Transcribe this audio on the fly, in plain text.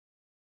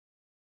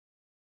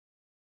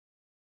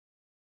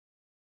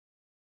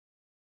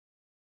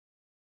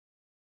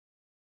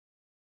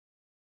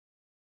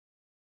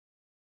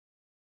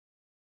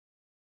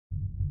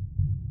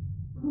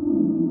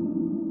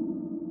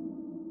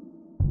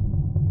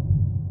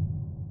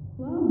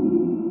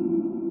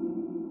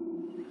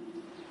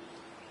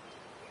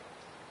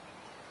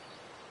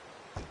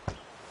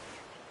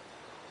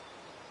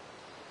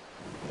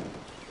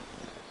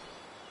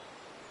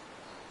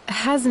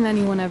Hasn't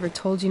anyone ever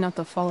told you not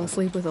to fall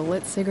asleep with a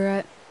lit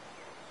cigarette?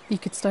 You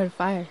could start a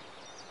fire.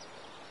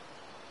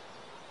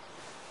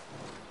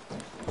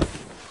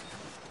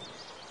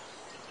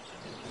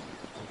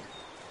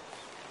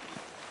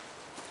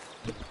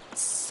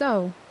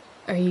 So,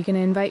 are you gonna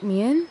invite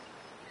me in?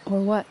 Or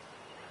what?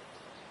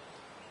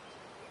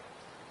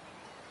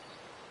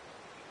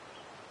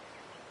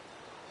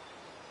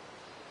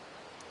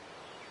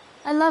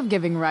 I love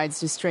giving rides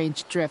to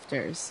strange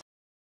drifters.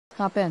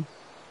 Hop in.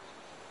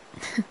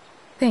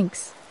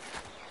 Thanks.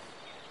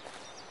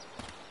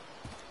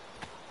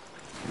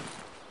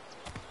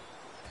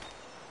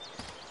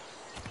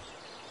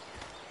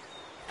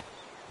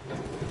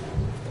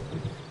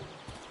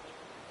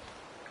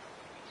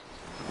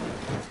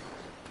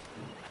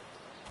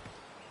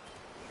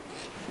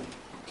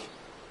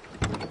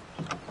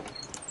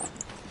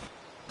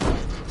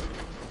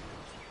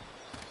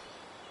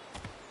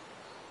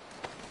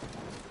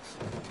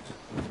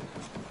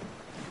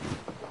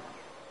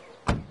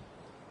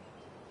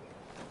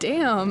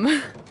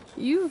 Damn,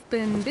 you've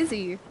been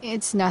busy.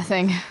 It's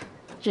nothing.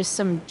 Just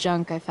some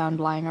junk I found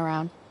lying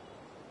around.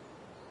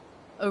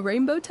 A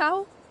rainbow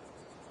towel?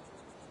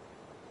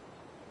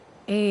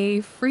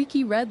 A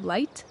freaky red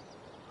light?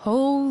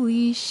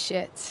 Holy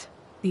shit.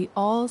 The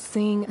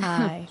all-seeing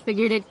eye.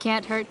 Figured it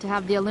can't hurt to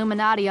have the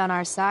Illuminati on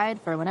our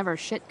side for whenever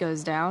shit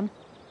goes down.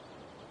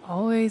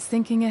 Always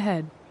thinking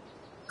ahead.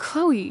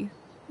 Chloe,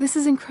 this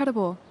is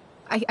incredible.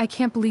 I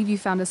can't believe you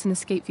found us an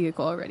escape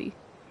vehicle already.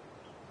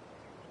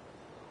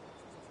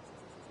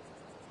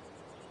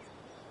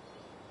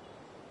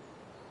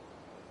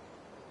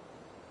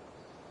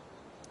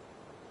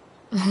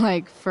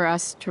 Like, for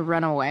us to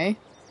run away?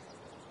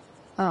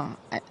 Oh,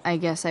 I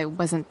guess I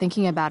wasn't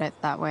thinking about it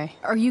that way.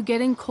 Are you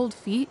getting cold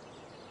feet?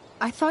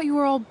 I thought you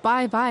were all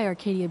bye-bye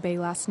Arcadia Bay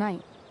last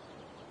night.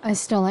 I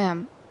still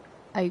am,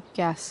 I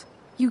guess.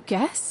 You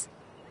guess?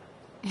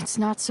 It's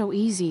not so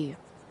easy.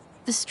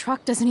 This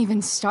truck doesn't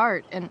even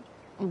start, and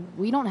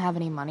we don't have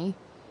any money.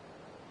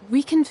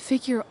 We can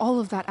figure all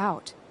of that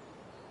out.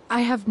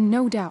 I have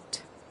no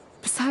doubt.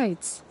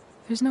 Besides,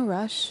 there's no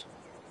rush.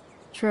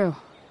 True.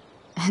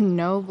 And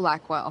no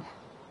Blackwell.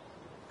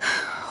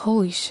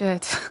 Holy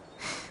shit.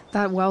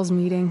 That Wells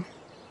meeting.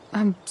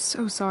 I'm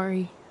so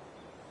sorry.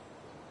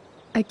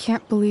 I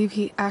can't believe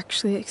he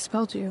actually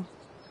expelled you.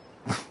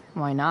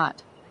 Why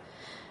not?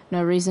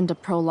 No reason to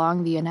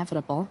prolong the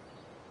inevitable.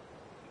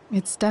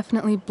 It's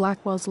definitely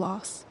Blackwell's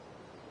loss.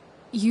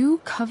 You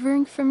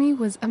covering for me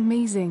was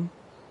amazing.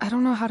 I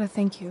don't know how to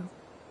thank you.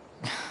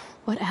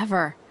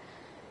 Whatever.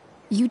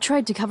 You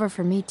tried to cover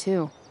for me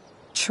too.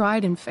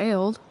 Tried and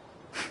failed.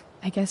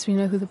 I guess we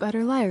know who the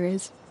better liar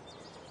is.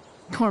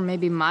 Or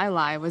maybe my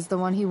lie was the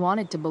one he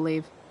wanted to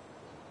believe.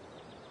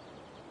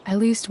 At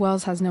least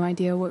Wells has no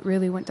idea what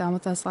really went down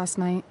with us last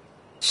night.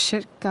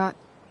 Shit got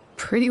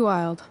pretty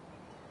wild.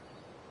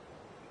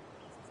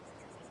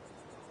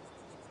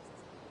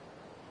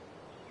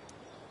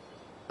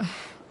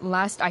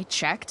 Last I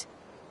checked,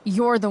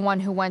 you're the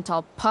one who went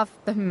all Puff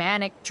the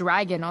Manic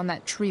Dragon on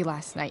that tree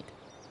last night.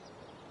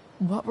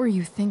 What were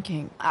you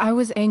thinking? I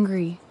was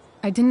angry.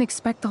 I didn't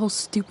expect the whole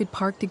stupid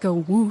park to go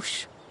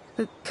whoosh.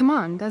 But come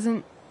on,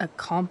 doesn't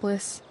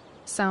accomplice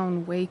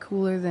sound way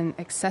cooler than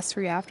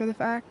accessory after the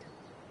fact?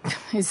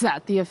 Is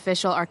that the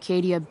official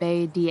Arcadia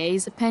Bay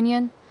DA's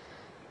opinion?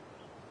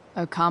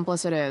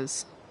 Accomplice it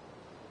is.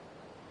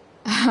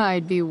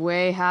 I'd be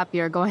way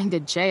happier going to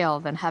jail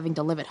than having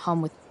to live at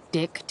home with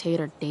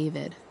Dictator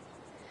David.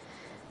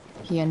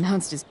 He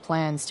announced his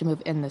plans to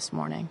move in this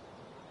morning.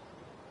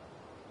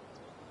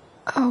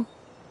 Oh,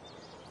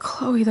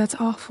 Chloe, that's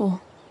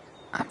awful.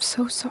 I'm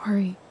so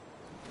sorry.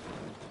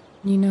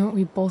 You know what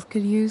we both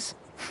could use?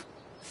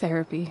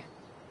 Therapy.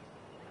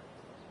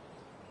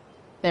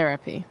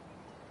 Therapy.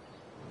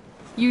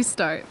 You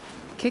start.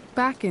 Kick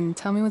back and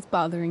tell me what's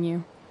bothering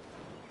you.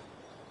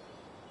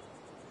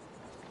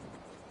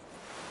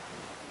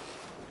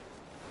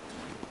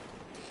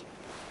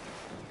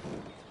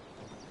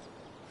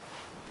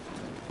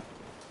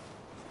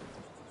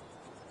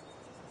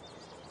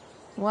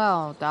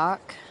 Well,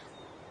 Doc.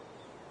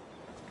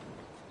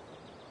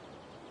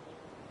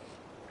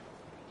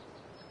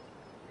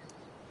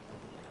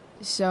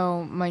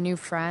 So, my new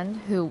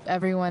friend, who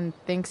everyone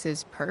thinks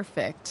is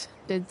perfect,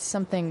 did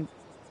something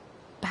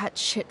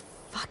batshit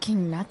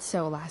fucking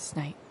nutso last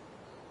night.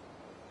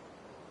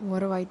 What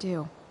do I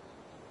do?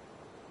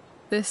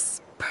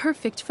 This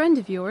perfect friend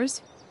of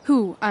yours,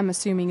 who I'm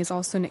assuming is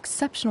also an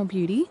exceptional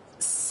beauty,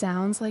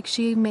 sounds like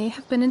she may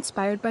have been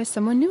inspired by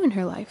someone new in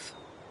her life.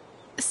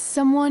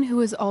 Someone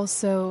who is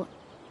also,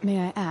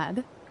 may I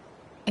add,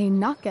 a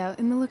knockout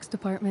in the looks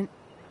department.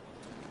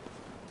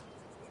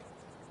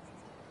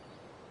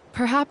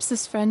 Perhaps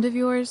this friend of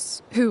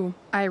yours, who,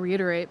 I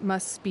reiterate,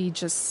 must be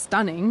just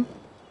stunning,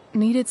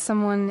 needed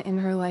someone in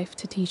her life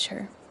to teach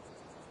her.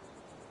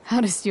 How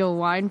to steal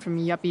wine from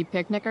yuppie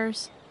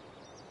picnickers?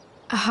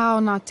 How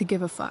not to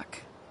give a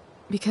fuck.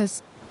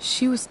 Because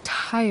she was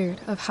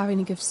tired of having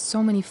to give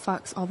so many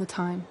fucks all the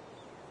time.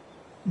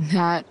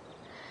 That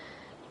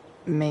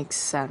makes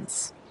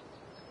sense.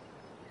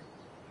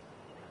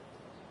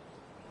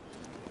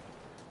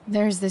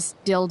 There's this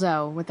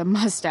dildo with a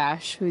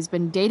mustache who's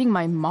been dating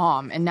my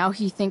mom, and now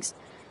he thinks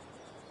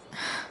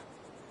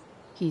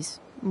he's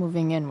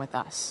moving in with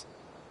us.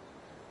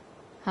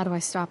 How do I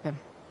stop him?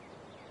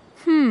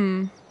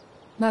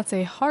 That's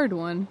a hard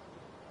one.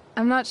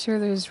 I'm not sure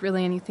there's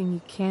really anything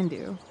you can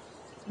do.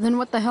 Then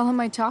what the hell am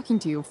I talking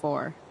to you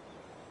for?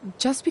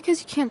 Just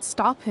because you can't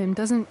stop him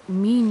doesn't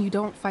mean you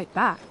don't fight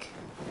back.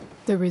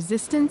 The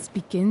resistance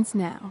begins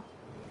now.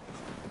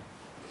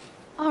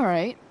 All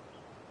right.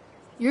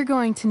 You're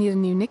going to need a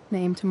new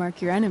nickname to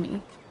mark your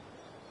enemy.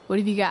 What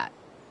have you got?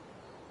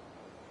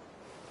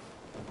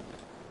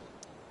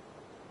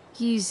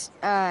 He's,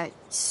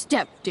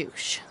 step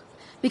douche.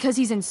 Because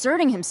he's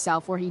inserting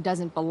himself where he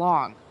doesn't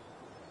belong.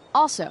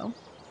 Also,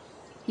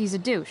 he's a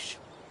douche.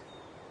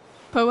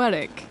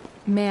 Poetic.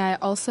 May I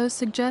also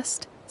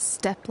suggest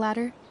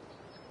stepladder?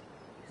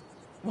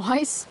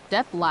 Why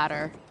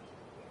stepladder?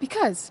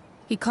 Because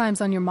he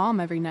climbs on your mom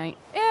every night.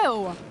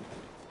 Ew!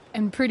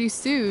 And pretty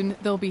soon,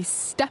 they'll be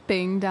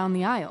stepping down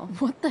the aisle.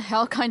 What the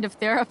hell kind of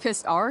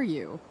therapist are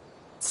you?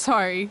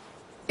 Sorry.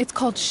 It's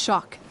called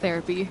shock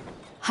therapy.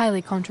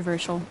 Highly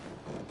controversial.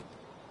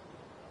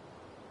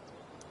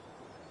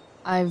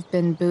 I've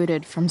been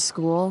booted from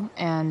school,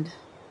 and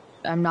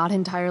I'm not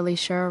entirely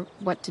sure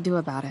what to do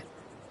about it.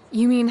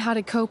 You mean how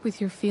to cope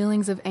with your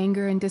feelings of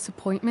anger and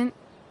disappointment?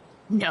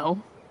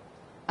 No.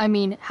 I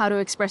mean, how to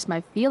express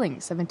my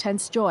feelings of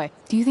intense joy.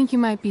 Do you think you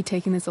might be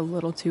taking this a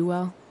little too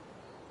well?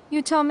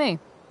 You tell me.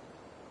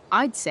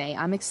 I'd say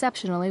I'm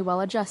exceptionally well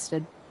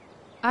adjusted.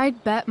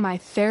 I'd bet my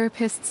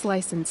therapist's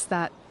license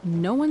that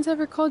no one's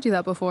ever called you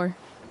that before.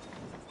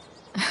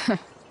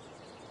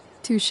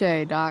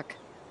 Touché, Doc.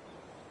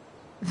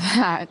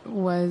 That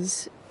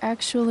was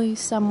actually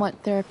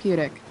somewhat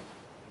therapeutic.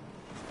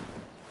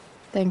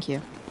 Thank you.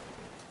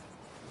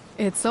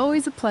 It's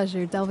always a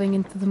pleasure delving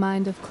into the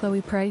mind of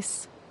Chloe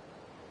Price.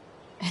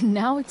 And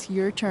now it's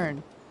your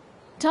turn.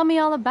 Tell me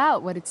all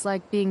about what it's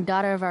like being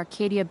daughter of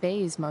Arcadia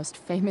Bay's most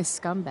famous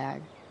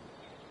scumbag.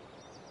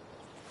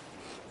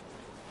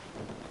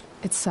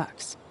 It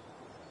sucks.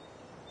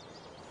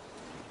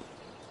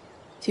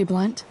 Too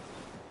blunt?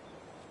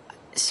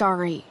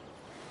 Sorry.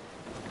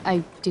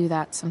 I do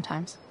that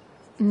sometimes.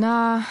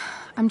 Nah,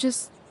 I'm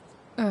just...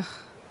 I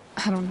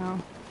don't know.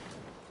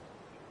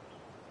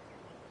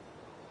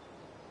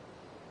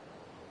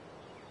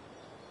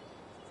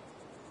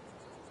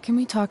 Can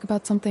we talk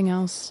about something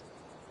else?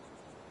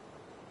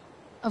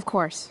 Of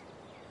course.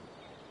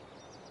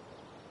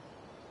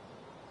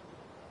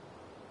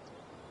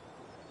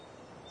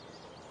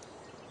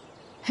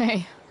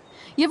 Hey,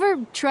 you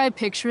ever try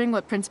picturing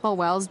what Principal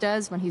Wells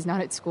does when he's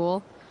not at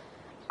school?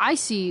 I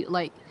see,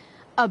 like,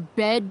 a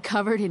bed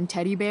covered in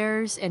teddy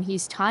bears, and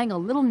he's tying a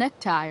little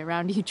necktie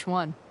around each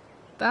one.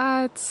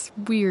 That's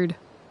weird.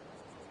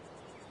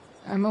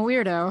 I'm a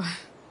weirdo.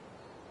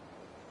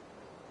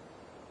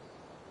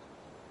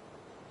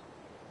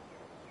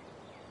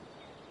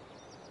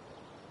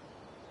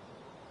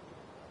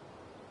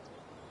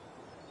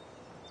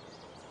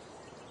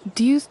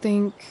 Do you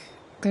think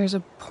there's a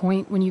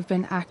point when you've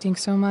been acting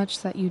so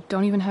much that you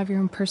don't even have your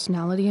own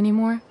personality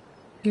anymore?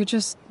 You're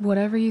just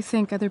whatever you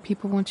think other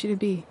people want you to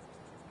be.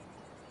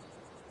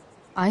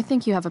 I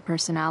think you have a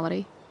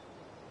personality.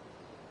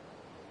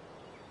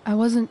 I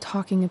wasn't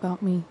talking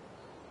about me.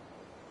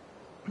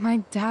 My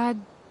dad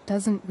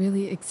doesn't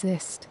really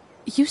exist.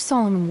 You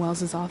saw him in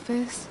Wells's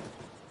office.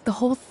 The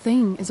whole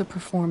thing is a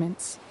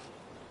performance.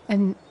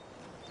 And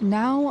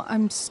now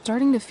I'm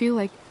starting to feel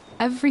like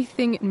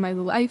everything in my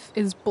life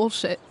is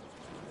bullshit.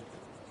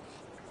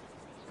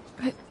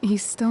 But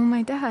he's still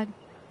my dad.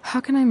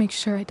 How can I make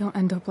sure I don't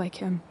end up like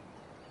him?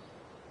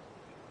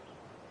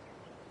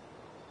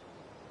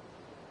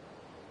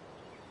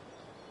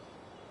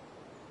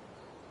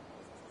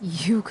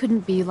 You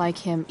couldn't be like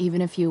him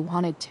even if you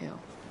wanted to.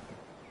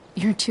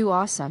 You're too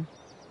awesome.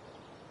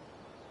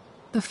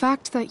 The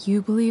fact that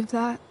you believe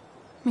that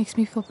makes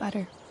me feel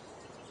better.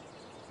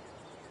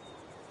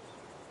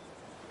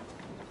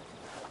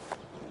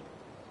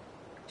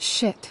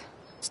 Shit.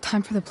 It's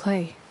time for the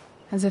play.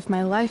 As if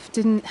my life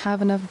didn't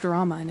have enough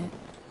drama in it.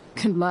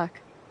 Good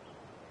luck.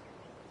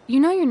 You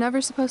know you're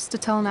never supposed to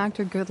tell an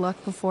actor good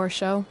luck before a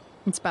show?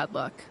 It's bad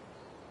luck.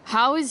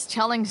 How is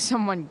telling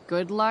someone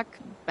good luck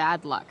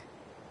bad luck?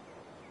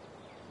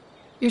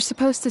 You're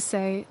supposed to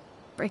say,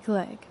 break a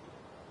leg.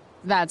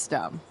 That's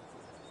dumb.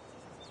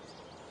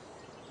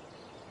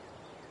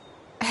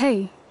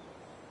 Hey,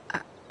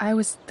 I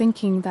was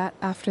thinking that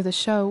after the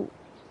show,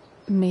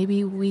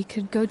 maybe we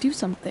could go do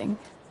something.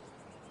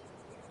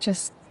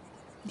 Just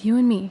you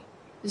and me.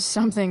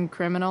 Something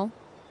criminal?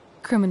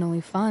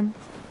 Criminally fun.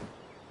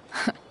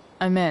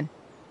 I'm in.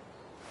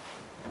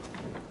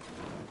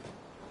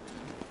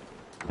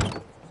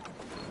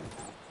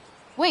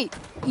 Wait,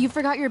 you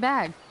forgot your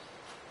bag.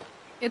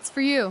 It's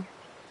for you.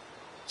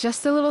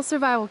 Just a little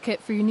survival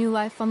kit for your new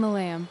life on the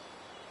lam.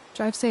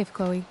 Drive safe,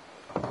 Chloe.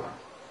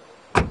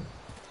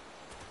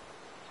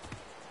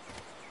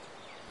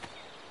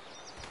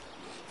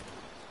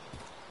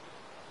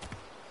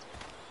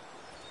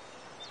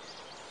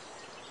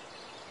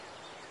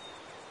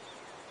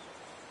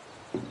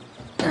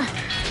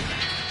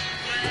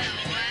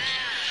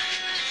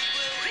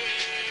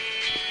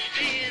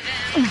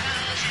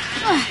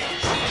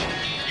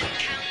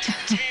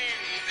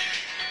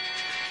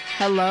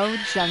 Hello,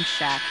 Junk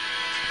Shack.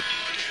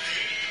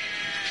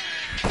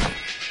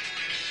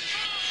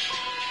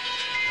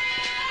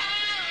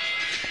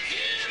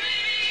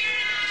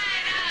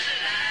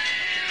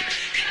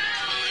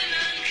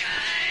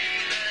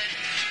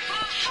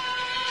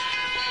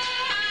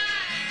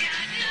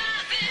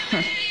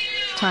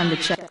 Time to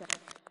check.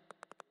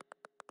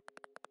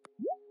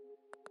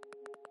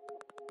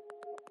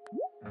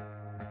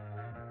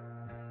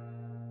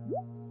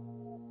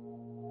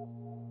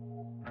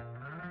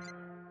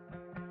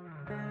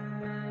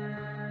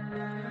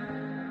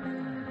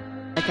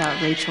 Check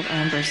out Rachel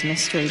Amber's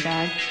mystery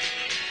bag.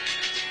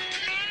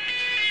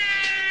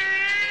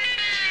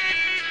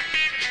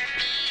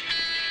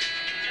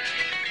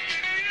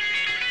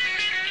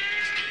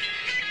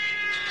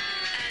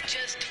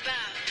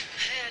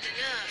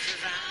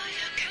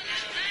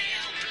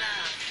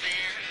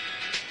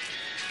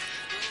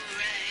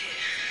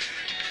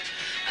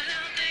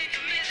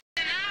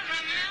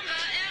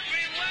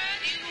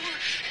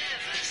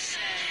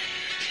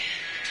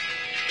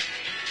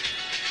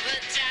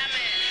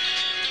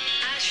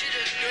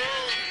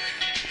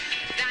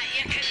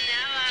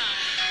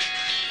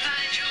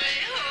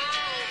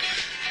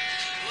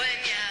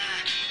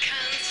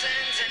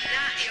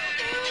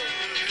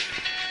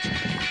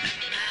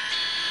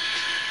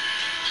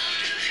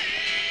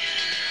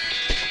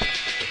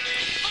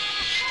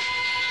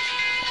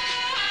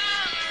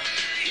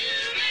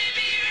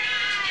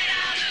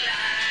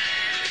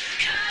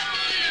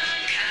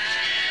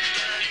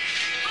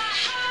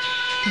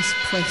 This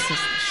place is the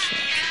shit.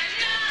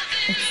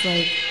 It's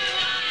like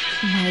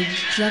my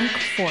junk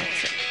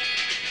fortress.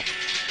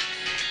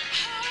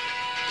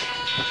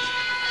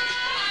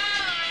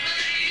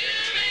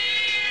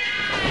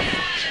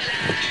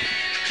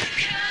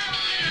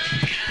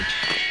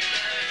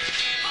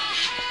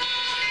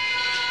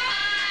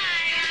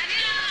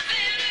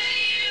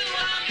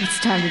 It's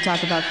time to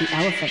talk about the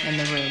elephant in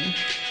the room.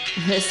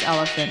 This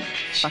elephant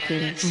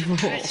fucking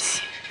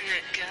rules.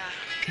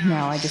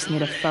 Now I just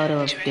need a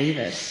photo of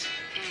David.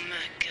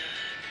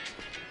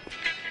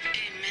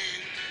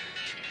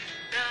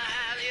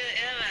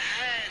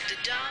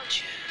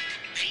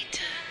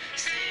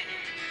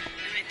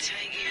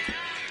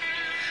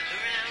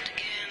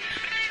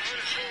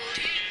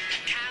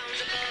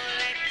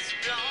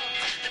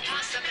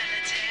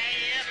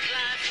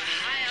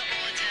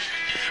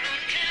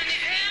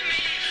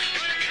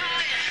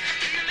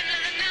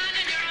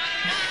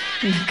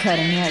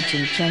 Cutting edge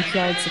in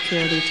junkyard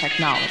security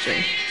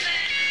technology.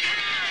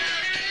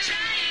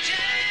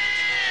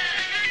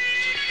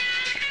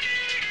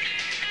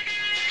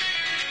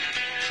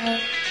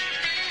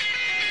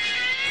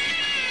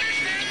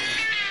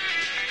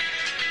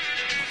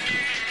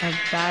 A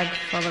bag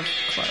full of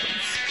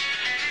clothes.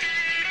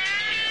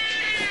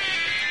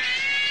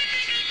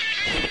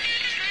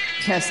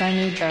 Yes, I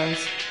need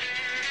those.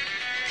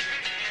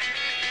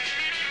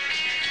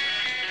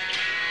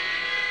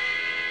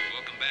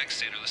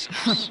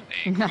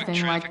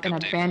 Nothing like an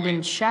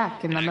abandoned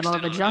shack in the middle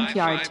of a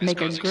junkyard to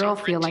make a girl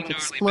feel like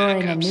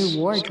exploring a new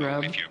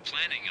wardrobe. If you're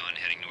planning on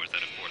heading north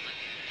out of Portland,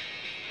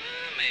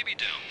 maybe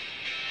don't.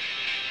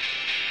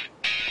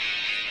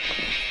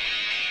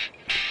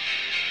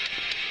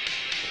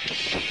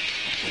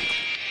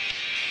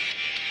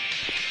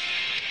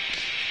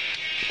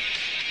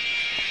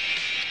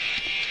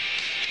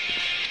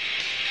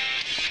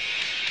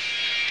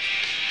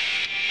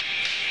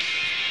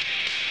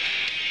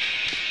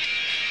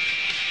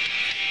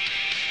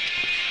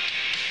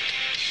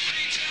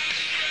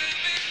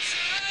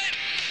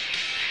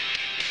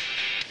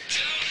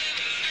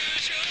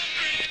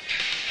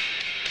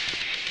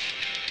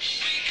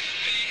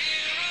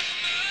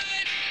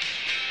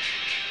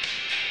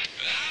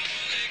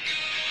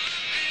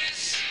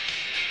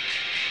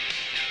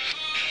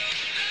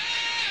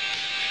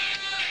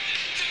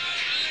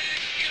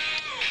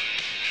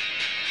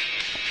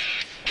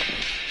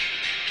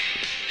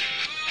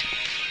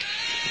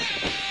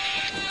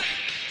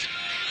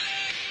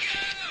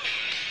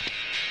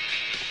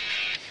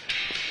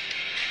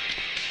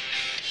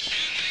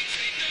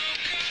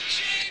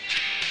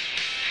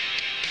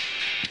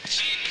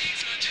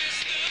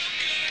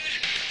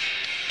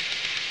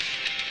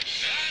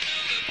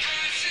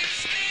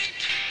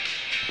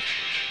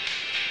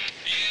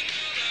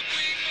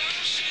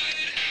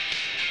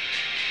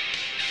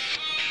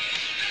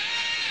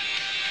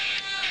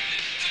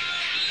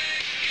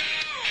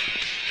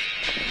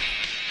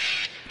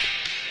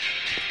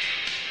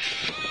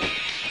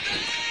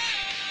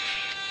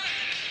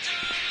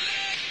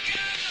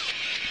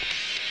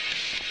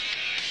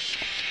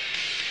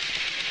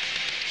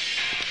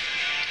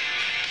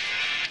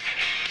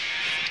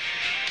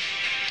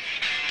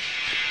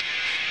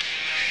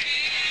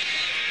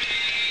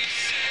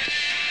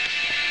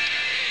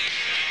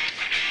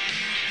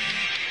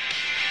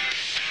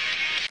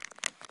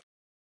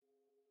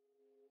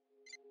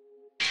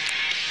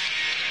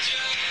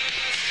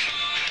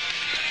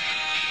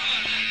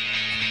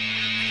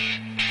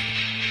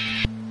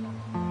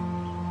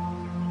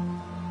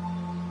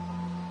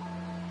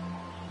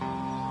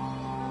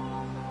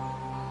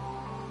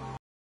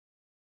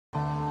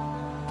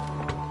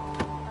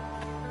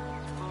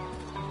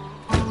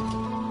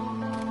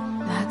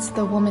 That's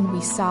the woman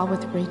we saw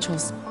with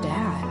Rachel's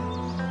dad.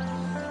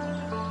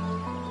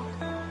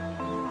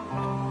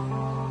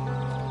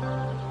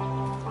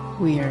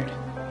 Weird.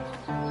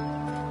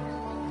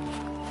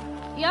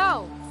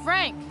 Yo,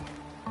 Frank!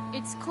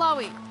 It's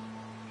Chloe.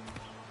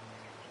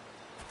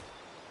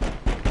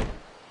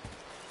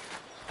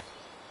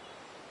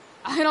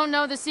 I don't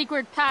know the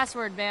secret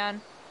password, man.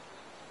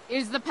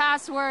 Is the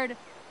password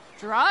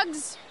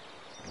drugs?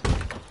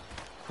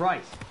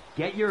 Price,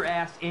 get your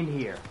ass in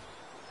here.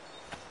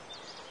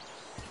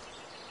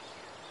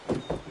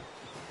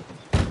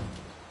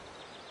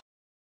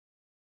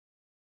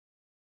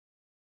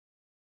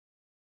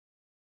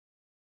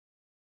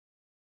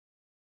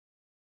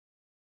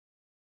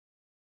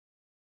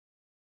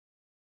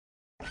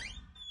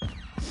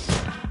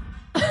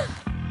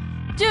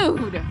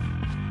 Dude!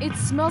 It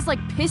smells like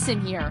piss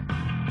in here.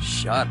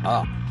 Shut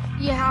up.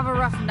 You have a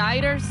rough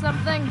night or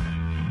something?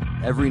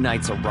 Every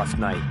night's a rough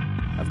night.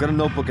 I've got a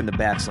notebook in the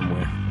back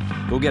somewhere.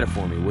 Go get it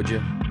for me, would you?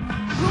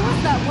 Who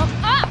was that one?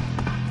 Ah!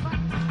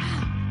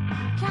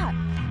 God.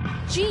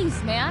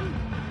 Jeez, man.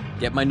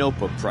 Get my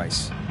notebook,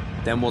 Price.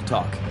 Then we'll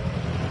talk.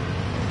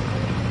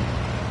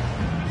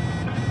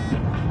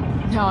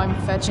 Now I'm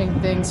fetching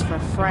things for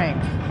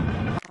Frank.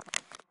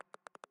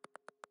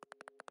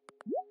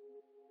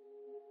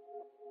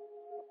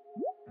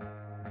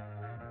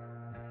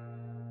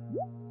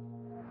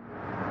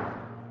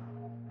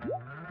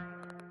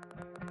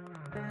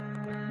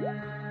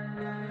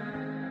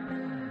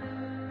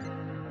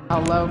 How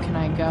low can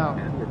I go?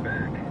 And we're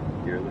back.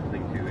 You're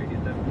listening to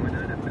 87.9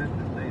 FM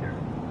The Stater.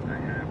 I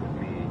have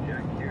with me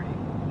Jack Kearney,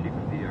 Chief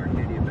of the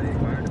Arcadia Bay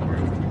Fire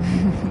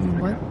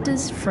Department. What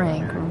does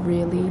Frank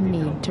really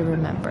need to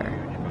remember?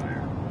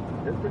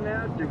 It's a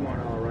nasty one,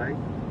 all right.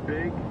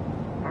 Big,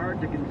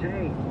 hard to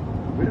contain.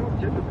 We don't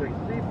typically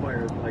see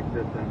fires like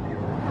this on the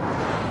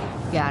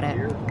Oregon. Got it.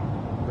 Here,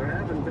 there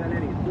haven't been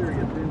any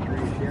serious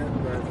injuries yet,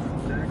 but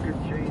that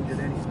could change at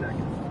any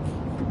second.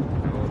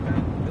 How about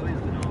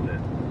civilians and all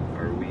this?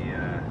 Are we,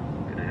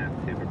 gonna have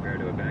to prepare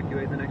to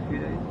evacuate in the next few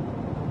days?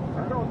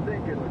 I don't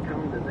think it'll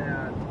come to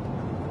that.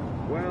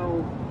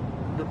 Well,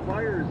 the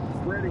fire's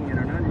spreading in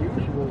an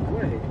unusual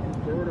way,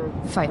 sort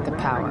of Fight the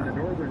power. surrounding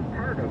the northern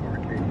part of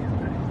Arcadia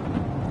Bay,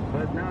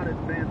 but not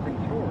advancing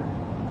toward it.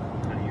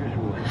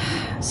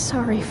 Unusual.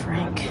 Sorry,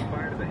 Frank. The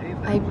fire to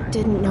behave that I way.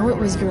 didn't know it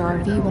was your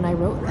RV when I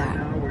wrote Right that.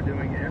 now, we're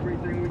doing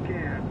everything we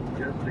can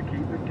just to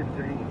keep it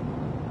contained.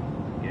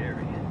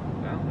 Gary.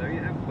 Well, there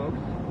you have it, folks.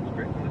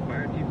 Straight from the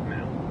fire chief's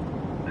mouth.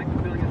 Thanks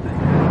for filling us in.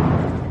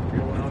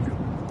 You're welcome.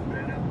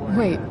 Been a pleasure.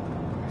 Wait,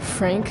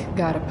 Frank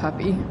got a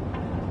puppy?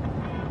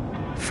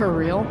 For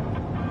real?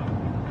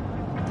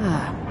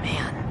 Ah,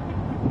 man.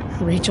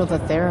 Rachel the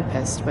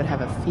therapist would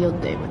have a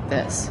field day with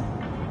this.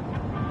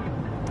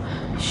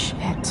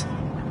 Shit.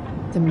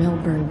 The mill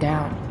burned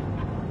down.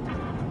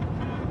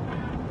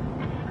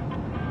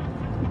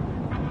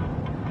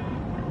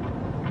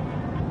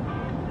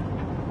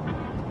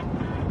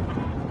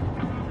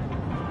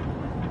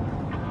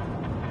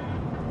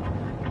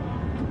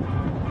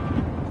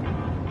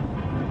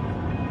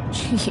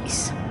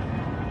 Jeez.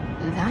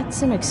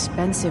 That's an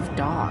expensive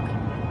dog.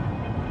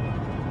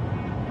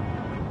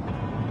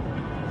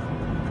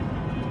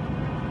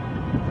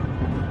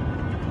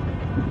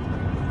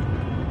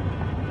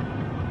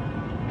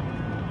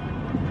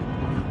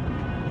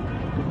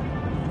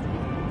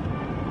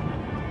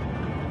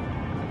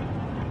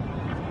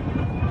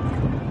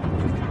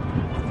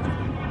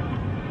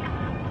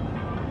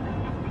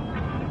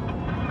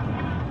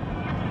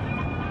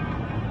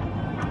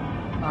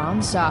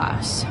 Bomb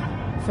sauce.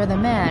 For the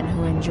man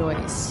who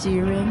enjoys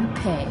searing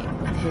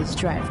pain with his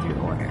drive-thru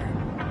order.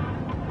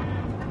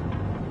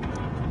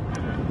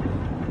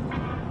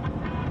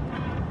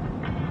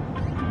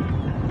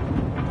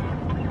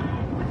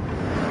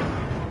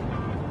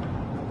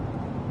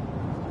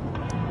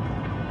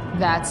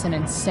 That's an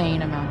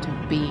insane amount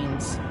of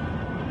beans.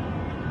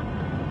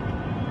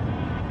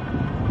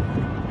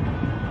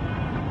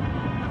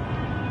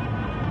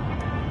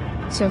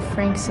 So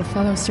Frank's a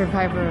fellow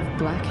survivor of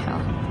Black Hell.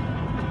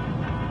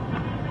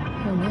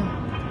 Who knew?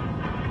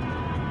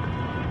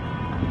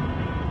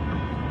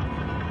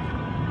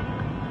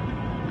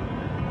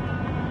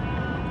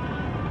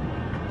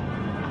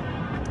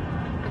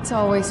 It's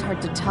always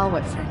hard to tell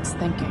what Frank's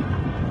thinking.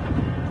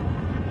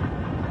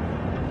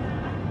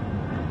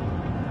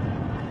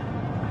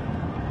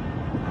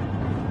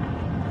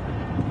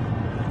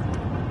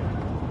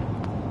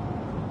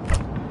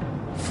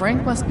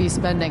 Frank must be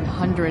spending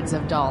hundreds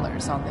of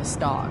dollars on this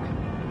dog.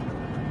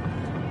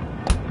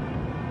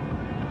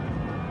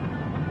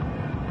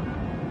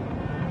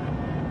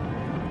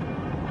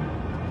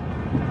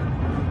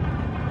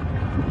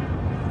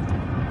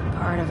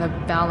 Part of a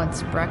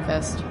balanced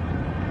breakfast.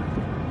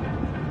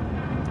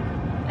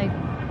 I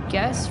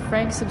guess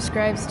Frank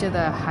subscribes to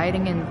the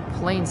hiding in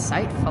plain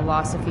sight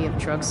philosophy of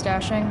drug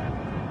stashing.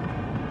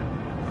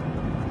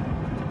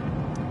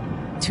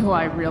 Do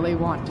I really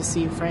want to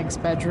see Frank's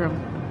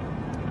bedroom?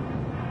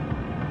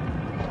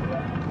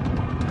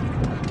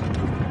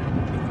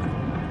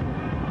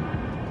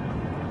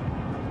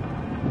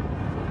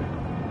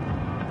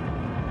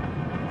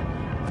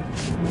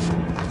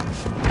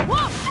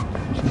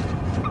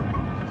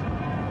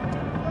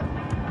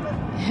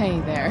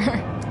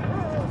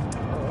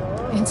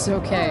 there. It's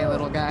okay,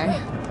 little guy.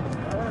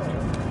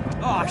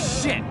 Oh,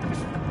 shit!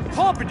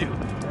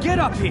 Pompidou! Get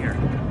up here!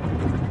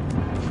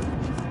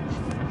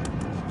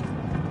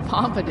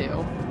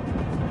 Pompidou?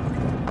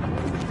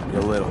 You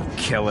little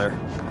killer.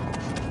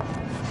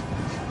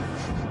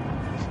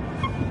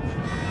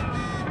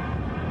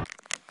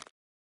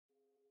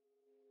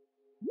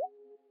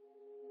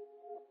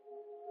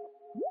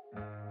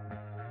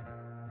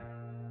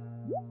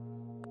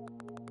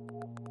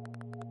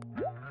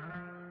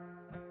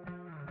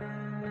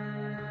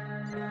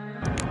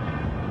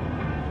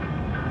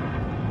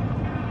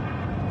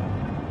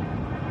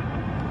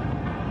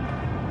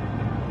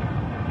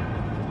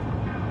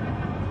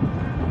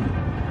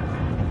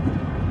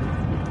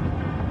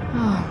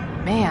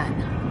 Man,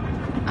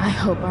 I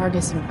hope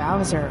Argus and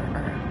Bowser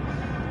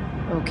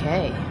are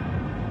okay.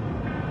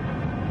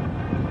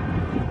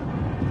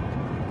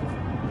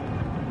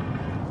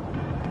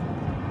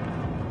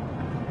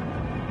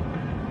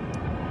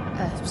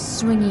 A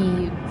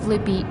swingy,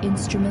 flippy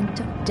instrument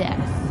of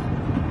death.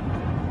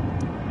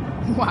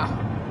 Wow.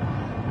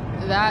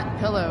 That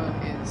pillow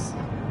is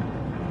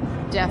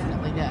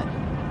definitely dead.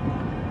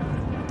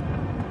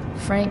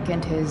 Frank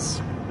and his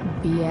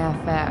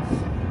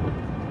BFF.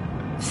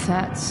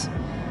 That's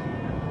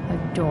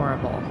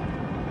adorable.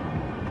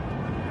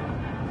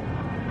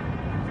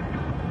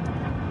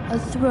 A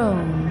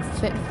throne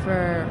fit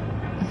for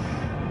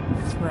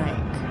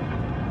Frank.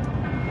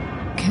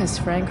 Guess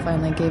Frank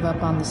finally gave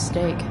up on the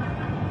steak.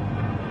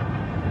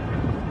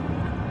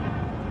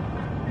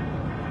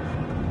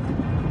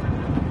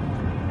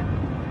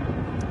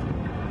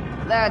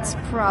 That's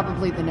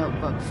probably the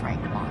notebook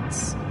Frank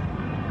wants.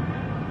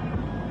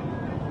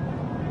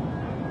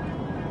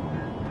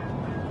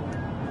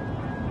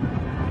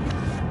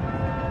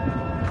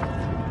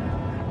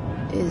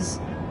 Is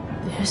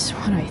this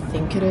what I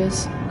think it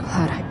is?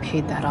 Glad I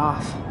paid that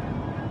off.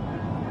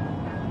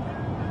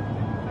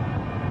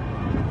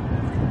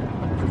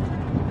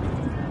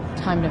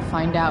 Time to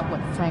find out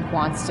what Frank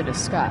wants to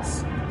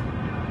discuss.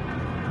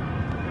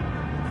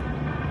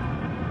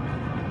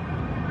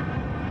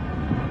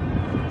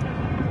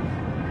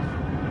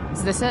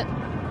 Is this it?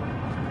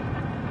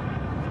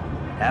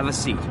 Have a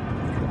seat.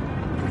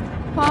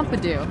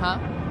 Pompidou, huh?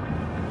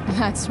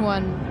 That's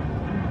one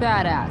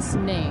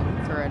badass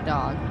name for a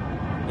dog.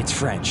 It's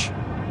French.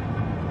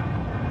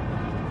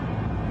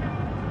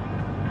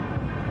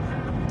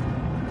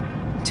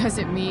 Does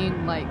it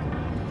mean, like,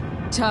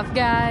 tough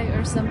guy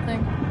or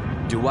something?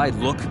 Do I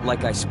look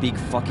like I speak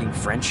fucking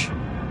French?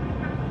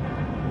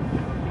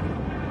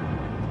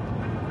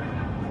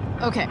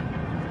 Okay,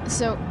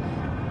 so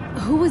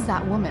who was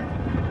that woman?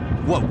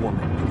 What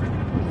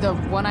woman? The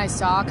one I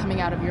saw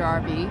coming out of your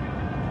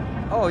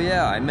RV? Oh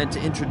yeah, I meant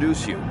to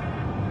introduce you.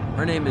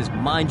 Her name is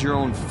Mind Your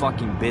Own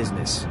Fucking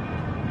Business.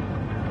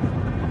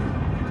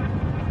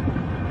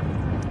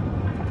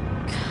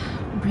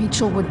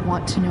 Rachel would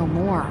want to know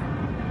more.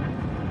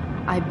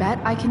 I bet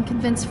I can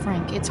convince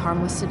Frank it's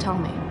harmless to tell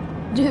me.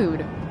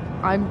 Dude,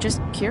 I'm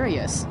just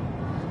curious.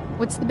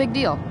 What's the big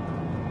deal?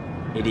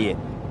 Idiot.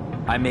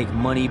 I make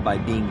money by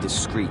being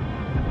discreet.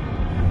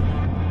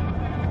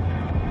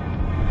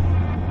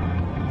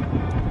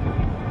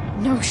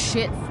 No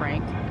shit,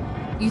 Frank.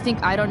 You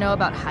think I don't know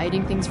about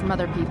hiding things from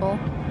other people?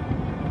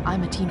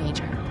 I'm a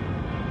teenager.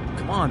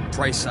 Come on,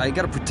 Price, I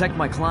gotta protect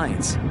my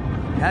clients.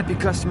 Happy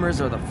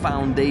customers are the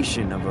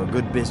foundation of a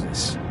good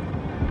business.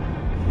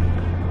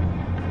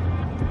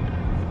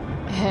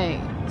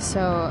 Hey,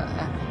 so,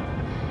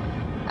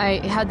 I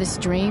had this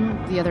dream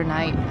the other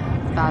night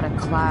about a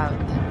cloud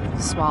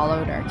that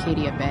swallowed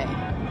Arcadia Bay.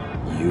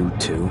 You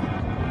too?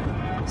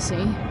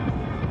 See?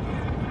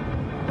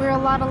 We're a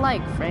lot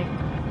alike, Frank.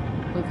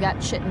 We've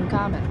got shit in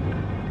common.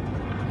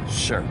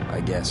 Sure, I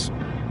guess.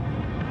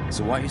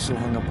 So why are you so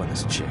hung up on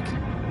this chick?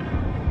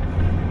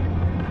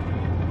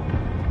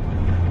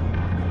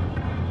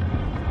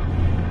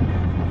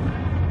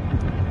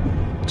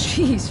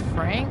 Jeez,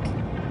 Frank.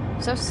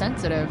 So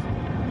sensitive.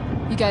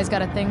 You guys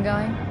got a thing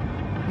going?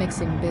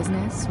 Mixing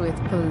business with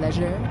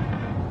pleasure?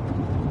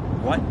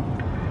 What?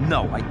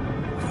 No,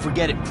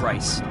 forget it,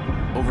 Price.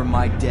 Over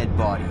my dead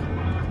body.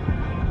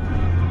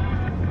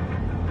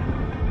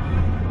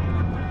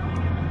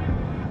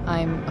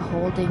 I'm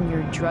holding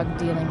your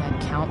drug-dealing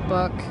account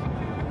book.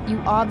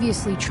 You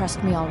obviously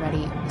trust me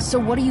already, so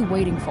what are you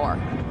waiting for?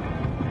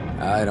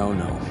 I don't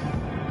know.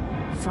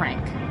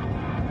 Frank.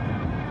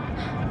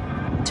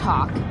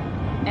 Talk,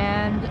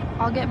 and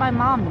I'll get my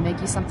mom to make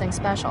you something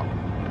special.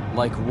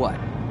 Like what?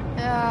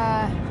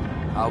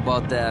 How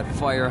about that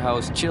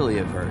firehouse chili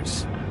of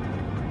hers?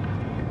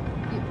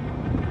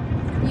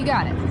 You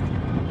got it.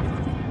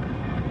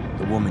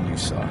 The woman you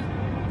saw.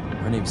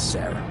 Her name's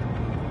Sarah.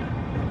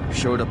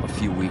 Showed up a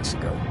few weeks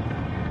ago.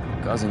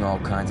 Causing all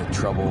kinds of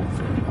trouble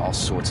for all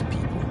sorts of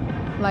people.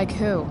 Like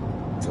who?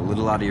 It's a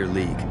little out of your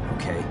league,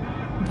 okay?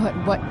 But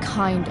what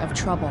kind of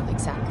trouble,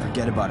 exactly?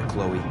 Forget about it,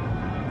 Chloe.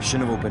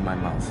 Shouldn't have opened my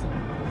mouth.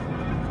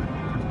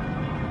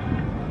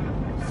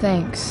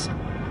 Thanks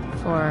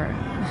for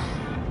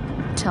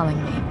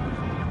telling me.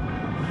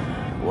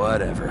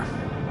 Whatever.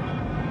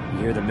 You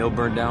hear the mill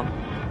burned down?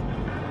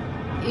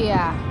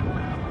 Yeah,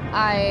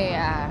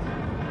 I,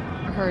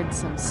 heard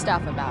some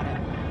stuff about it.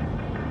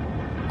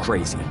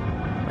 Crazy.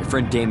 My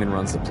friend Damon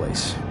runs the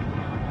place.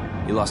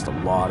 He lost a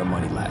lot of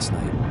money last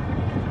night.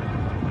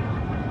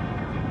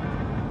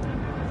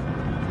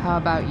 How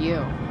about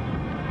you?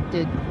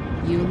 Did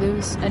you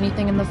lose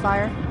anything in the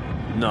fire?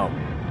 No.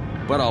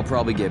 But I'll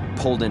probably get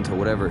pulled into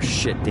whatever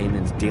shit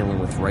Damon's dealing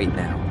with right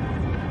now.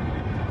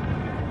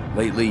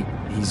 Lately,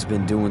 he's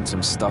been doing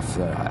some stuff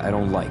that I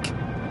don't like.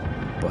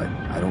 But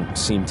I don't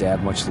seem to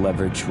have much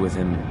leverage with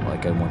him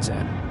like I once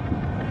had.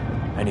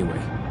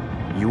 Anyway,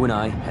 you and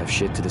I have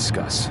shit to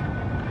discuss.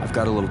 I've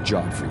got a little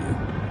job for you.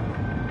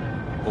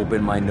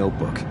 Open my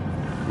notebook.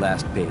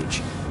 Last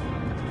page.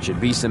 Should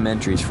be some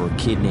entries for a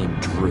kid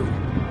named Drew.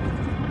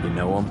 You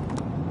know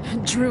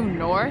him? Drew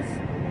North?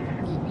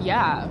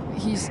 Yeah,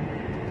 he's...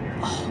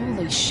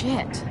 Holy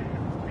shit.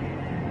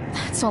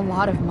 That's a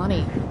lot of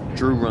money.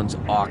 Drew runs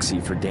Oxy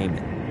for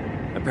Damon.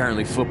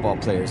 Apparently football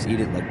players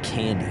eat it like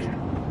candy.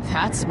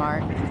 That's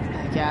smart,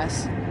 I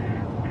guess.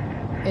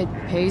 It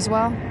pays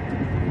well?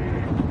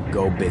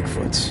 Go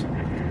Bigfoots.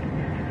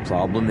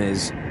 Problem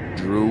is,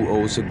 Drew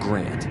owes a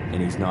grant,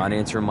 and he's not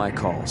answering my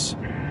calls.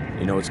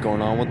 You know what's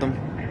going on with him?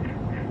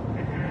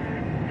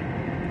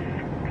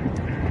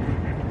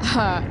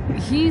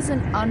 He's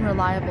an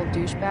unreliable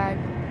douchebag.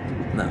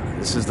 Nah,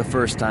 this is the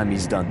first time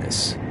he's done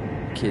this.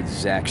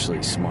 Kid's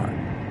actually smart.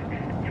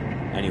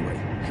 Anyway,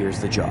 here's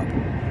the job.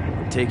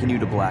 I'm taking you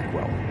to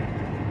Blackwell.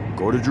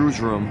 Go to Drew's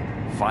room,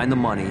 find the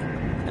money,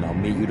 and I'll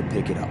meet you to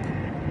pick it up.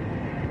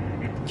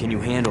 Can you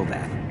handle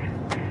that?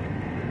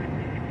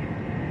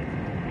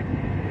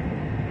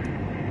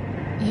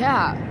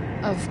 Yeah,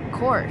 of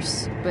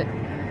course, but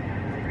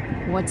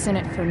what's in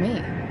it for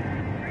me?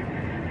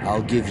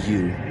 I'll give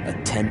you a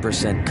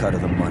 10% cut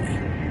of the money.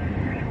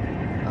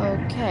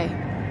 Okay.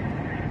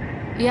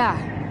 Yeah,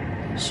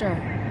 sure.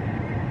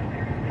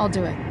 I'll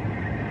do it.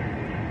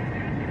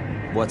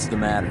 What's the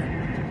matter?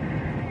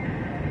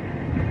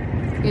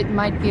 It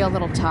might be a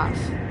little tough.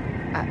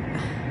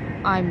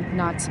 I'm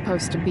not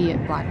supposed to be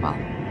at Blackwell.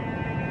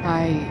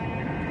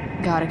 I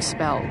got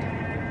expelled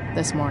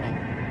this morning.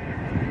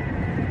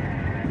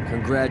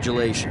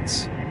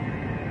 Congratulations.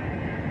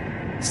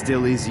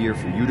 Still easier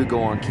for you to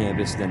go on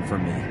campus than for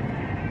me.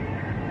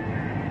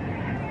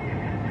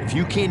 If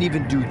you can't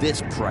even do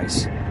this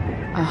price...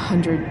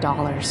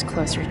 $100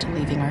 closer to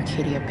leaving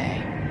Arcadia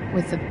Bay.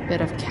 With a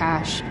bit of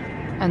cash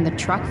and the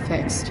truck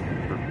fixed,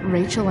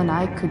 Rachel and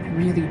I could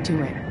really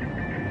do it.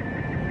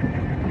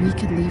 We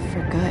could leave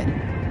for good.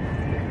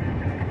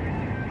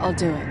 I'll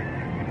do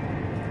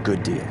it.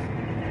 Good deal.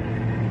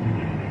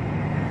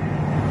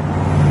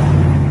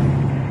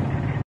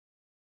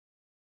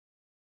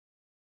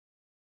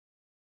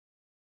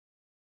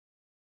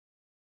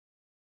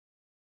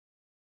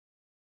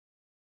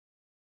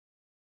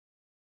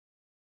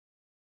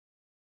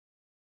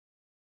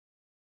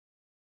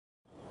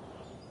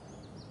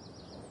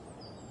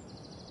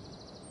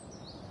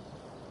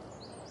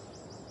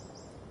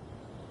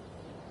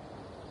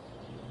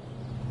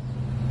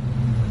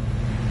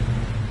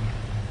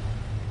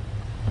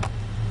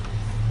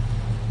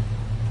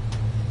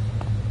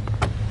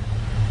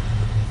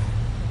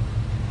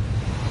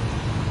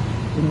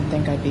 Didn't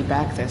think I'd be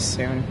back this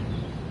soon.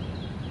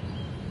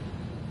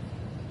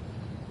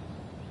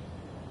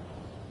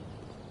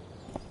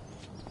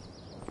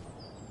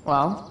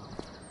 Well,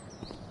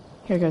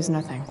 here goes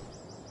nothing.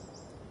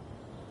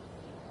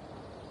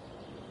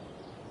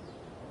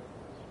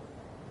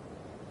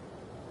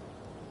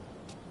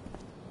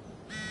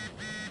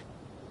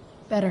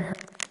 Better.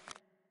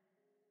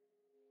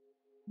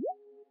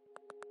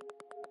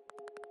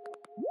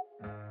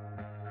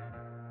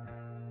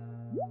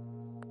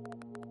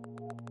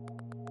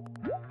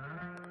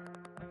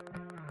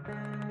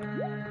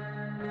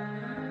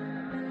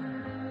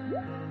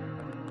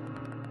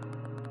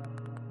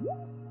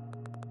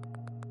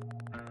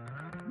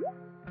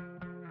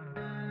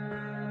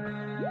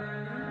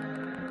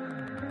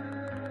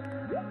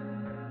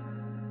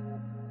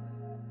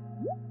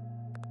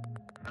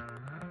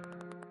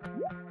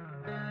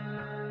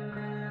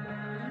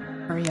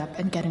 Hurry up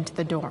and get into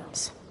the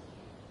dorms.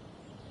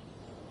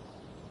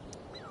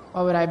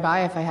 What would I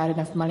buy if I had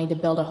enough money to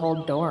build a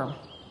whole dorm?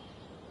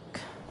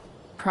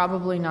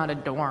 Probably not a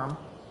dorm.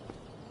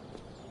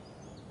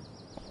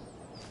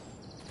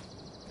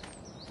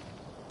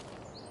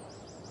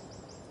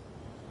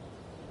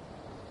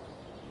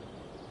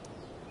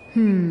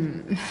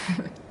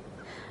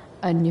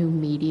 A new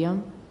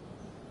medium?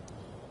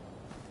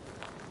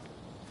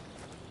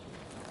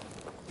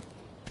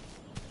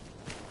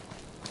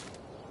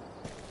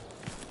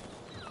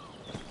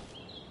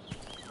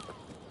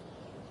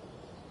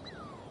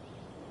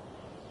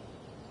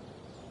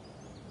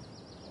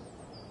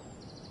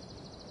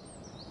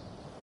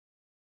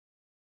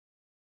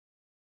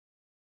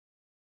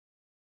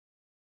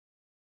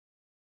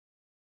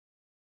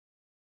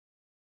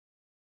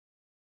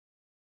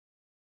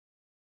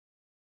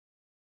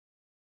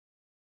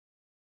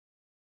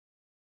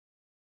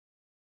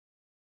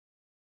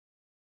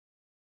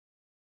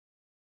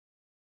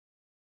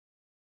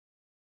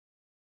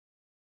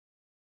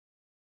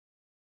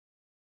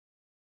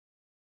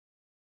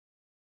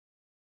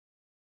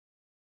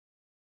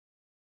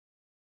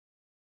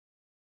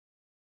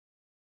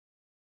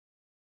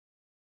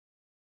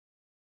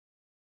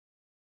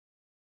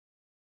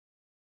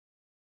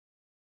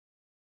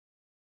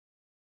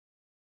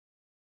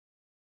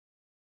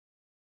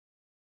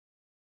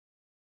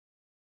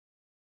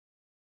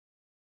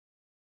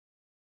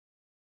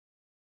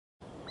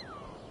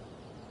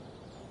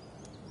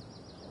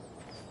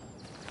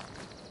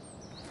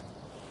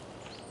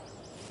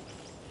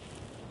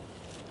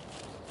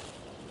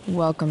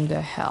 Welcome to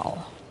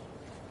hell.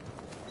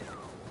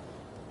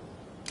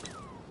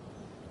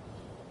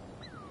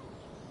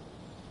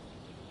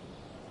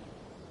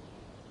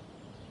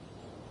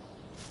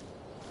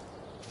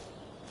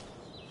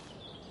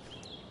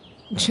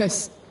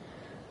 Just...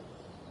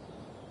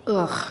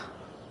 ugh.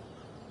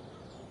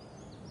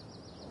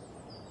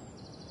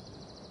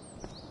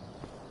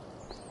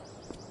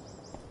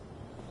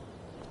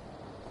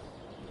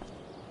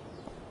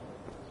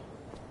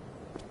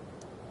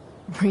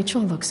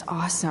 Rachel looks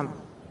awesome.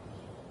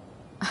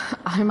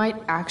 I might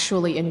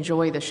actually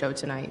enjoy the show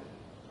tonight.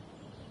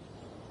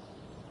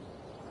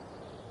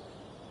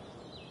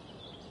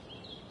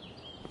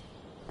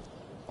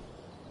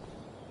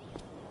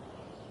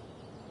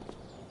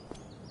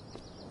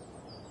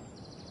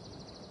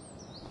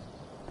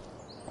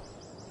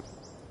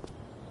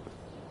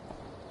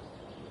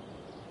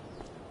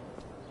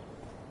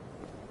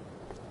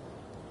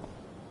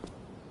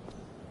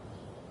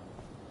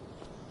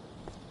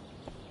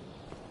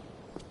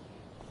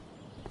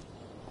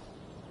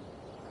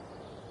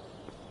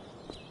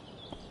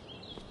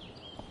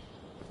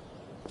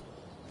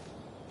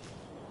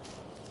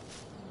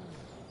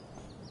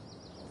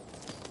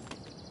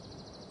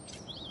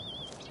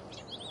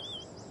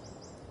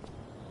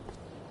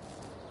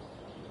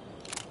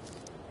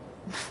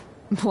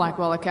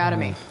 Blackwell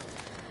Academy.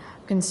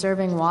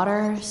 Conserving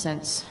water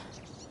since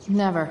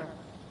never.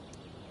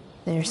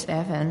 There's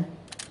Evan,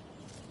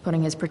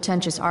 putting his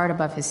pretentious art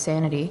above his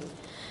sanity,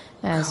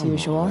 as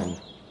usual. On.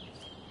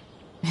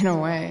 In a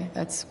way,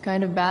 that's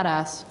kind of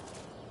badass.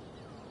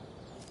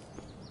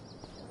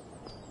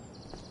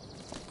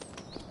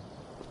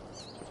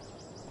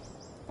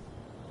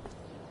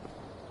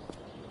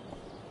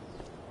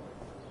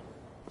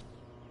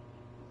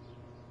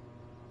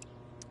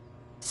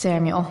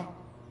 Samuel.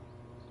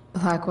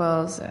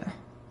 Blackwell's a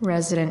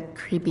resident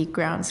creepy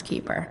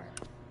groundskeeper.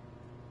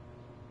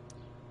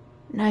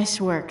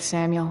 Nice work,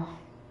 Samuel.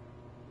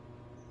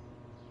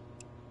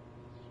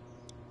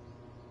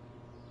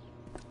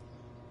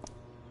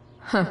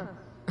 Huh.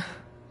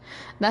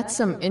 That's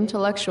some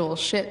intellectual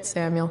shit,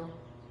 Samuel.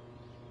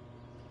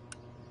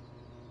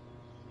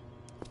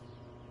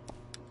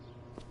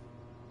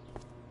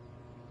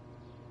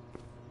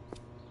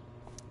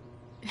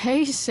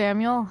 Hey,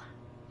 Samuel.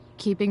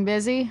 Keeping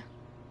busy?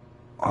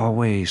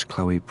 Always,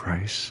 Chloe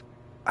Price.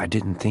 I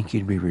didn't think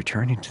you'd be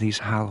returning to these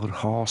hallowed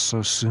halls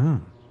so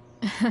soon.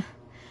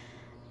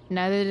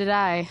 Neither did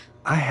I.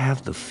 I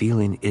have the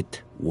feeling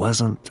it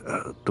wasn't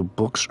the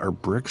books or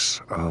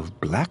bricks of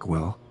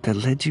Blackwell that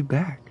led you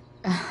back.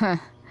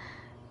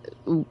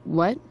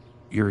 What?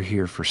 You're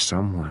here for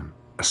someone,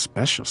 a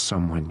special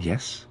someone,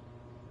 yes?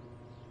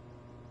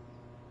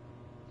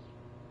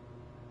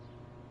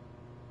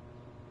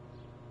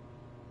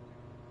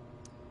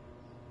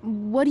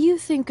 What do you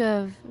think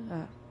of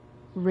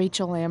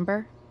Rachel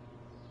Amber?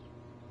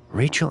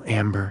 Rachel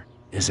Amber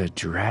is a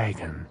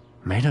dragon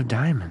made of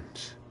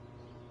diamonds.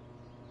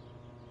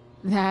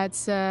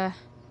 That's,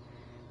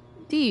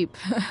 deep.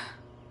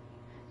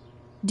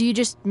 Do you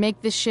just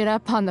make this shit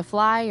up on the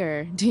fly,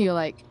 or do you,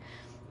 like,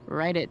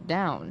 write it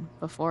down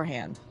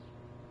beforehand?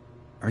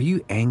 Are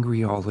you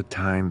angry all the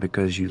time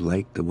because you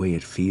like the way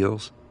it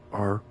feels?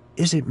 Or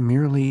is it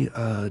merely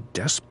a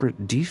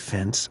desperate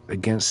defense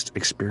against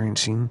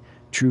experiencing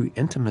true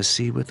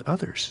intimacy with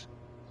others?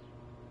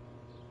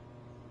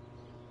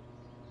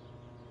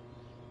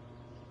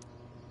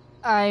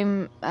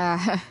 I'm,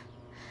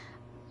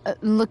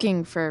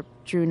 looking for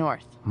Drew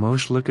North.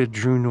 Most look at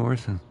Drew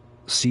North and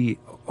see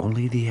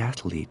only the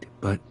athlete,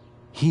 but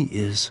he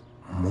is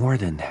more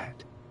than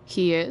that.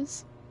 He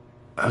is?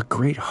 A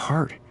great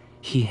heart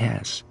he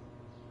has,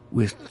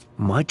 with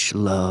much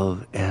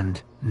love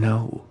and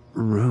no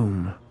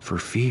room for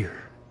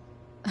fear.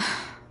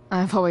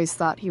 I've always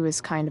thought he was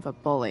kind of a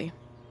bully.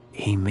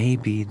 He may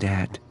be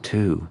that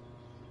too.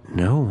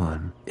 No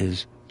one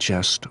is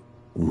just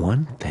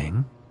one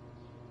thing.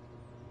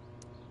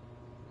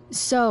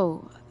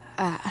 So,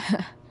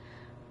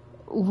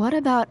 what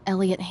about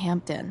Elliot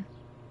Hampton?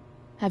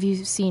 Have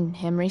you seen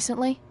him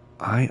recently?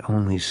 I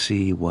only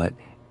see what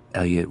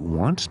Elliot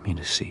wants me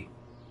to see.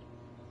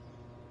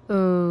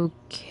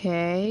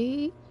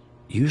 Okay.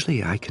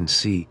 Usually I can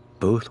see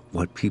both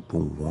what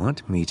people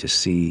want me to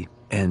see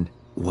and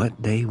what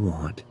they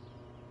want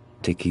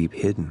to keep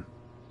hidden.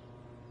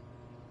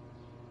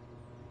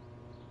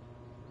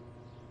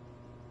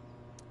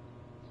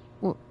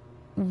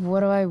 What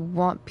do I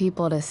want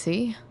people to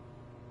see?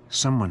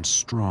 Someone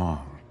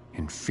strong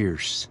and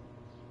fierce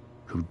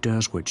who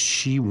does what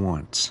she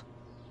wants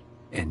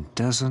and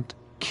doesn't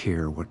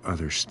care what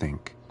others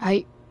think.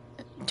 I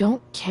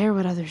don't care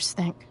what others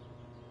think.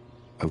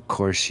 Of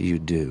course you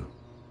do.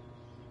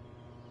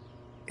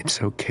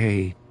 It's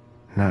okay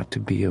not to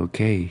be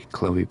okay,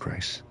 Chloe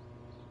Price.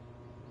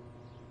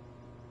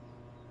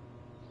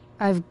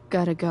 I've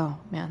gotta go,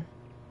 man.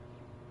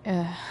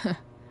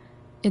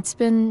 It's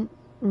been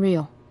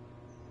real.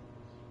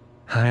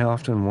 I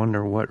often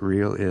wonder what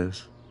real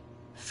is.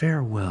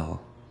 Farewell,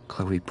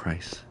 Chloe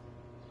Price.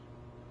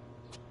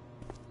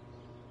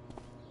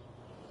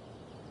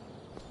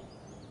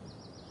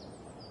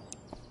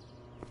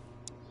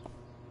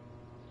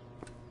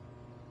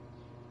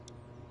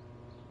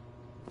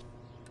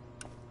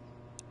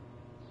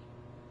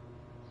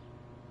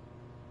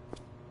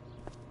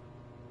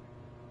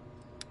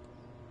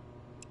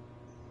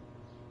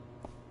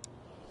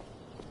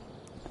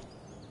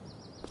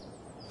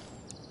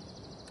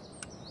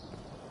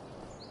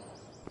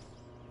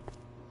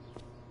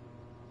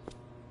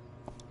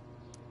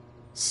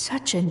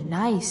 Such a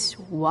nice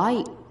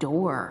white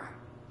door.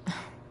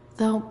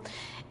 Though,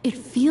 it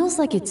feels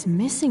like it's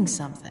missing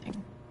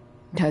something.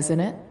 Doesn't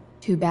it?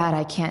 Too bad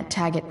I can't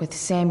tag it with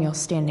Samuel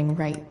standing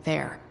right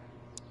there.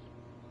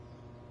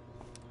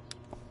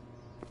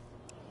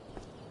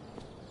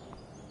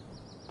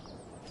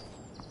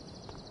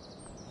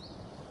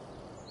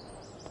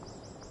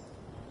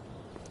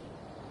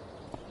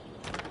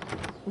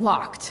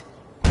 Locked.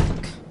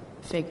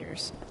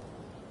 Figures.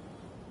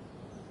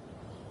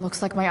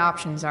 Looks like my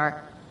options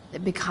are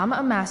become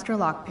a master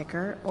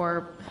lockpicker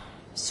or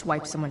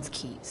swipe someone's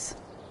keys.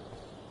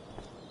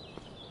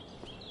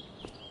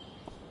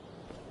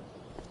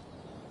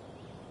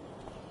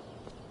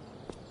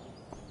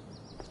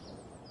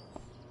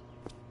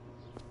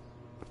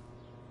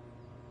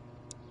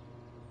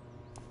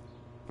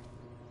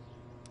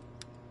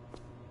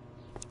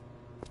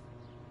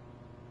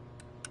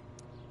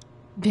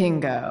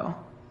 Bingo.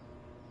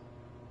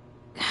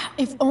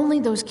 If only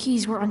those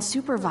keys were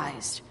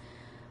unsupervised.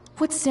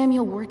 What's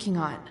Samuel working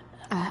on?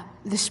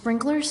 The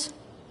sprinklers?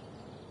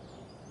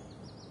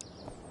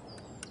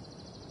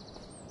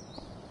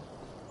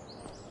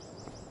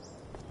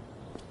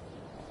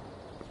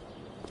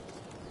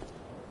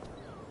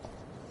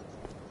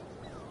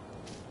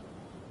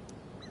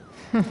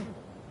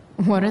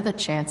 What are the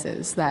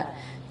chances that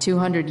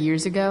 200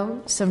 years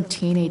ago, some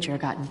teenager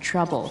got in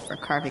trouble for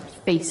carving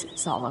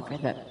faces all over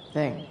that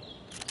thing?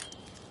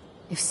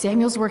 If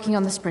Samuel's working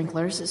on the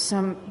sprinklers,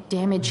 some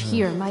damage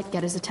here might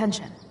get his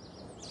attention.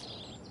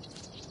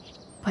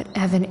 But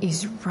Evan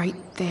is right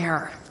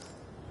there.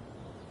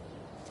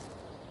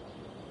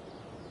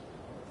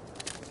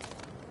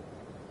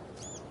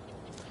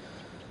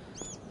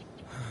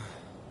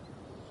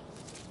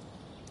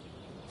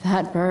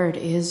 That bird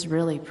is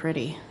really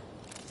pretty.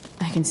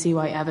 I can see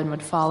why Evan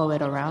would follow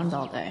it around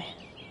all day.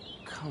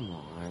 Come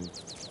on.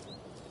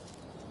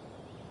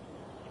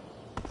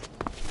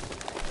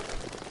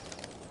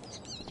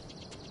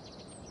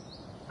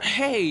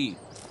 Hey!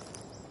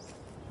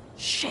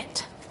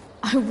 Shit.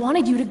 I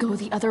wanted you to go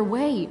the other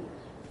way.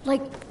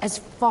 Like, as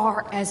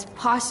far as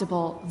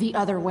possible the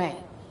other way.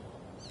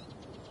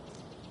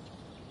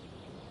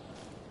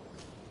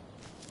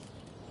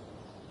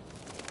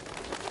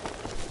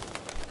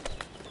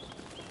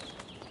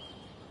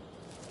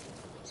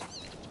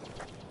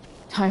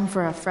 Time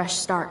for a fresh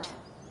start.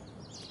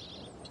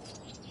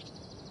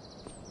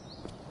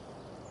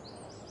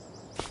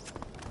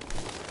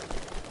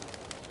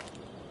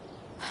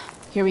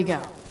 Here we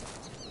go.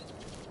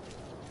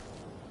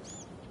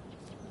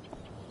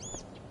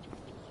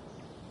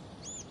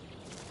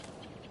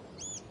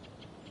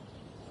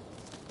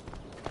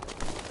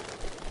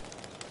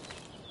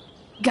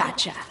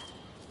 Gotcha.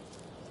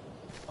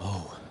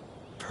 Oh,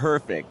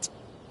 perfect.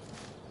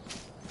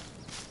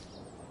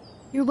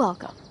 You're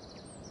welcome.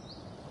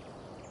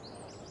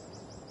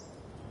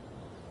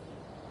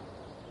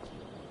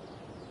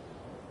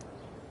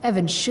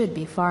 Evan should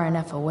be far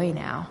enough away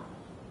now.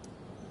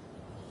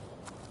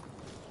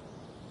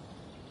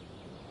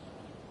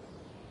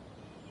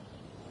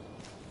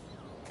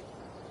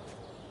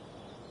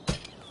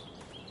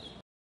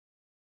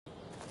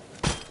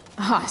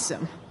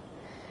 Awesome.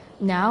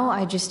 Now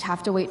I just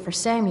have to wait for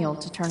Samuel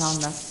to turn on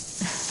the...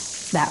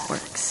 That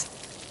works.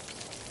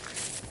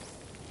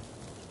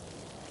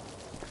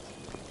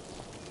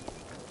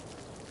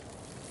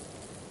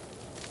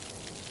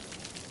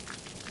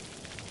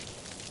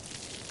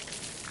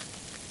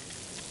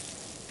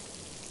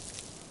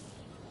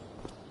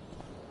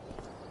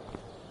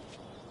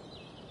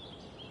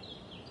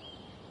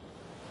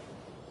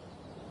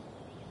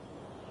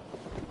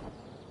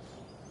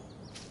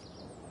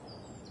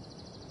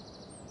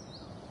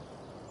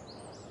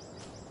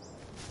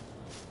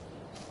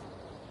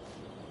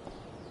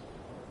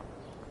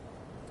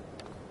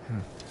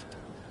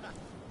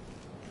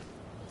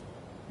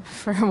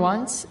 For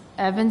once,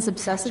 Evan's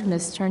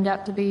obsessiveness turned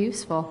out to be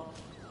useful.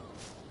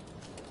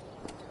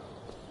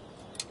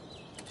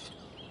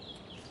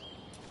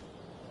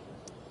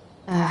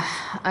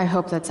 I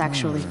hope that's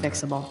actually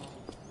fixable.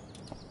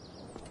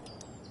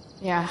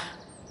 Yeah.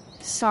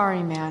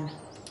 Sorry, man.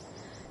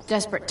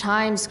 Desperate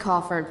times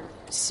call for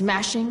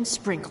smashing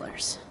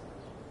sprinklers.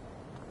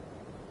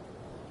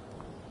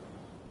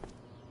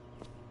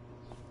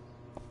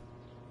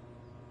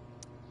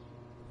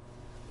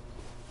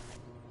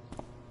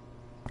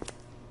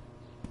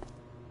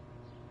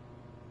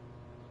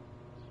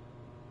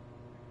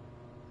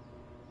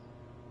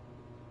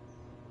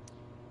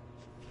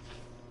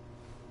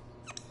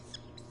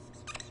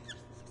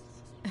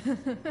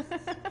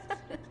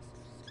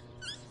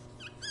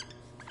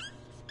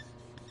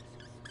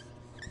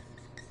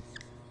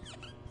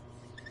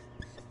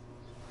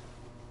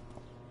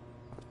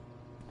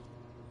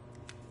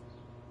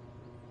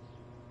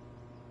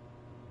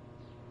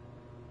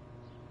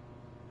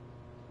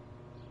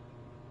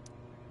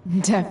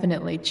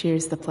 Definitely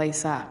cheers the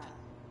place up.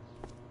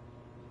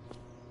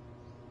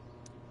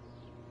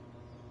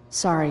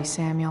 Sorry,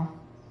 Samuel.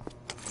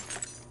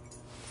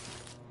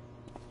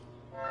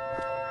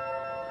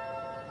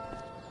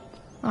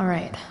 All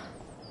right.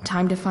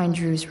 Time to find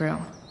Drew's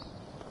room.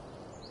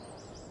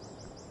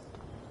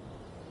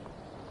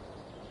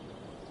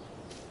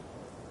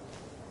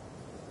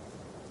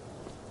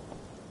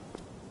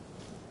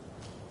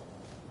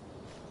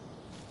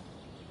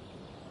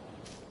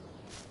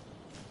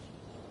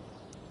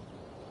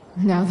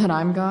 Now that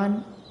I'm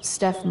gone,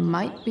 Steph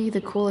might be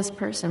the coolest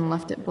person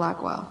left at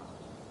Blackwell.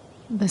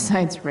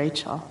 Besides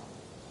Rachel,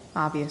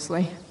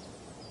 obviously.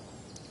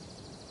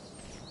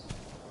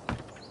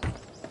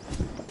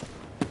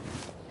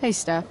 Hey,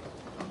 Steph.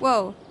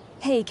 Whoa.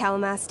 Hey,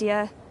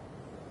 Calamastia.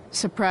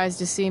 Surprised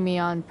to see me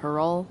on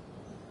parole?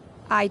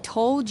 I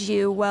told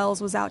you Wells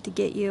was out to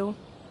get you.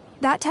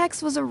 That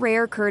text was a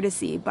rare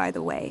courtesy, by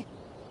the way.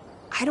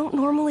 I don't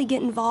normally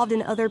get involved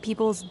in other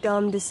people's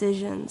dumb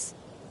decisions.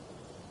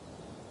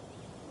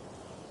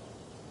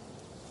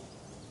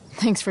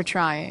 Thanks for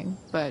trying,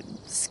 but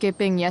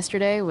skipping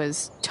yesterday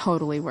was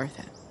totally worth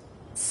it.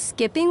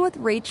 Skipping with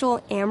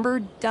Rachel Amber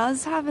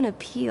does have an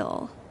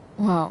appeal.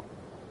 Well,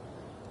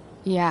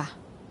 yeah.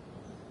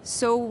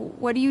 So,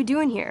 what are you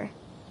doing here?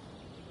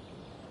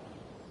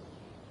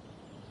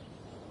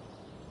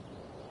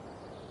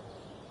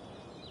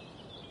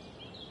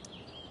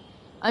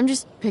 I'm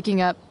just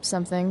picking up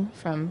something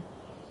from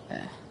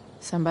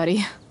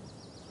somebody.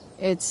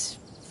 It's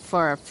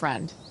for a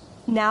friend.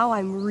 Now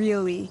I'm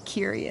really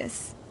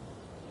curious.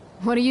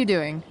 What are you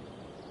doing?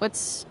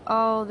 What's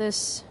all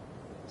this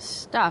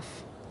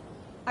stuff?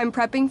 I'm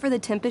prepping for the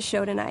Tempest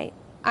show tonight.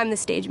 I'm the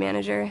stage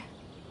manager.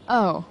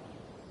 Oh,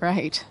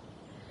 right.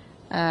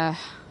 I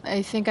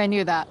think I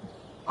knew that.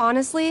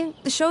 Honestly,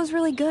 the show's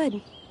really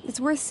good. It's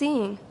worth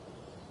seeing.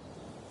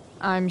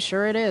 I'm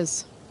sure it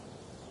is.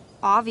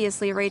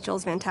 Obviously,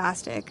 Rachel's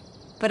fantastic,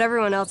 but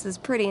everyone else is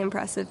pretty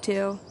impressive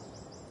too.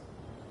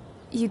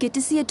 You get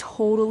to see a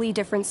totally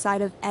different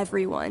side of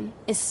everyone,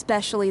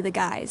 especially the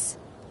guys.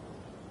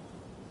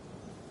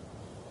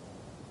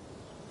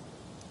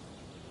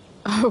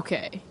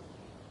 Okay.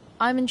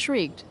 I'm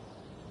intrigued.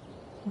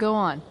 Go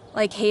on.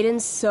 Like,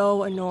 Hayden's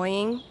so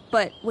annoying,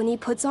 but when he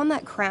puts on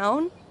that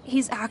crown,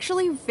 he's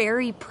actually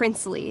very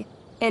princely.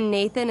 And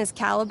Nathan is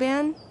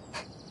Caliban.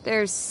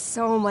 There's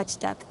so much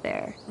depth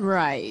there.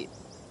 Right.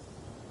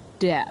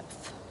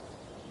 Depth.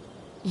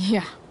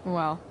 Yeah,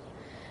 well,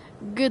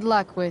 good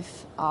luck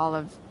with all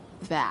of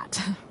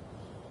that.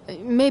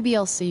 Maybe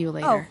I'll see you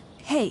later. Oh,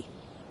 hey.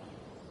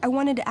 I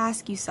wanted to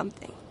ask you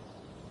something.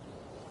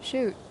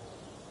 Shoot.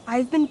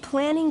 I've been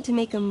planning to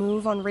make a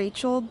move on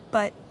Rachel,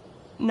 but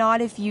not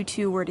if you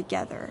two were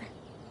together.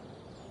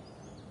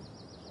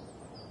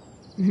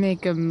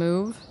 Make a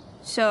move?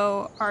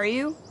 So, are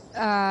you?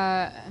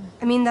 I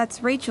mean,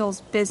 that's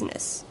Rachel's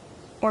business.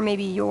 Or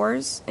maybe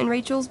yours and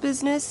Rachel's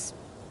business.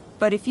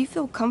 But if you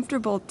feel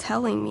comfortable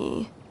telling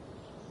me...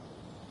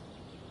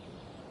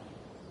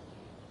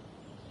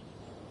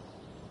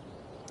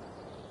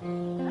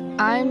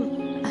 I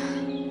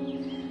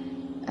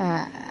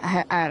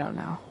don't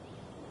know.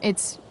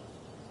 It's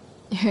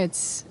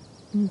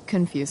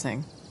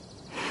confusing.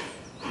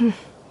 Yeah,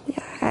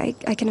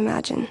 I can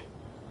imagine.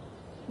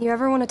 You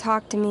ever want to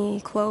talk to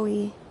me,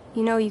 Chloe,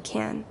 you know you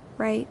can,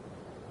 right?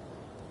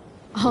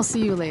 I'll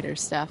see you later,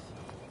 Steph.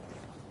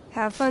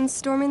 Have fun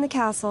storming the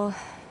castle.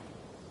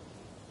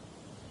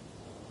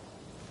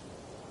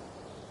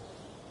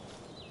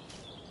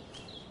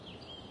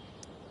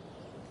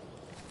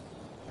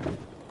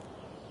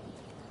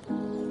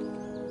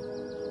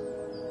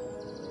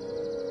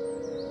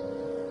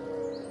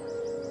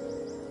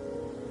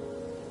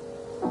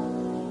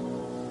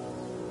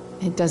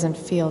 It doesn't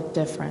feel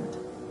different.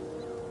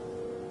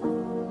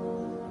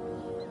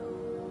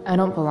 I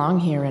don't belong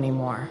here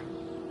anymore.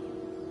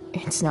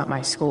 It's not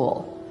my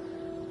school.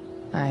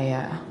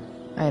 I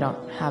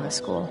don't have a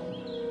school.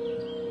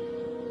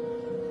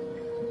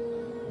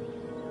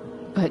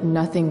 But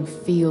nothing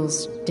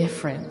feels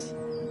different.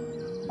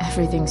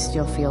 Everything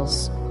still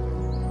feels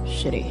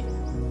shitty.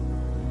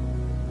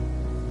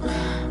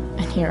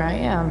 And here I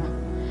am,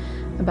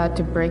 about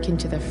to break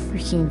into the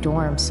freaking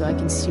dorm so I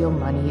can steal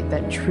money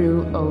that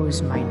Drew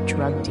owes my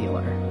drug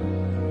dealer.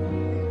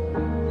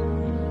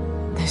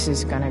 This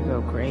is gonna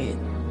go great.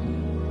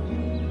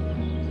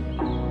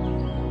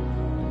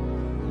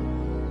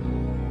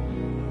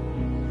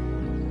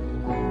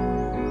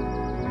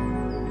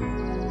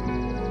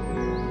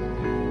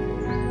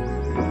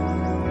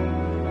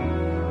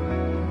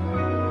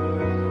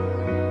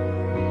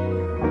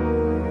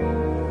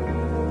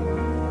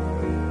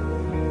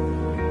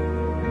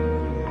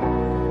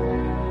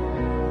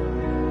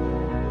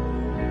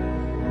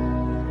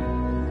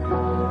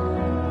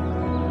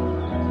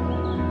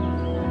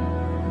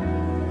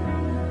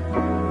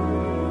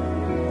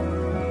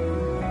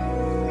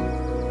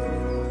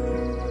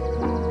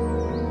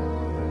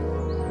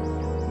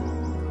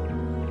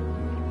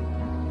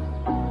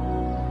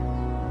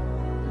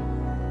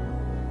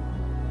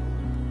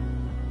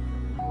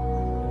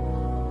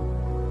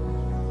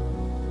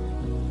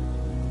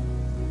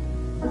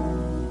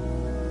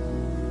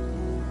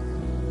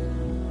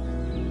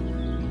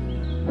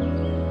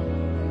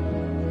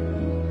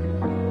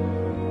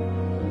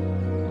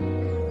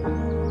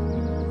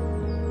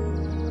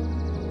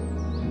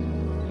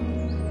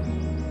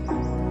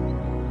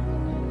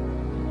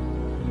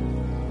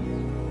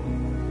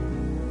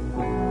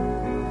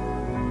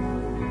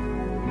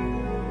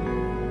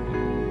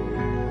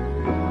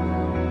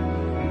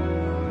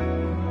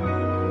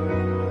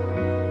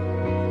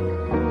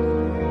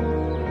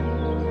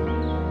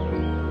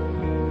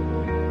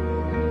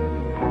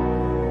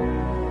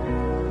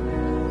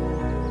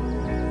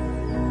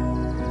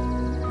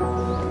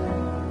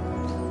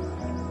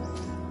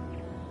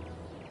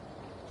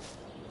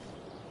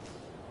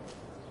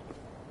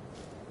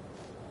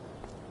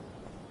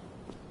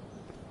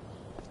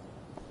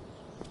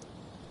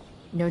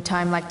 No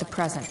time like the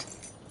present.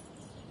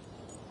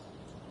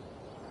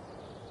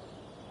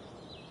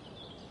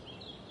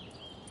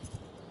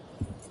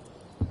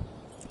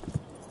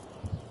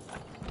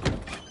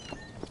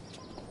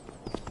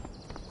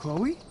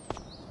 Chloe?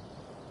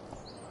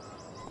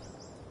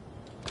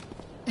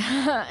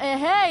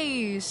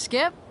 Hey,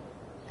 Skip.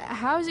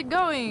 How's it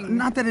going?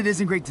 Not that it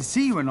isn't great to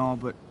see you and all,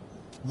 but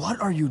what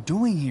are you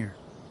doing here?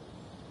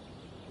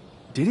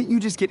 Didn't you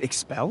just get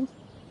expelled?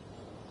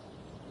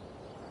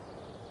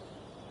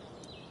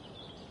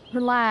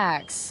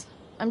 Relax.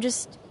 I'm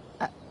just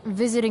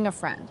visiting a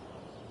friend.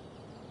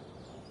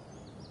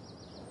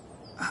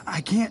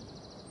 I can't...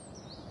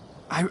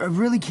 I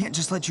really can't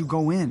just let you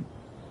go in.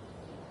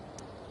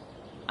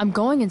 I'm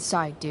going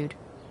inside, dude.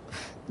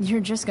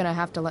 You're just gonna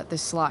have to let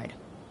this slide.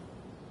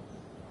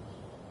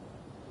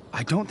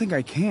 I don't think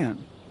I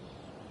can.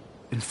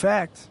 In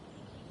fact,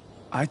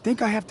 I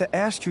think I have to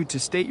ask you to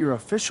state your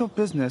official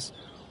business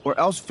or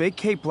else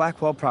vacate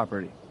Blackwell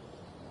property.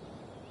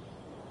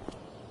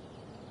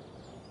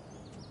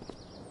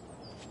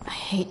 I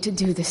hate to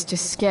do this to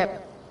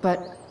Skip,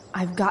 but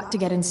I've got to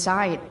get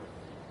inside.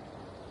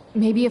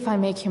 Maybe if I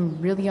make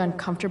him really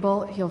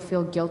uncomfortable, he'll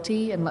feel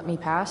guilty and let me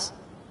pass.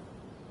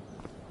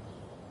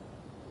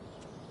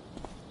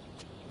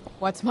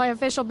 What's my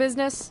official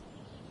business?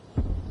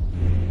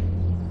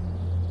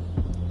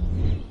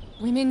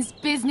 Women's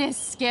business,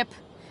 Skip.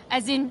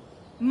 As in,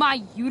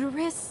 my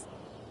uterus?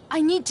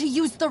 I need to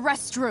use the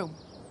restroom.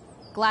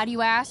 Glad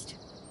you asked.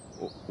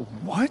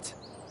 What?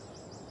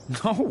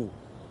 No.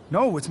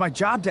 No, it's my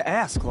job to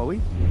ask,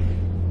 Chloe.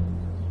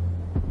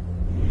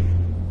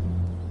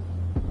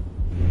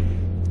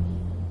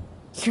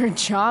 Your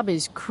job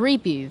is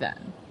creepy,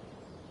 then.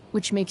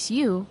 Which makes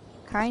you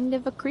kind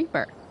of a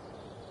creeper.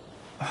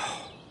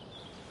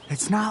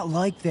 It's not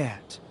like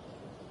that.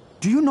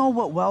 Do you know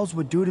what Wells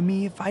would do to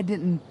me if I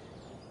didn't,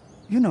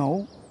 you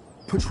know,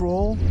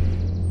 patrol?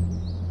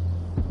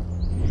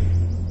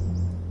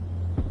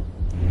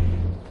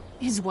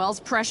 Is Wells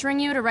pressuring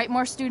you to write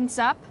more students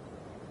up?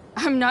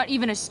 I'm not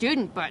even a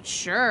student, but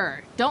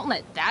sure. Don't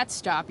let that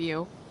stop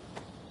you.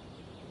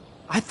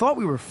 I thought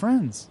we were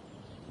friends.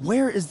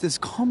 Where is this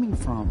coming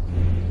from?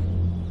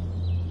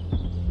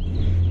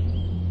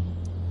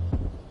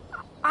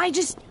 I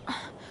just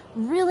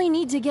really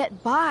need to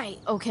get by,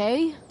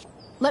 okay?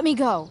 Let me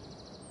go.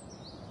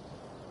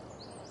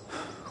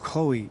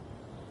 Chloe,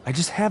 I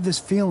just have this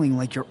feeling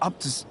like you're up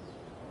to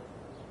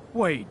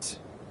Wait.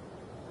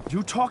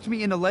 You talked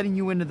me into letting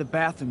you into the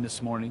bathroom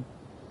this morning,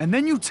 and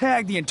then you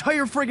tagged the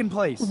entire friggin'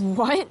 place.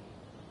 What?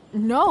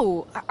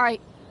 No,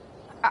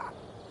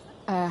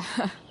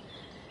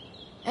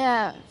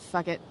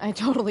 fuck it. I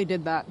totally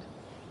did that.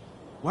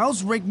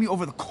 Wells raked me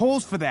over the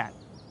coals for that.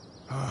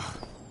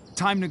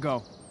 Time to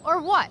go.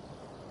 Or what?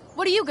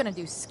 What are you gonna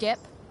do, Skip?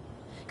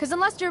 Because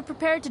unless you're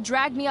prepared to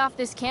drag me off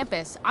this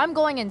campus, I'm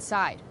going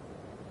inside.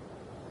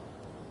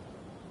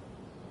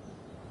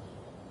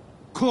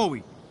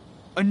 Chloe,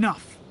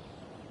 enough.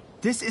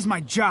 This is my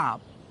job.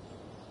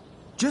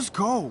 Just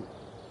go.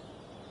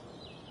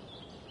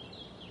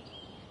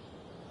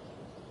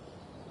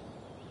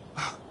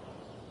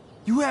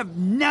 You have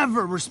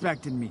never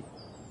respected me.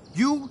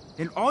 You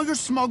and all your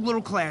smug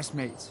little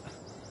classmates.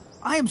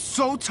 I am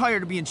so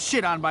tired of being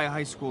shit on by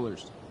high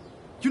schoolers.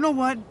 You know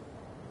what?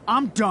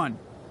 I'm done.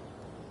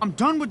 I'm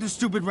done with this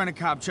stupid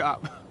rent-a-cop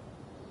job.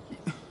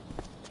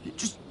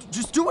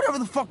 Just do whatever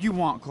the fuck you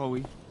want,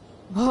 Chloe.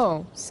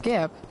 Whoa,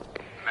 Skip.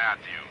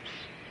 Matthews,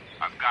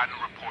 I've gotten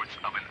reports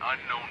of an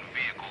unknown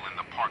vehicle in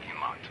the parking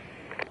lot.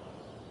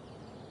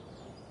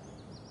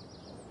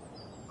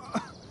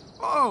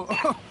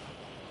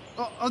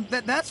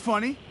 That's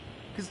funny.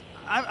 Because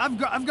I've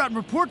gotten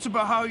reports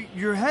about how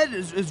your head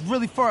is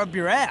really far up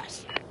your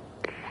ass.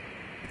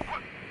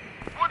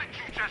 What did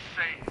you just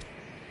say?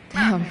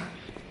 Damn.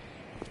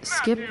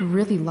 Skip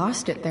really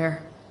lost it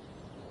there.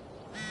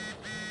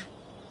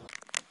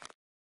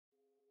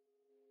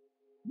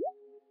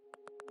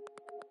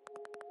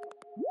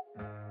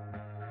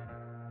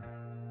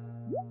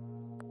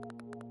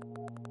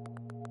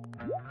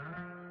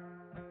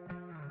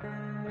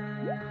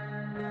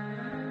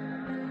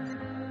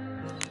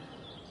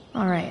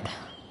 All right,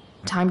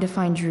 time to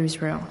find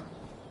Drew's room.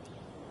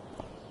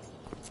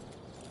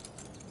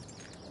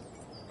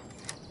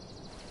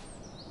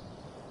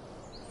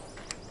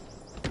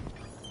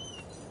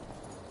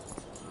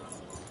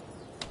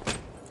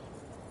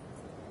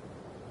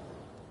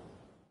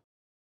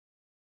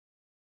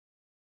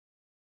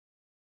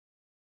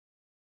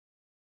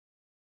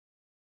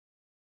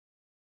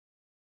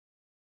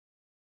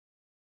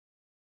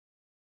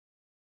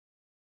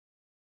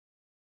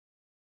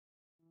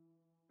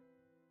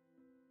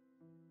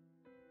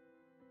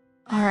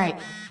 All right,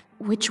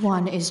 which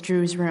one is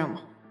Drew's room?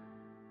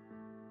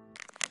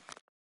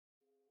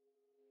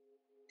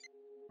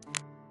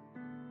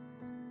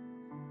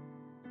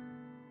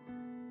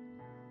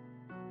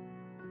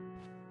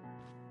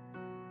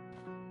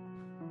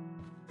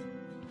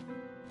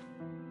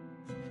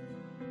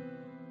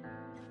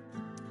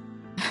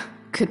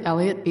 Could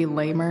Elliot be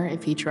lamer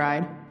if he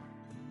tried?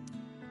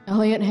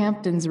 Elliot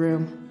Hampton's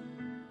room.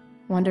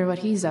 Wonder what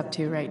he's up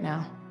to right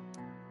now.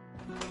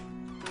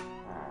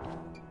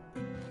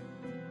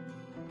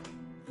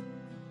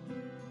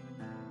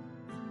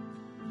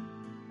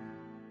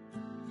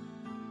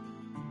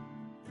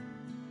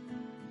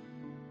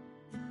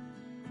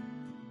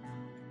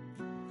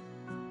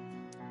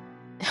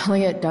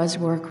 Elliot does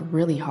work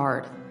really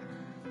hard.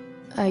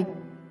 I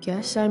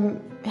guess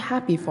I'm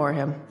happy for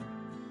him.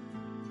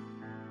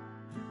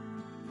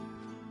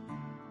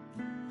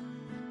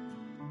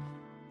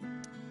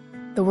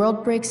 The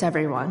world breaks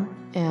everyone,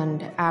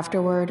 and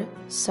afterward,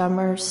 some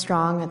are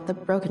strong at the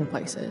broken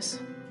places.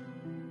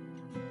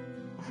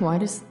 Why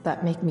does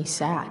that make me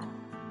sad?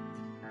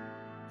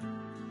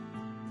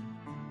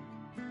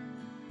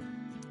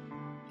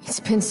 It's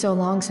been so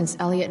long since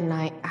Elliot and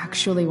I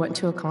actually went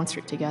to a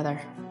concert together.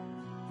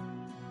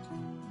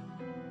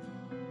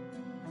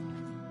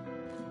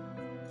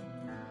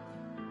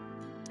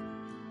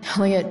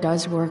 Elliot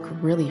does work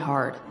really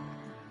hard.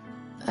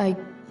 I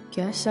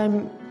guess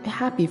I'm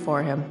happy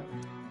for him.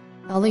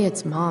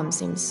 Elliot's mom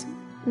seems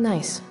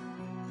nice.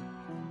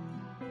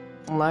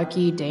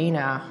 Lucky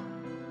Dana.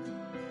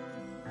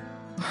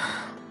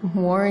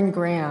 Warren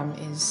Graham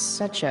is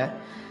such a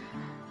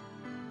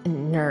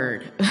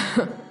nerd.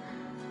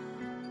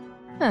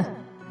 Huh.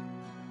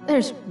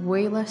 There's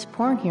way less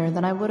porn here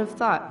than I would have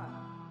thought.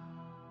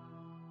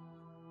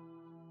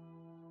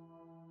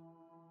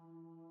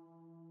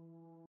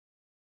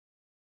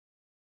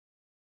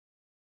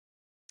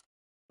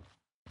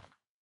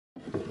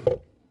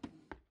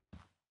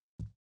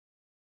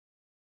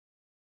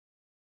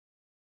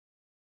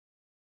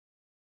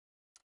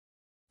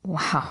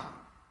 Wow.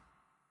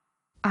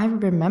 I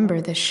remember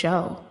this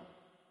show.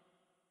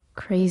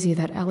 Crazy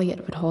that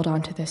Elliot would hold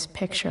on to this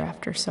picture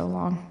after so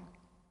long.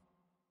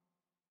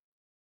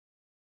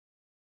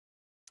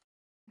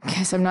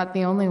 Guess I'm not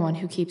the only one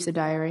who keeps a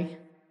diary.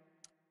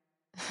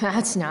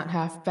 That's not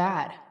half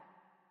bad.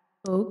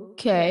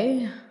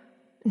 Okay.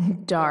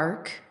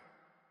 Dark.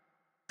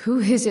 Who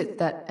is it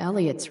that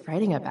Elliot's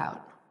writing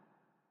about?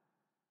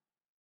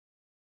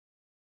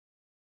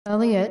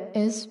 Elliot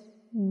is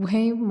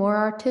way more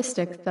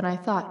artistic than I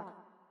thought.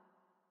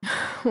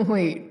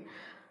 Wait,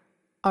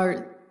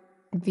 are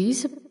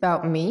these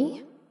about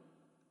me?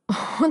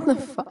 What the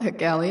fuck,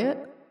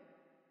 Elliot?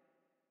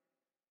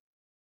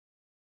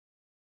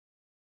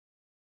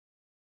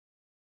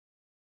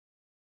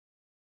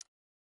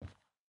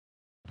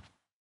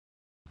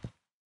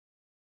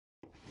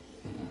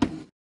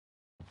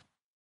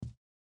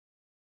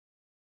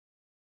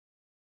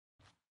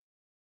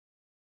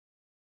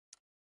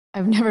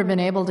 I've never been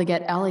able to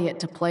get Elliot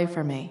to play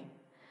for me.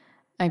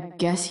 I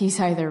guess he's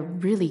either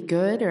really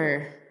good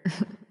or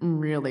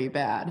really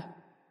bad.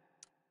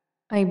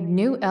 I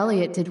knew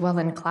Elliot did well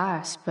in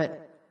class,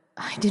 but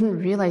I didn't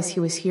realize he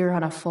was here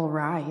on a full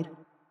ride.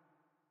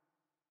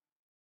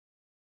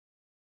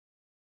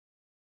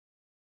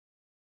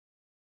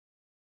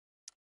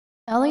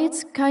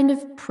 Elliot's kind of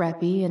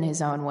preppy in his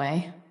own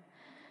way.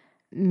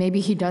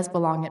 Maybe he does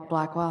belong at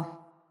Blackwell.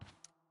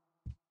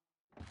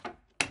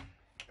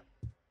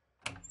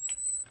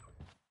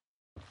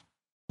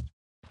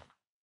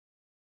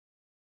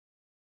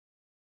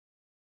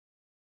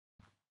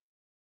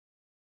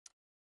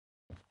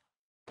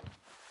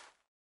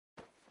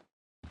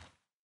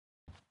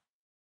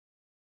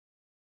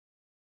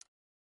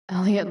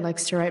 Elliot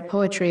likes to write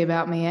poetry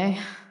about me,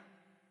 eh?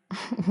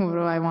 What do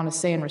I want to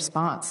say in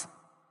response?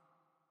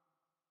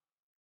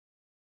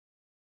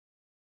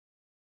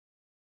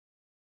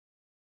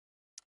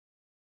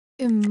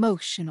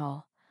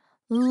 Emotional,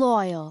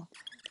 loyal,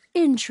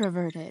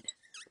 introverted,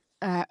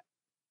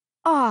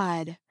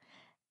 odd,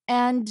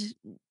 and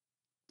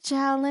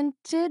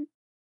talented.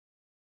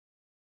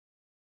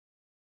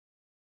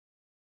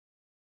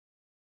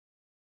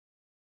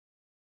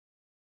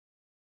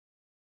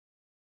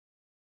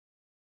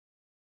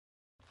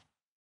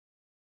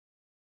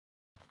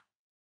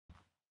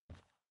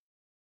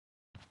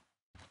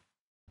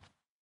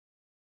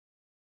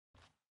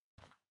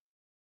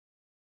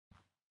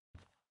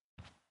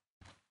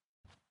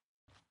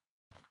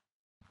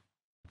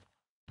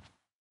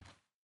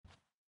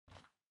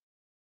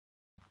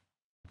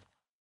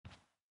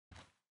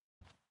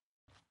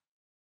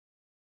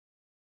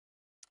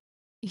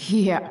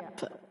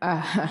 Yep,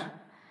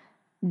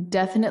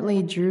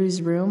 definitely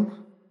Drew's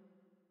room.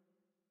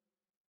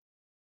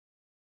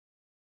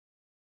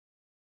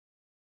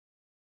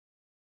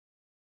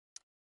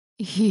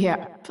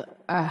 Yep,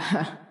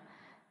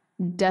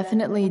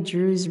 definitely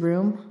Drew's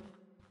room.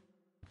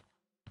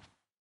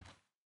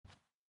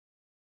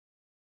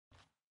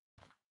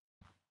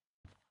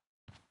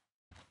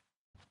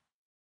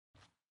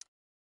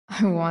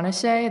 I want to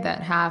say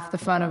that half the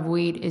fun of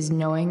weed is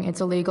knowing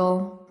it's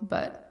illegal,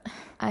 but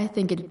I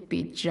think it'd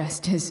be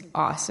just as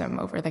awesome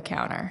over the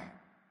counter.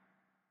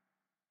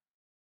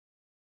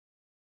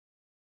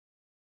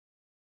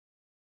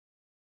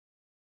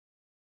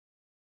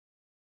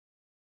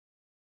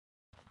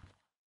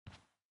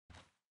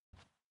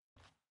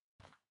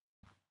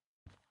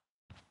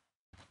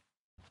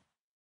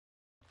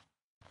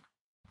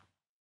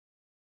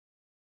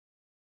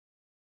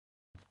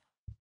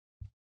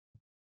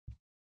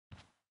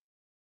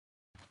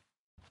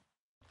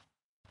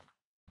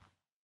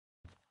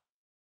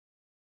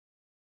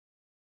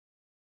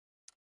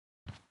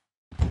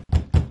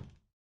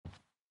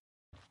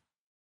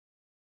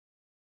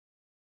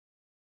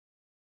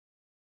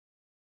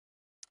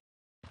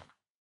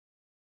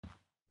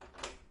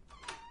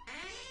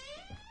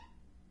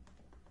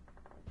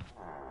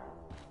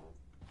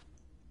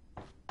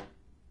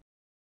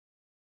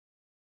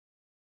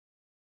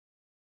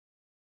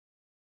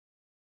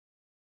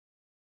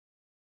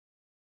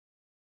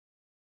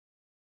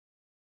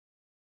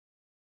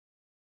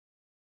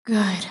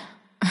 Good.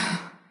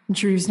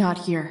 Drew's not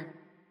here.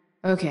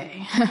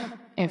 Okay.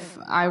 If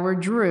I were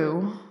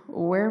Drew,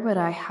 where would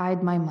I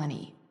hide my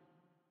money?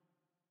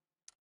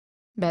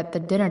 Bet the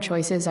dinner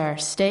choices are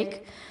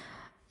steak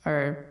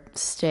or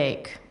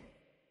steak.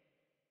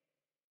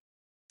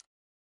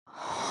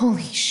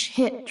 Holy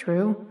shit,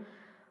 Drew.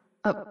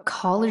 A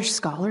college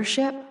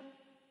scholarship?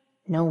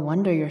 No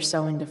wonder you're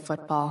so into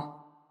football.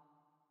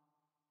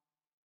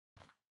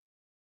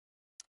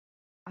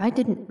 I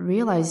didn't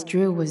realize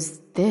Drew was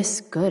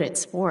this good at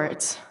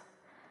sports.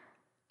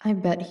 I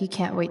bet he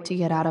can't wait to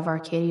get out of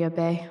Arcadia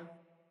Bay.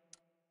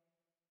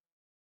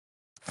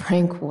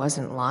 Frank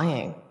wasn't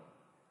lying.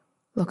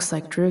 Looks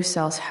like Drew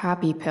sells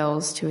happy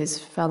pills to his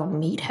fellow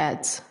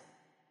meatheads.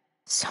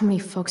 So many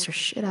folks are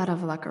shit out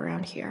of luck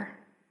around here.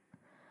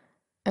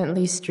 At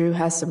least Drew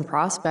has some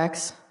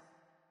prospects.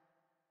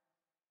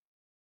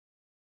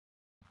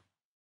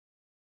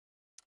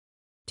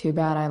 Too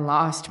bad I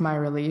lost my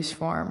release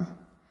form.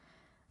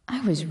 I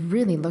was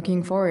really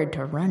looking forward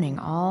to running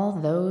all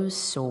those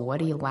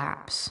sweaty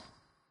laps.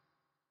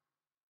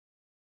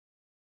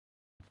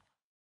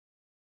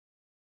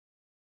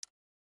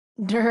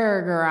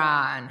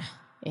 Durgaron.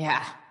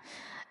 Yeah,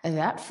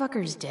 that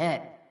fucker's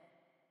dead.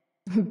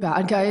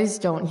 Bad guys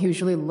don't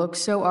usually look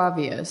so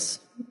obvious,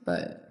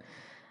 but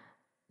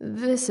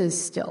this is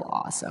still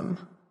awesome.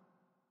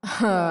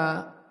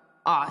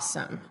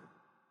 Awesome.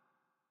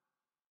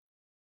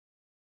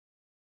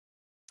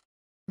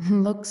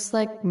 Looks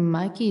like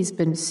Mikey's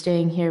been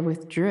staying here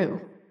with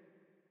Drew.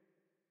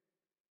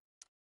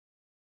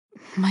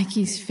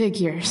 Mikey's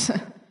figures.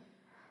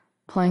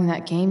 Playing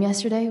that game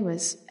yesterday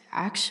was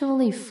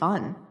actually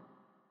fun.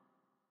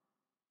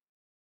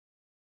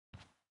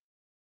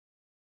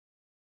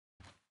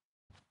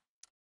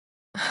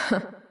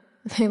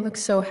 They look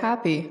so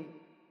happy.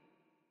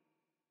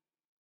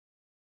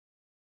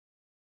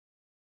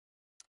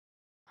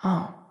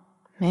 Oh,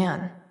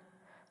 man.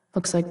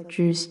 Looks like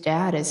Drew's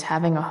dad is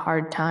having a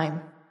hard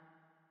time.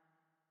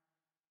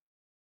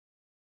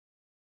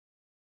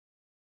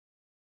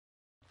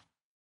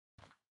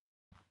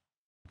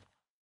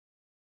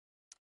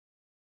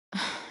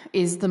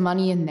 Is the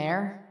money in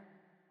there?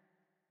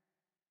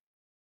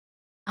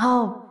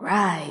 All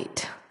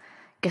right.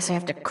 Guess I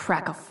have to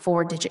crack a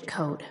 4-digit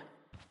code.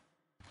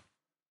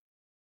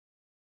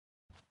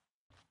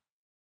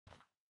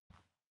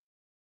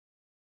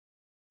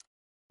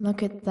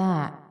 Look at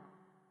that.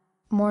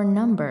 More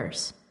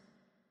numbers.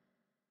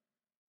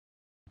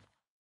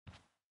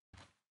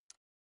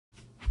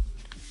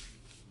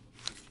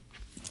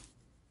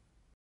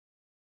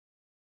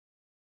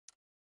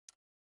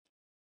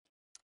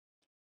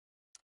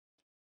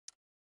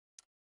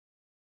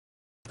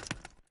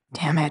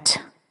 Damn it.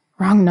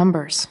 Wrong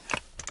numbers.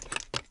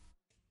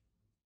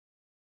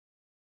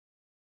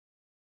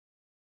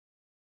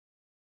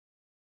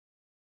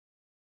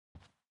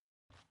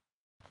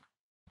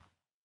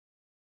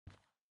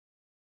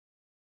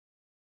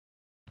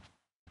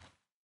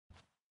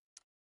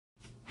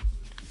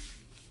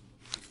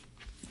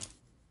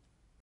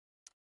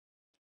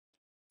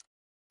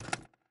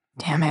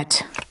 Damn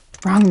it.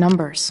 Wrong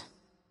numbers.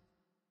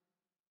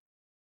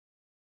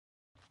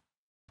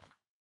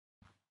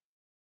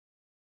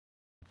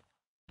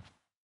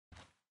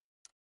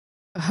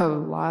 A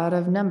lot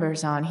of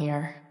numbers on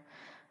here.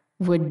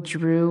 Would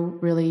Drew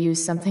really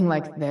use something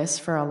like this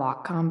for a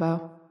lock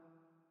combo?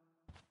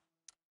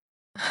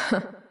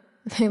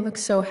 They look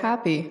so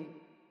happy.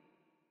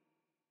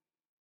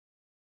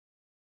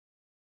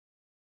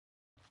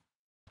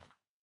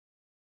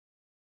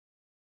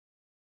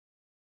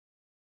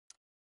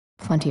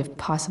 Plenty of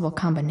possible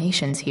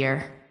combinations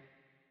here.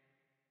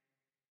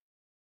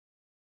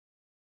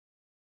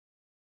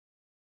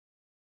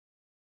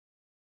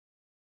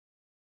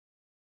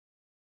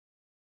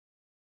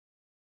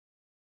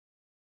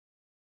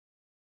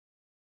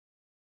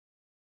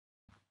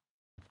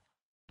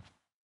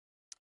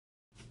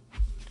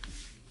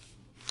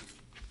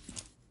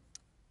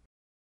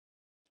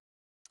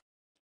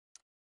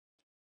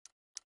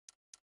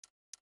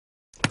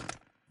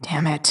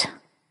 Damn it.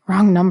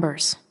 Wrong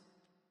numbers.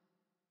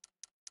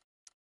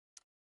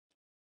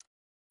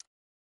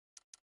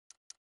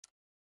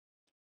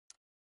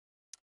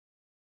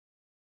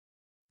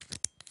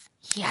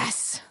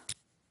 Yes!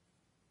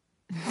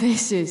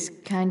 This is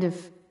kind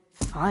of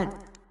fun.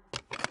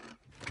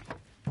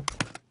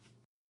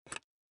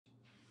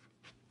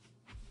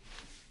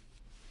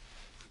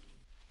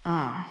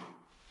 Oh.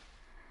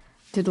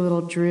 Did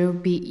little Drew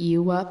beat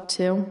you up,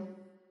 too?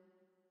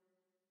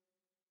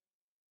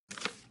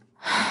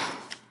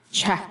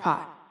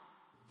 Jackpot.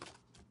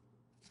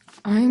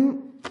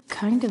 I'm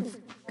kind of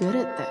good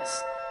at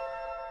this.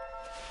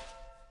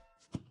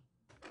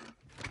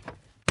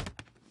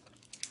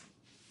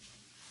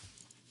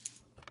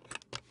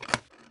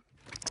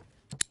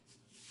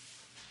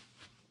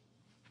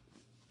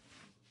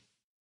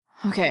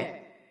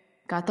 Okay,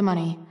 got the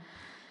money.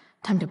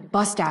 Time to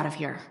bust out of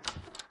here.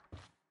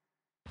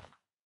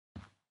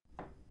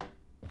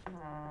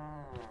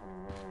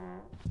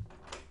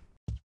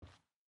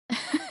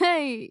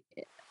 Hey,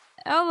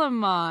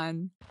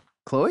 Elamon.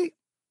 Chloe?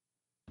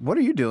 What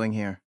are you doing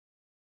here?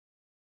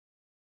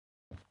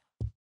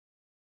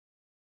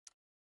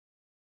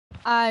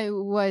 I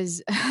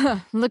was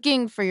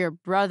looking for your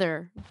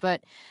brother,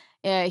 but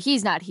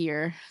he's not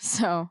here,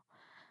 so...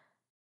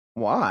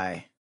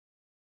 Why?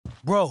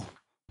 Bro,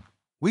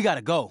 we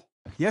gotta go.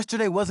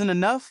 Yesterday wasn't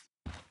enough?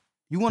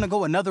 You wanna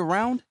go another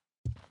round?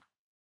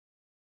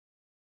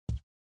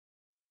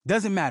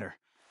 Doesn't matter.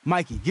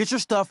 Mikey, get your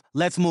stuff,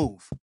 let's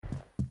move.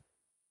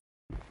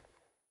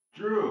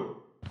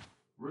 Drew,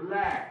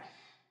 relax.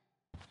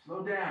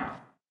 Slow down.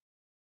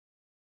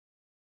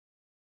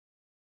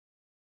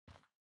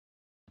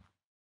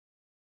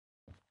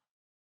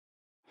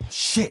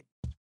 Shit.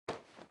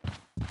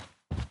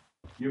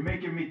 You're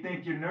making me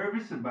think you're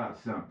nervous about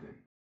something.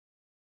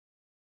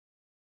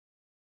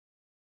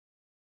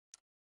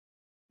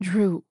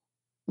 Drew,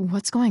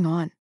 what's going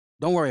on?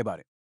 Don't worry about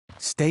it.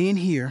 Stay in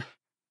here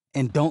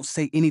and don't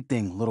say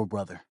anything, little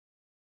brother.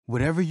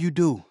 Whatever you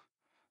do,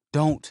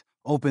 don't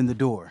open the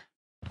door.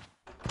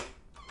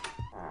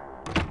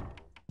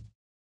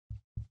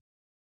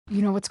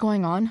 You know what's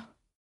going on?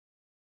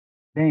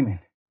 Damon,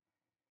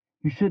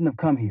 you shouldn't have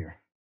come here.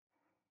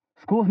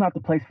 School's not the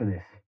place for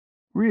this.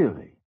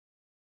 Really?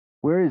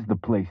 Where is the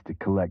place to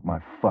collect my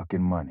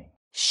fucking money?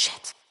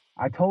 Shit.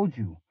 I told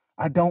you,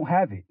 I don't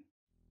have it.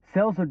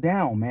 Sales are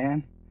down,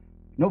 man.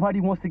 Nobody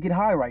wants to get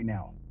high right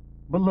now.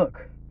 But look,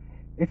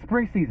 it's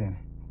spring season.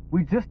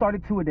 We just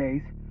started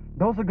two-a-days.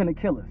 Those are gonna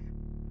kill us.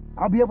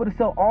 I'll be able to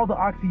sell all the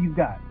oxy you've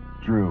got.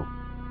 Drew,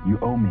 you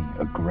owe me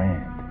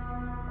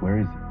 $1,000. Where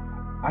is it?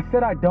 I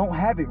said I don't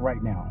have it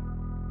right now.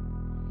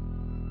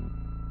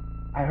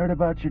 I heard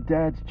about your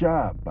dad's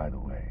job, by the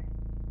way.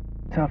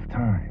 Tough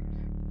times.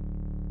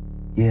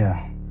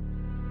 Yeah.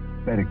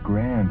 Bet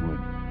 $1,000 would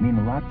mean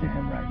a lot to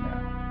him right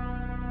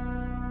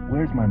now.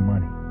 Where's my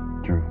money,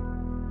 Drew?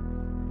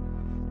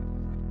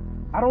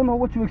 I don't know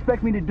what you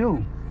expect me to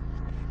do.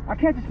 I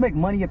can't just make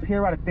money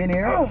appear out of thin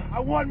air. I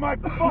want my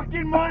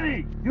fucking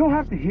money! You don't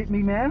have to hit me,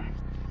 man.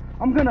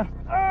 I'm gonna...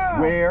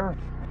 Where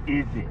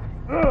is it?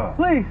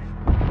 Please,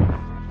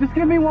 just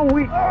give me 1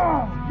 week.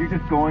 You're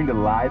just going to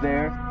lie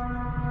there?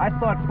 I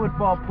thought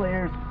football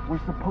players were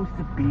supposed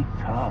to be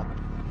tough.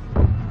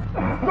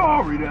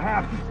 Sorry to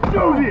have to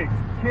do this,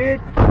 kid.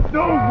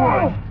 No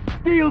one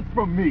steals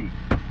from me.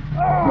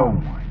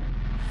 No one.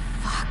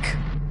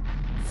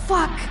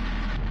 Fuck.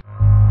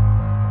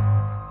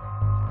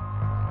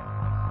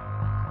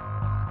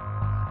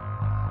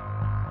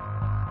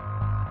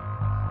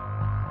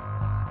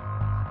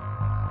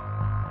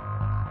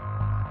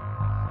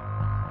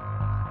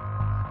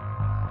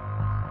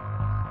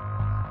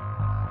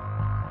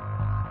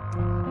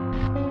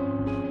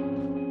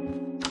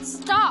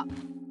 Stop!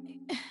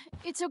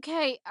 It's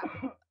okay.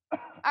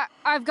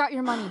 I've got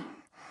your money.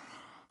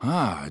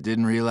 Ah, I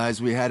didn't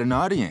realize we had an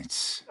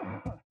audience.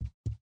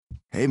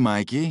 Hey,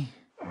 Mikey.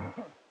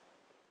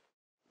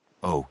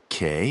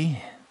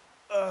 Okay.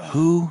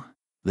 Who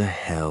the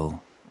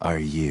hell are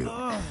you?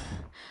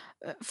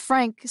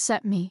 Frank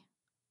sent me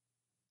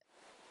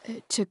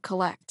to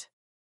collect.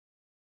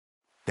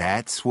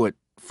 That's what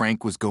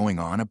Frank was going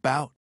on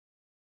about?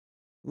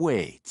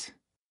 Wait.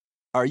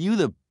 Are you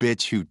the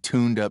bitch who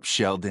tuned up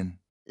Sheldon?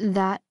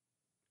 That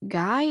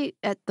guy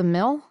at the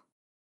mill?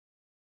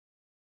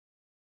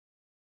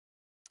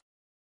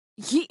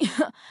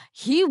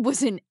 He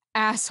was an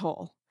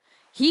asshole.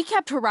 He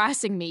kept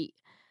harassing me.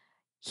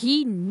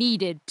 He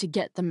needed to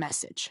get the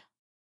message.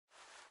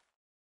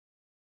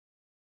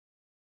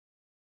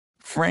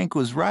 Frank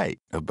was right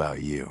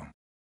about you.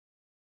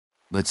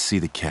 Let's see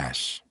the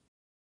cash.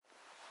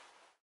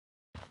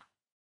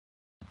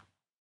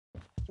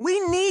 We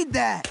need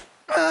that!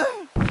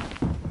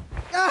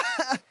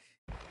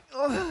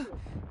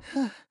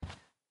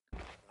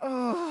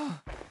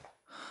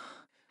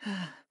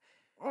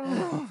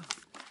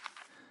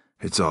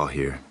 It's all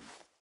here.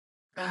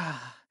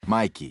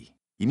 Mikey,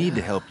 you need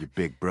to help your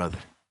big brother.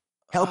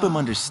 Help him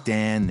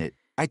understand that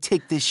I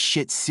take this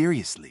shit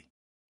seriously.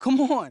 Come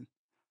on.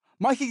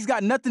 Mikey's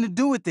got nothing to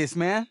do with this,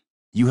 man.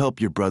 You help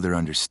your brother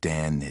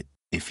understand that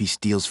if he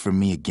steals from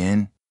me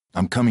again,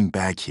 I'm coming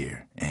back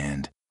here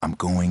and I'm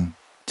going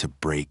to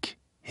break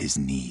his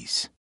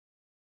knees.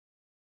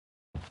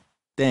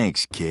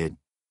 Thanks, kid.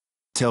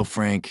 Tell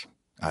Frank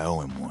I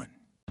owe him one.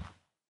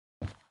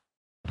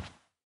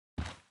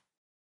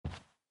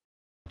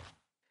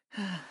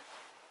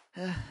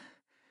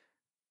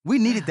 We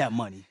needed that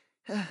money.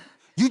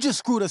 You just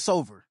screwed us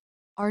over.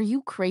 Are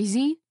you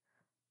crazy?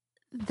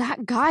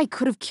 That guy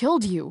could have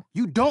killed you.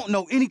 You don't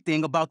know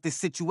anything about this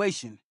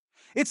situation.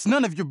 It's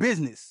none of your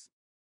business.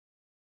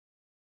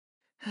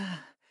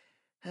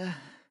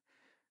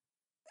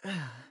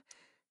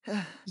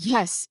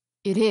 Yes,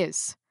 it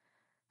is.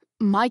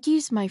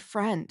 Mikey's my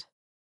friend.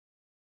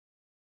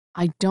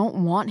 I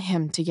don't want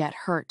him to get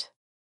hurt.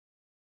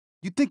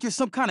 You think you're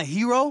some kind of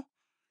hero?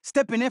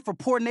 Stepping in for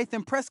poor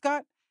Nathan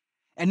Prescott?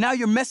 And now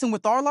you're messing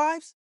with our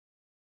lives?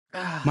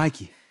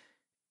 Mikey,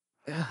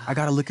 I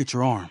gotta look at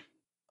your arm.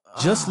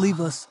 Just leave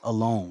us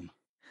alone.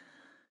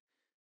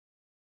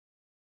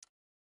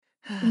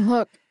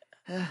 Look,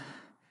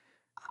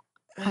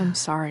 I'm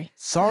sorry.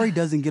 Sorry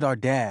doesn't get our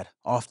dad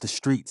off the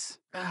streets,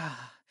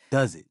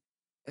 does it?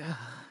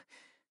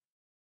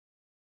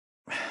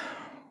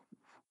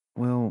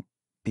 We'll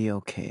be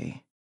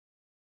okay.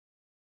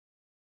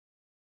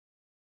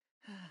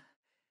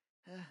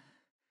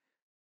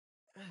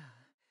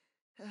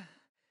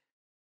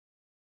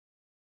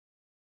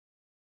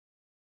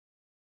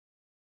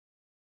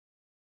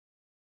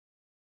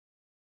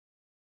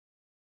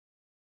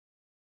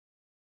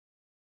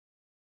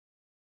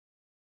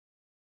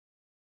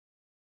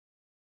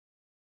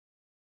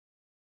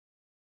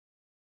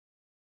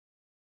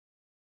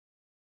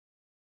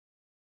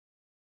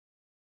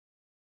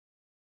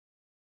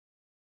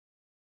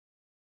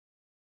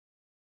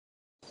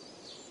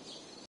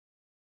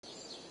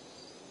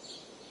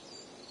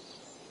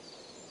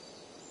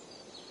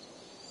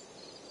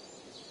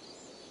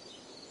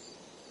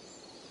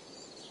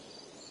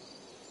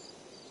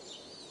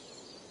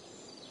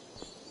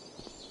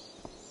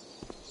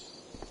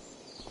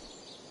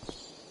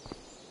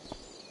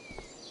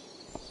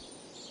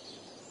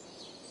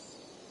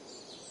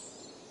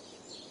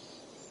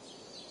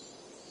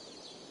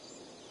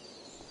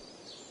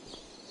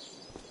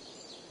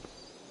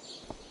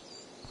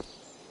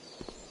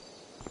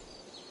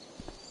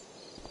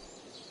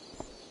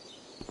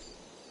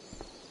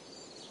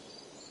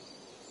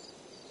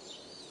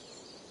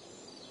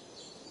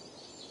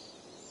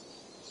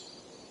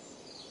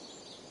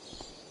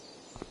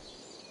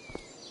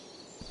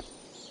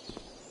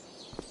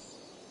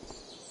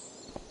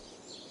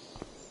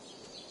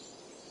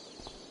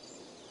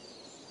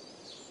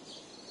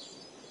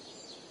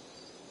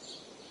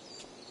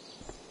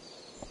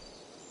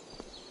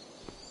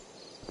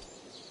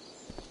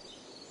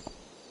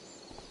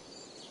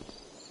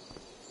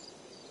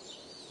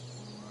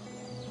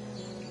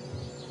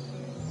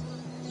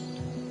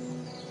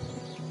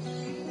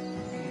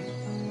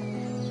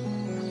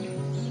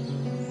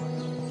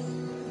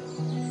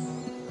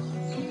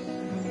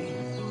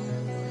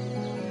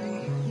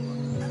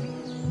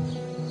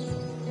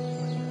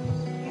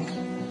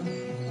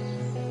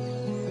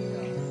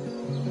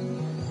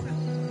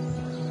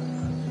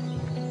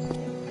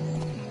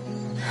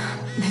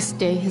 This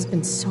day has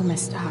been so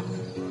messed up.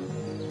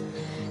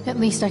 At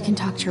least I can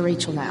talk to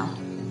Rachel now.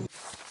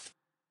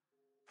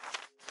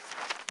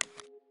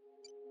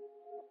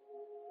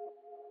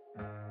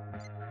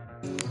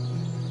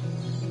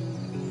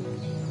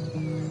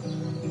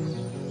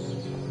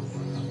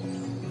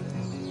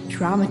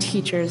 Drama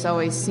teachers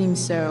always seem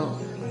so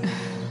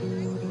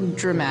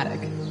dramatic.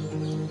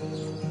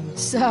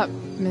 Sup,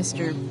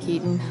 Mr.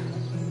 Keaton?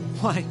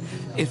 Why,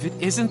 if it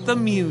isn't the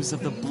muse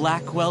of the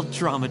Blackwell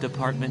Drama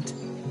Department.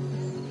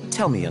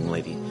 Tell me, young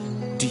lady,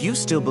 do you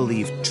still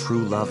believe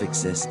true love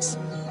exists?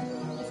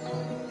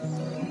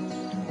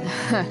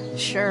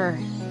 Sure,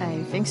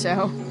 I think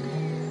so.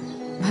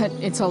 But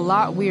it's a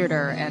lot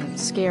weirder and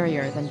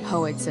scarier than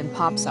poets and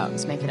pop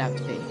songs make it out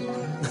to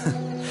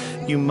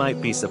be. You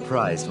might be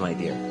surprised, my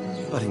dear.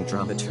 Budding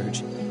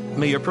dramaturge.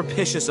 May your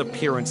propitious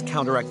appearance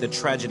counteract the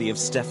tragedy of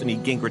Stephanie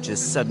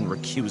Gingrich's sudden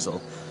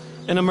recusal.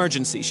 An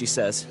emergency, she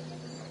says.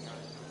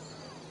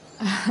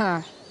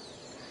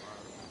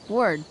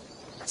 Word.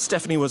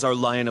 Stephanie was our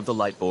Lion of the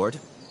Light Board,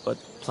 but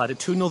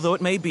platitudinal though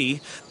it may be,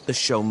 the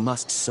show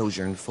must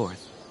sojourn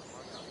forth.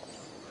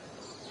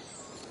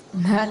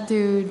 That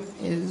dude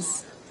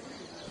is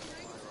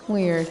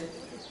weird.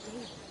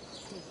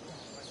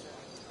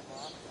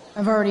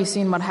 I've already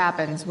seen what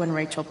happens when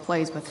Rachel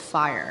plays with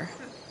fire.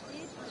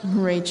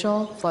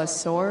 Rachel plus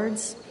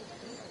swords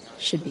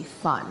should be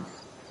fun.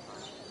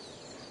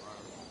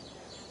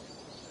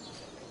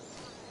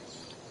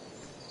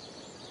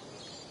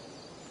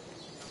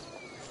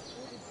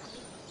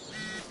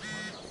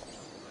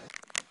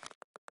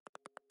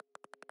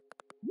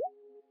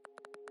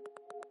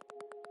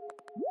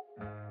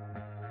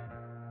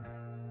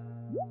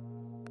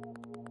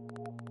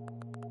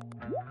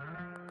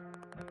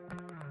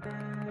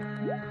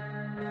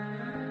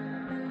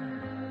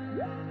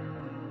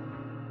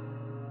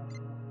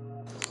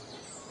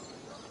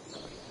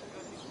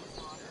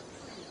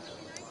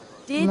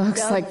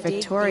 Looks like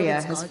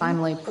Victoria has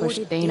finally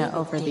pushed Dana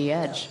over the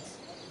edge.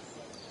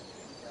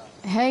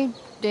 Hey,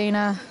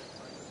 Dana.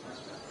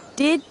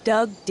 Did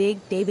Doug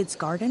dig David's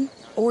garden,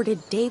 or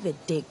did David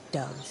dig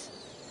Doug's?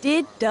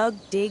 Did Doug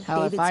dig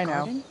David's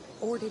garden,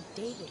 or did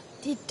David?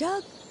 Did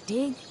Doug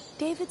dig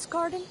David's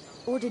garden,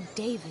 or did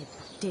David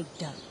dig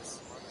Doug's?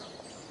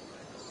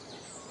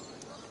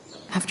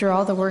 After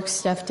all the work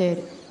Steph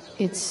did,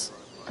 it's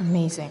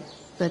amazing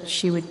that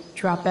she would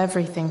drop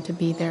everything to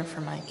be there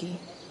for Mikey.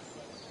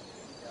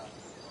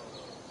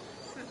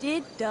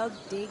 Did Doug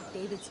dig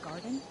David's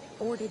garden,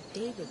 or did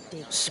David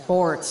dig Doug's?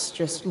 Sports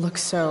just look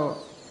so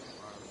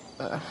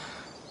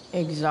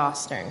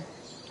exhausting.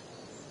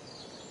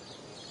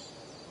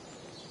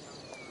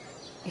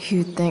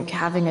 You'd think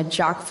having a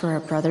jock for a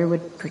brother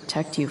would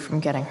protect you from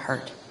getting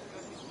hurt.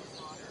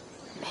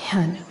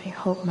 Man, I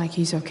hope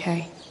Mikey's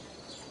okay.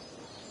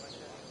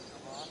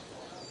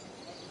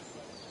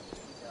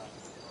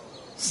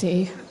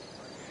 See?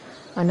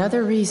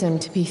 Another reason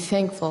to be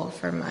thankful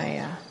for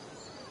my,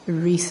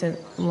 recent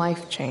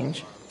life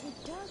change.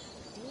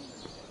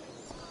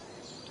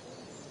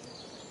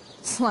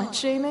 Slut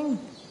shaming?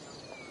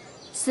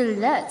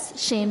 Sluts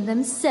shame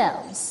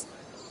themselves.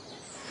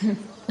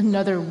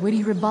 Another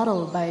witty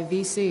rebuttal by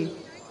VC.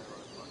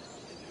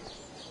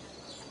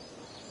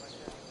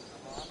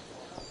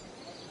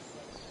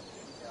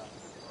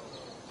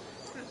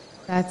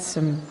 That's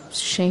some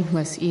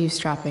shameless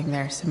eavesdropping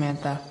there,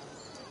 Samantha.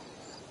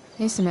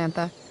 Hey,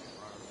 Samantha.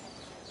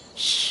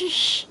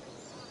 Shh.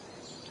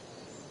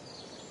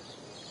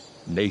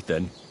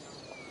 Nathan,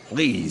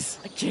 please.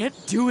 I can't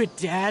do it,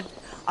 Dad.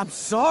 I'm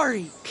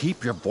sorry.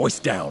 Keep your voice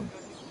down.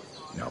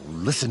 Now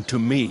listen to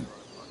me.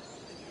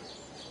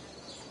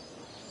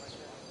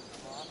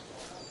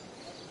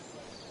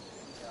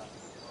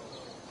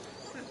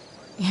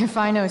 If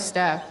I know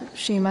Steph,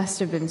 she must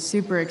have been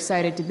super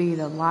excited to be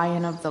the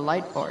lion of the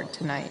light board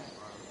tonight.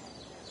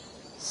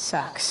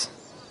 Sucks.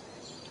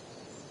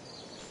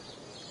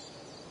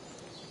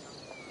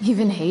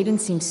 Even Hayden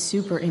seems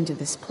super into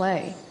this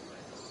play.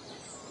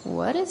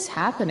 What is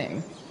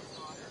happening?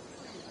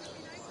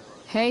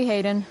 Hey,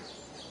 Hayden.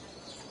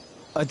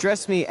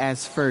 Address me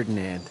as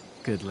Ferdinand,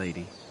 good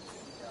lady.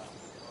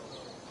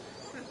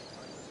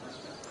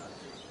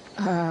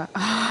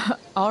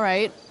 All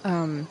right.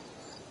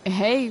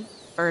 Hey,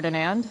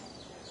 Ferdinand.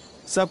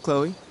 Sup,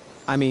 Chloe?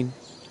 I mean,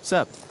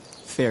 sup,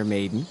 fair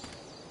maiden.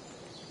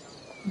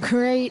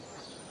 Great,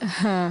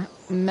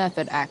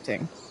 method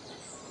acting.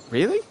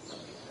 Really?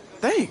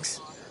 Thanks.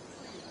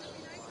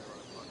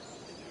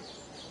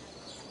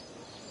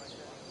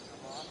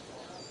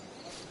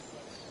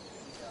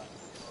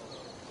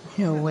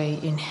 No way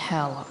in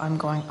hell I'm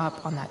going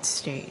up on that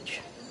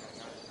stage.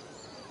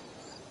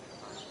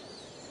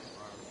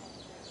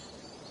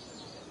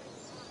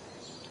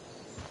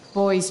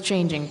 Boys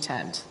changing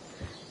tent.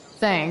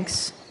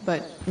 Thanks,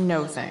 but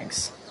no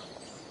thanks.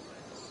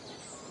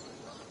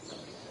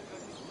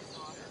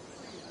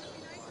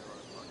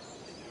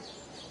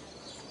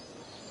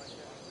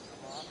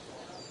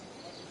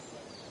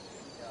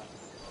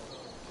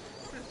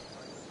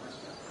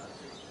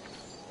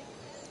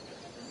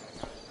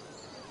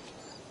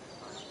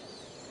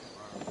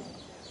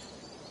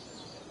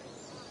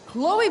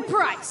 Chloe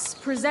Price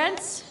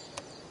presents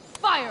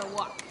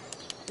Firewalk,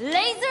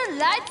 Laser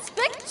Light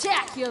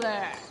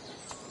Spectacular.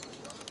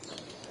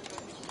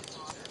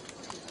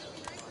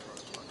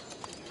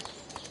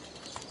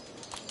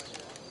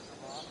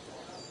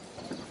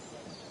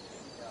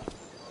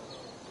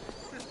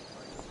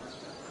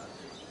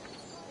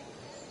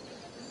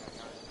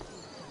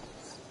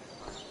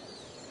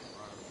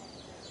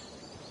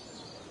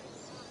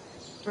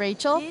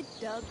 Rachel? Did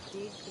Doug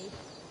dig?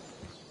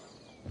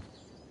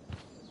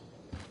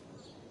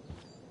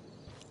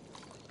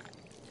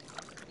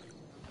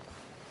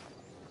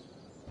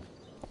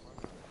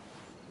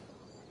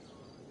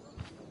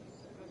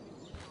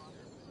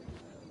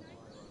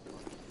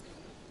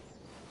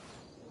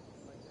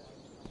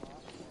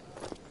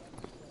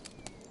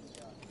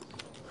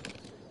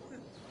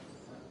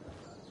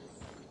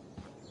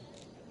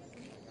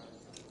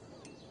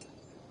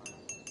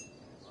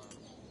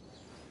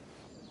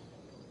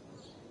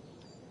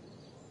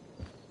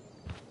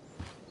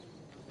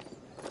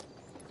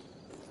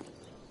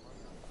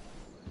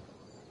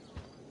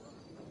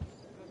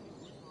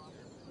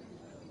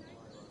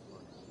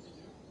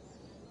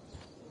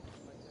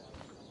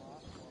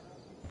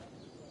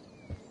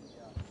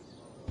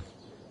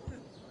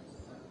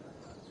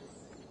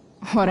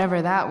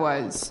 Whatever that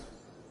was,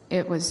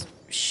 it was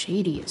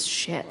shady as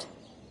shit.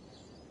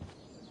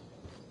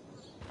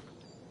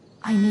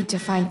 I need to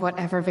find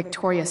whatever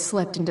Victoria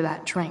slipped into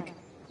that drink.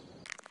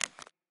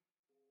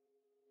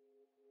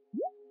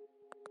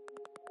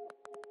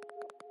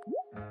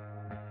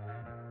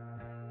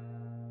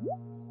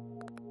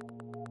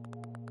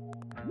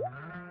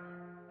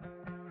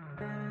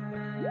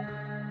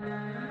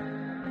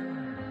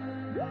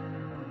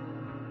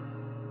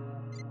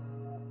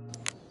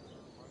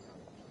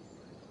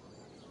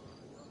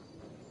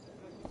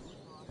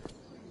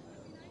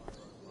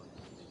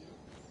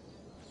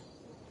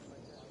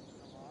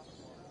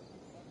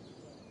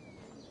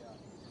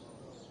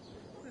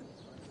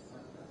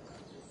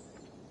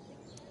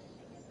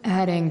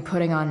 Adding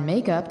putting on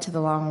makeup to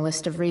the long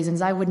list of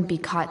reasons I wouldn't be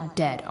caught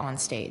dead on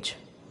stage.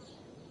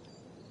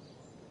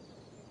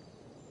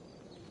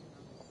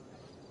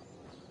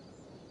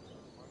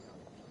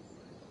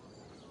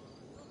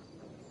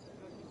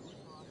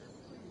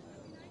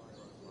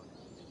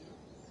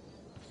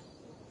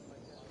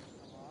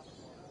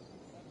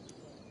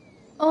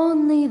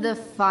 Only the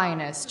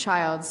finest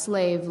child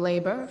slave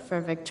labor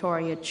for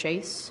Victoria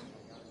Chase.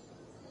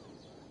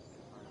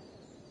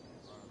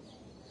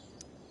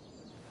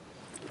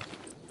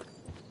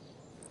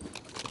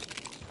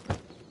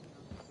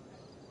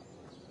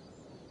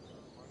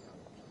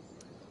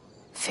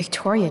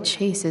 Victoria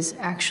Chase is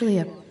actually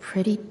a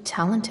pretty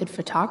talented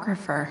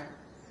photographer.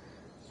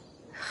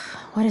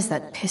 Why does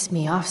that piss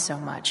me off so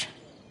much?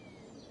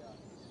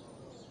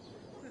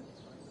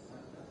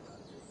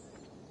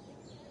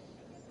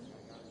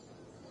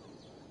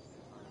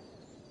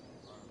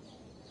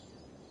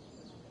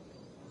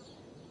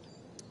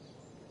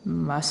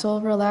 Muscle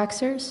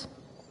relaxers?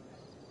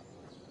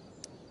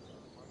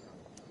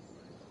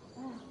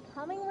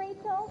 Coming,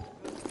 Rachel?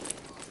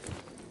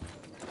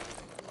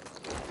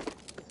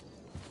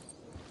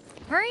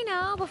 Hurry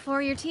now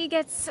before your tea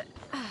gets...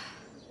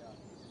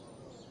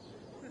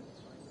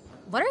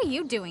 What are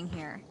you doing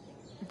here?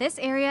 This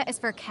area is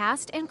for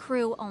cast and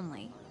crew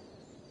only.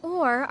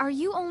 Or are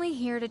you only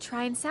here to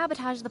try and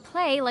sabotage the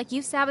play like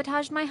you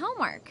sabotaged my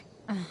homework?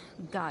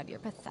 God, you're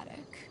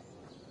pathetic.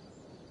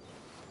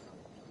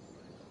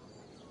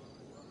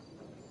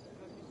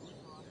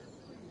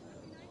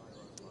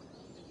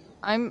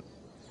 I'm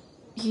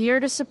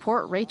here to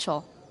support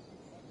Rachel.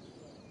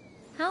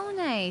 How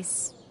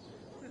nice.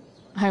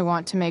 I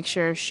want to make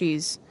sure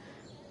she's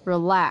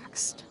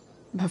relaxed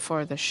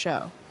before the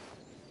show.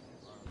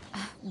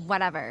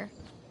 Whatever.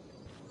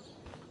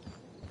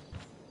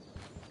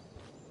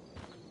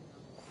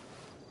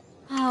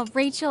 Oh,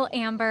 Rachel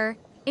Amber.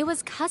 It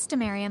was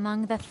customary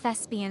among the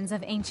thespians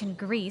of ancient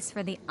Greece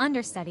for the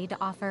understudy to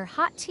offer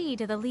hot tea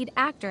to the lead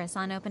actress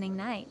on opening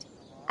night,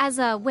 as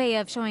a way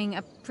of showing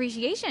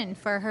appreciation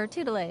for her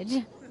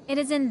tutelage. It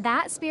is in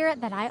that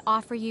spirit that I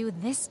offer you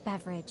this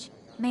beverage.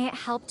 May it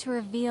help to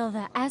reveal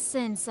the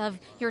essence of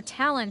your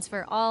talents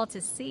for all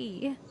to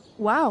see.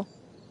 Wow.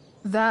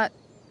 That,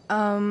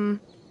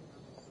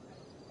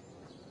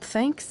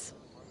 thanks.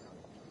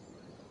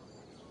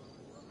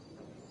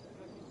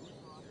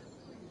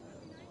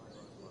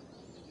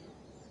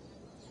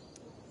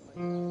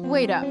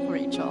 Wait up,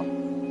 Rachel.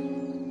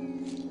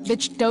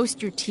 Bitch,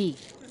 dosed your tea.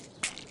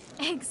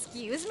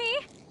 Excuse me?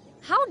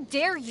 How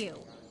dare you?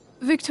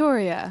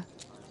 Victoria,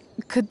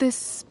 could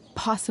this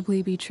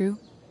possibly be true?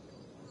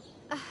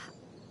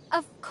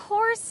 Of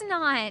course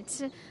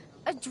not.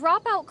 A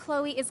dropout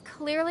Chloe is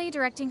clearly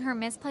directing her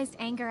misplaced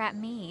anger at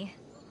me.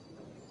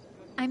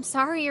 I'm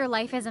sorry your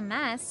life is a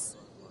mess,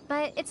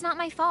 but it's not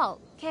my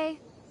fault, okay?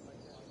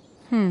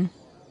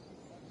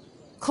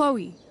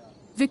 Chloe,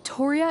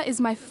 Victoria is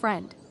my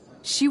friend.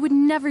 She would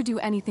never do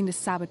anything to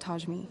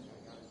sabotage me.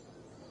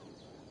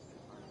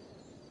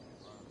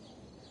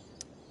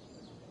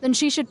 Then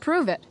she should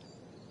prove it.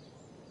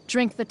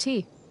 Drink the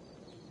tea.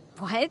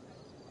 What?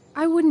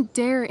 I wouldn't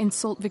dare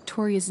insult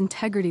Victoria's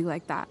integrity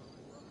like that.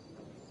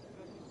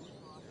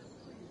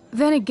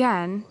 Then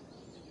again,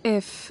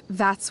 if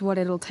that's what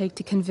it'll take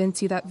to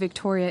convince you that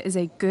Victoria is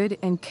a good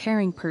and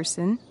caring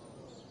person,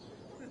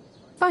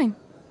 fine.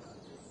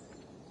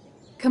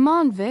 Come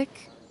on,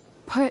 Vic.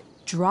 Put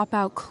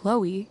dropout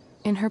Chloe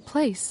in her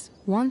place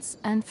once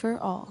and for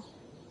all.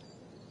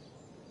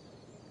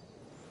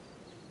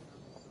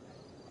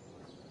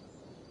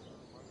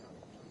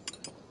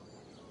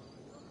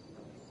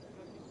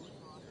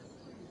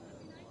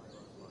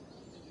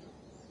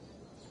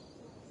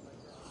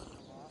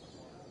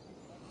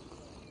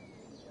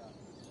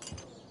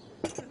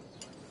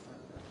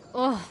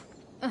 Ugh.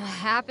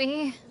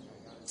 Happy?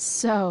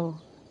 So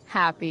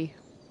happy.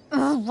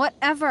 Ugh,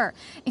 whatever.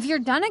 If you're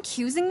done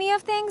accusing me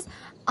of things,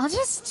 I'll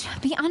just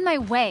be on my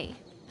way.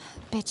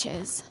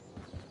 Bitches.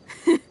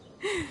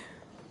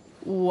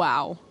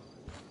 Wow.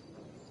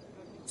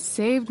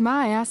 Saved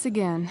my ass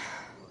again.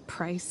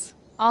 Price.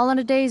 All in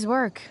a day's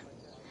work.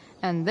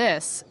 And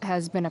this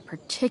has been a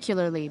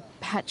particularly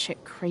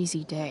batshit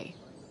crazy day.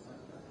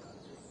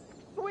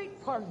 Sweet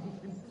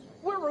Carnation,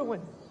 we're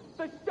ruined.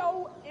 The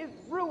show is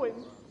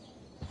ruined.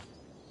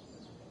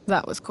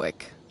 That was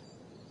quick.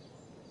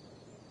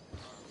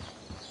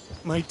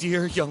 My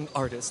dear young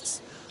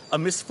artists, a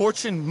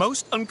misfortune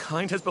most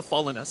unkind has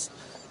befallen us.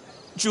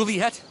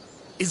 Juliet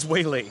is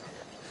waylaid.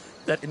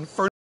 That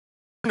inferno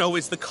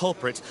is the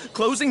culprit,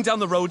 closing down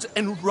the roads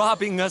and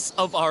robbing us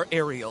of our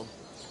Ariel.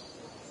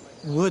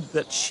 Would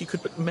that she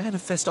could but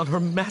manifest on her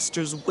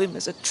master's whim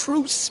as a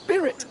true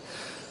spirit.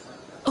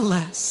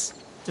 Alas,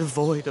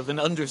 devoid of an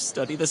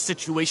understudy, the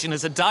situation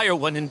is a dire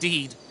one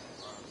indeed.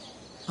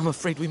 I'm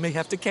afraid we may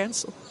have to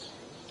cancel.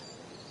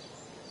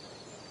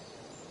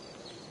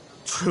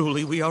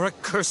 Truly, we are a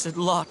cursed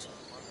lot.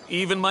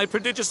 Even my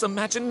prodigious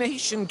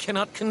imagination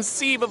cannot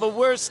conceive of a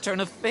worse turn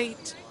of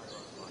fate.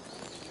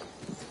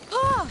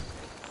 Ah!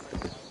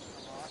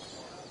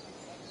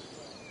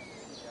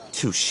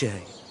 Touché.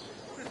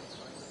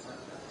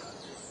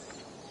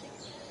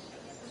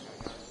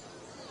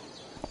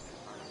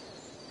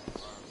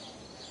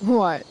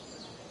 What?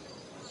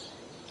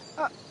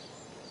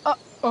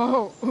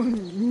 Oh,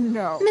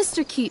 no.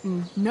 Mr.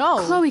 Keaton.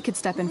 No. Chloe could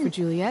step in for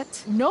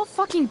Juliet. No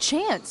fucking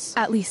chance.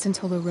 At least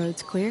until the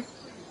road's clear.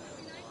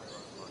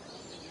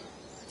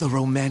 The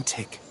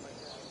romantic.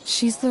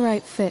 She's the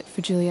right fit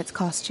for Juliet's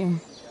costume.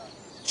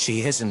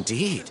 She is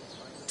indeed.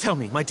 Tell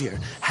me, my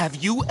dear, have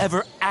you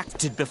ever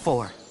acted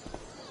before?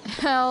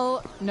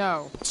 Hell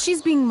no.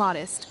 She's being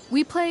modest.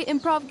 We play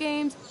improv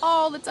games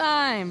all the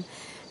time.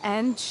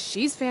 And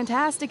she's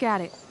fantastic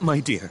at it. My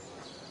dear,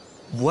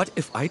 what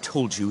if I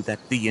told you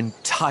that the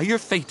entire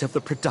fate of the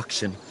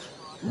production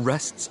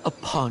rests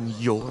upon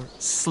your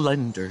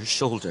slender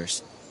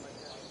shoulders?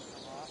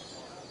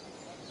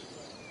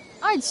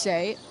 I'd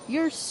say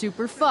you're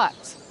super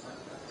fucked.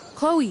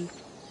 Chloe,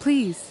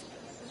 please.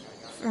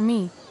 For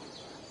me.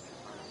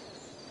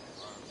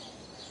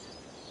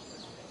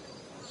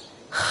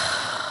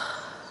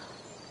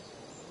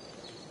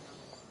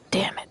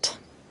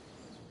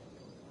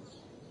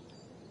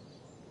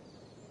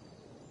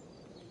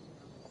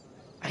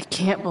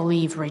 can't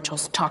believe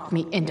Rachel's talked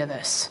me into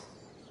this.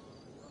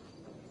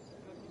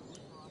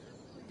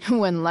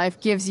 When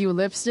life gives you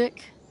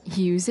lipstick,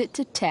 use it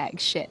to tag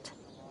shit.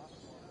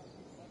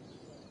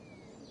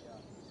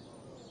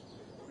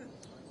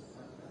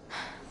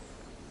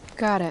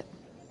 Got it.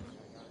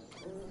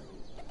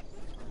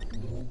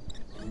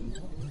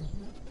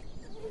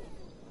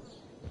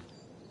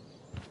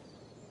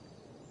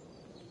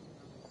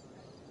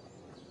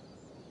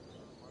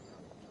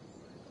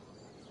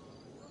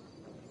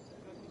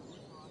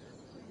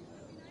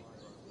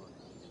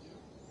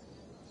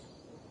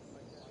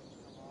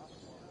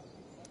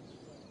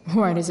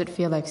 Why does it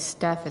feel like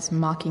Steph is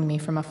mocking me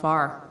from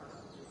afar?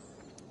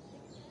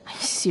 I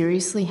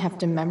seriously have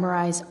to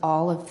memorize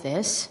all of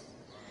this?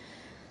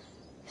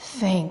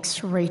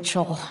 Thanks,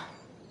 Rachel.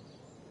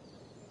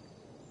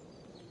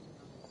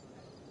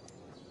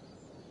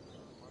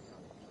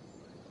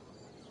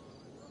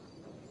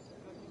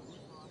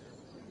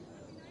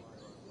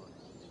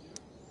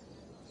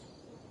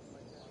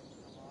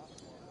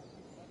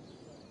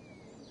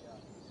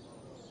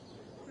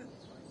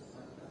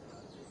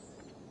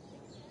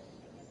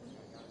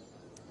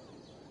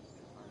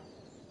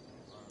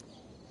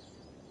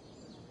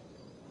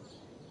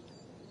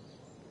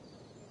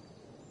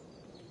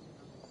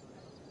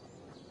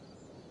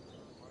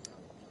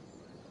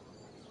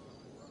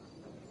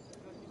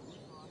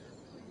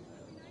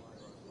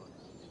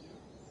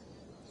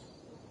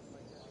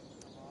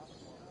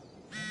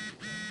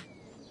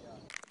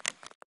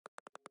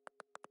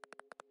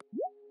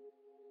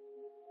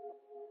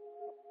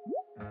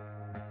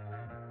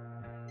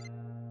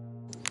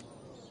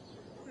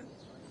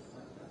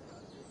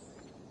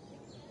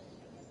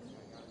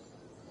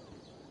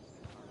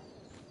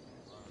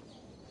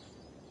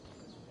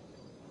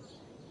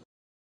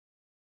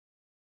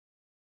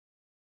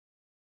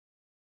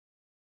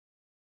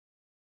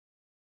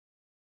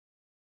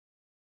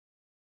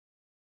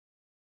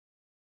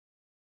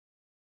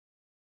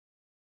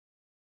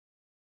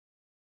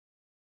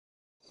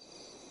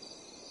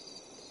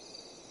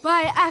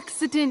 By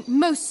accident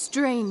most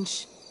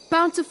strange,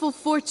 bountiful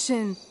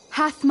fortune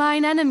hath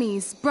mine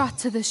enemies brought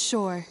to this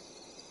shore.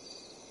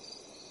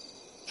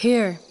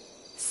 Here,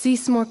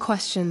 cease more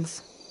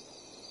questions.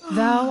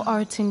 Thou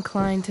art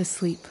inclined to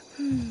sleep.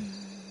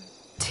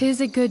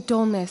 'Tis a good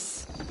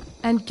dullness,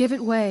 and give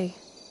it way.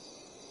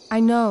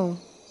 I know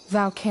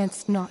thou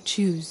canst not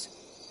choose.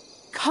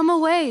 Come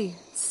away,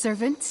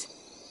 servant.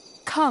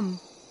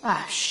 Come.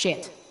 Ah,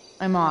 shit.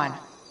 I'm on.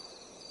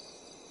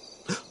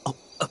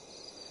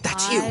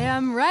 That's you. I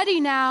am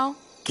ready now.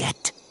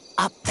 Get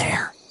up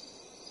there.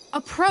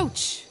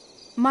 Approach,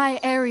 my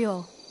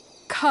Ariel.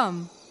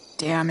 Come.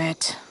 Damn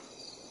it.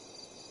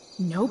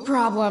 No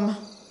problem.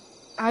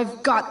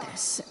 I've got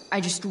this.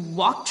 I just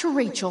walk to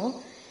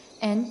Rachel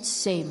and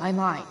say my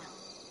line.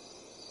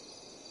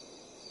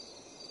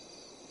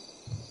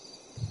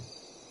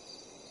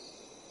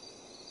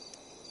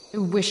 I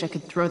wish I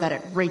could throw that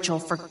at Rachel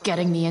for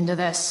getting me into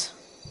this.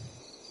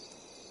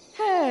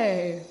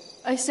 Hey,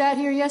 I sat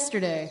here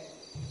yesterday.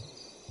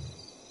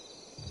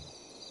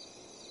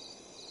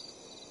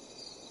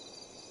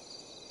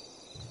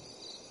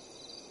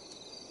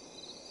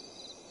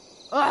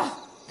 Ugh,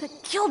 that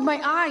killed my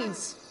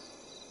eyes.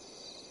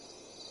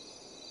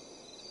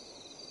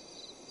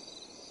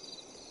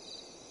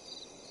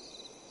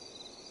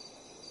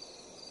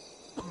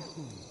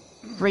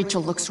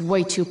 Rachel looks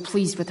way too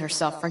pleased with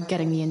herself for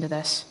getting me into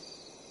this.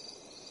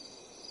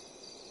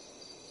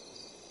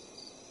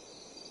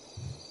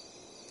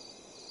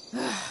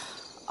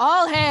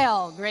 All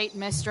hail, great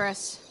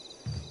mistress.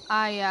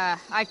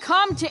 I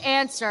come to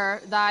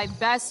answer thy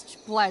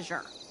best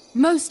pleasure.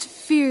 Most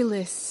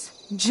fearless,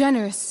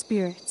 generous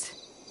spirit,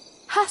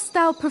 hast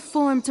thou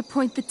performed to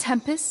point the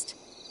tempest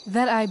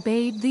that I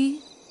bade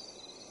thee?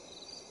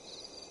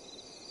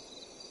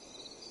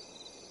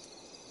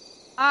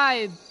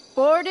 I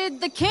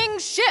boarded the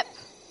king's ship.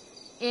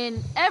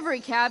 In every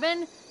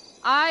cabin,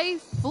 I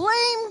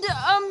flamed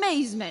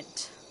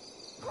amazement.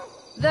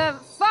 The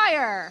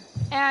fire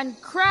and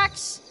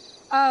cracks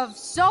of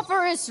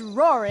sulphurous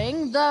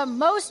roaring, the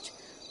most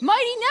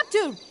mighty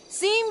Neptune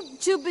seemed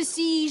to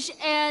besiege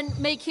and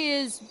make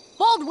his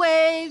bold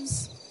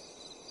waves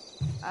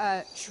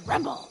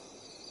tremble.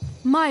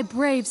 My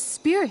brave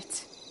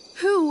spirit,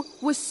 who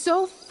was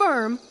so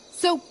firm,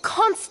 so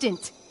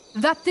constant,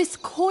 that this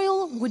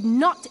coil would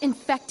not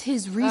infect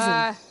his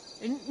reason.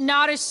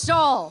 Not a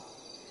soul.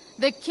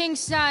 The king's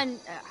son,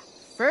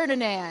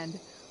 Ferdinand,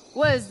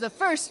 was the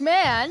first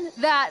man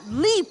that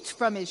leaped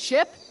from his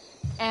ship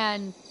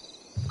and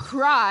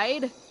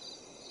cried,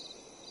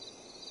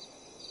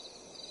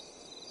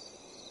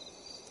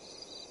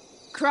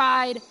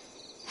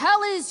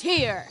 "Hell is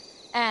here,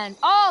 and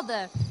all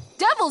the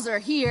devils are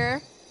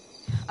here,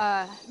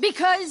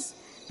 because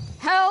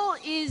hell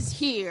is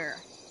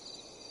here."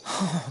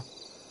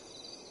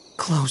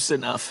 Close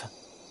enough.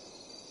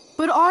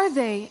 But are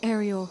they,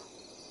 Ariel?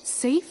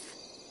 Safe?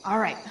 All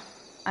right.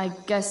 I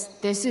guess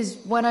this is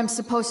when I'm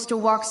supposed to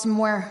walk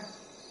somewhere.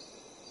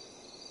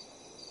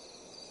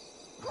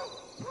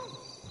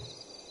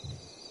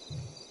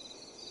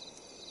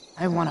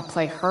 I want to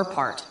play her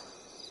part.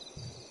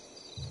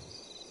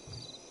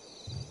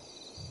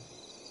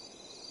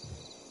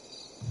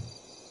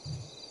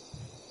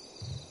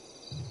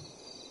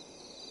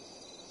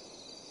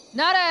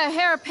 Not a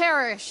hair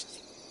perished,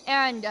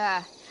 and,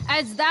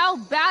 as thou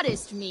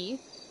badest me,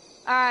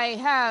 I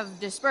have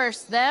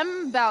dispersed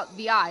them about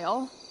the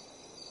isle.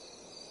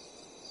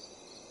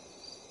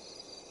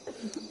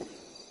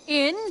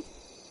 In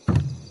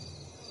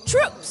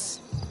troops!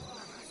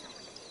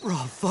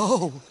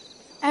 Bravo!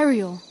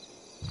 Ariel,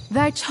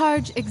 thy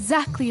charge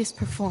exactly is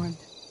performed.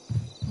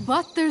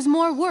 But there's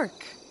more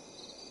work.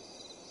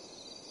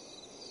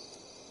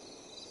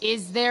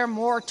 Is there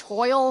more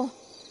toil?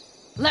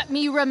 Let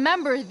me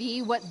remember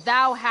thee what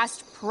thou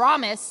hast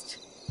promised.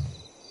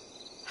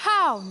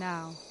 How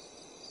now?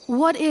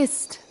 What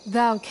is't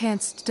thou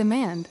canst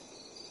demand?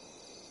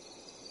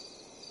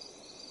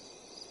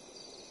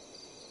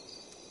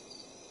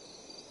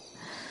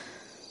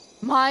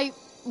 My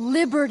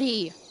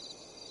liberty.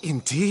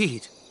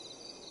 Indeed.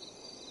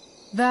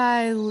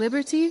 Thy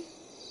liberty?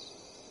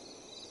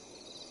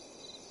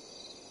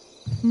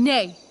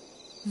 Nay,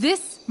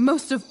 this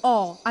most of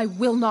all I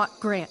will not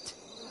grant.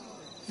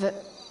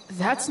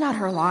 That's not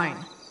her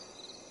line.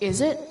 Is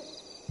it?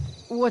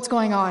 What's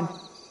going on?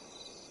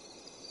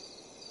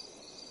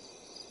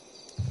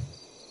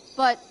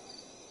 But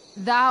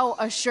thou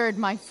assured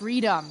my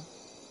freedom,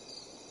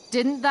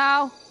 didn't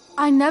thou?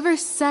 I never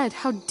said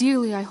how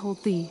dearly I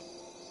hold thee.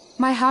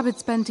 My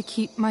habit's been to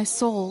keep my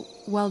soul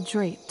well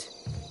draped.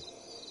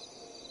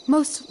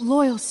 Most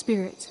loyal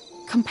spirit,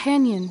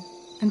 companion,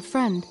 and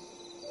friend,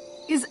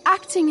 is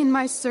acting in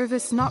my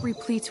service not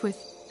replete with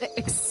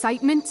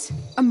excitement,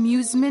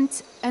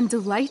 amusement, and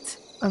delight?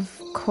 Of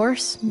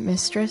course,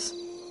 mistress.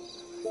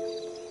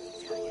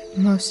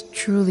 Most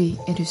truly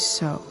it is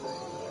so.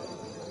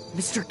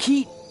 Mr.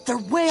 Keat, they're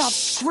way off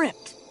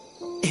script.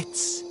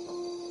 It's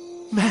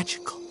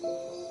magical.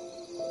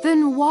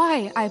 Then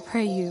why, I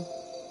pray you,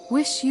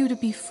 wish you to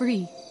be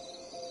free?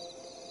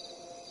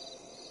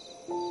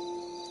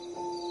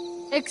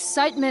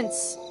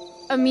 Excitement's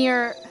a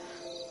mere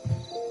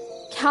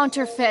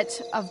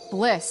counterfeit of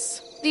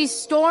bliss. These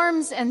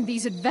storms and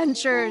these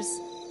adventures,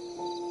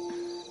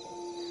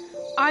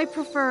 I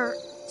prefer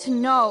to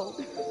know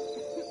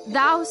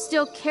thou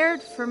still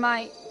cared for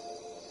my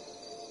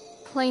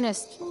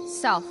plainest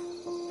self.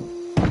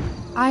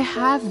 I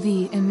have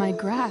thee in my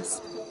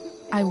grasp.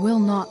 I will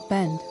not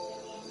bend.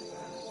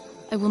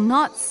 I will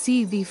not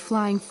see thee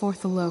flying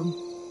forth alone.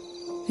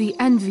 The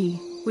envy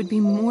would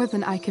be more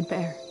than I could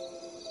bear.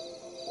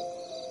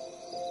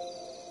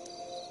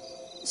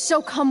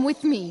 So come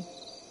with me.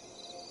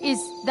 Is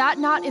that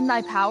not in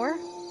thy power?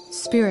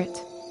 Spirit,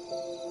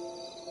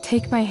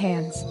 take my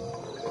hands.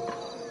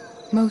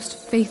 Most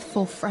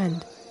faithful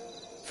friend,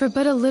 for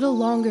but a little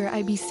longer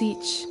I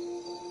beseech.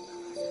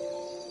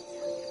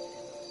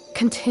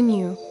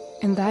 Continue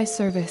in thy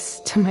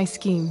service to my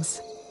schemes,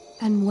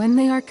 and when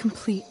they are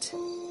complete,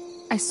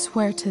 I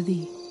swear to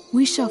thee,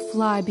 we shall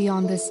fly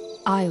beyond this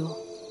isle.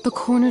 The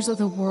corners of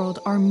the world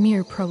are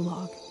mere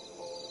prologue.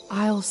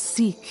 I'll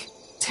seek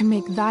to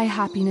make thy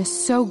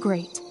happiness so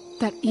great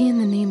that e'en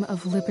the name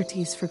of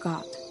liberty's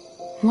forgot.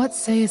 What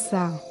sayest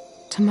thou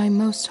to my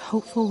most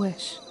hopeful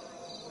wish?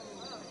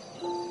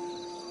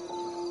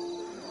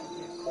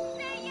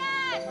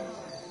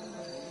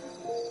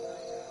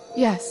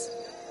 Yes,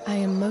 I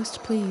am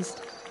most pleased.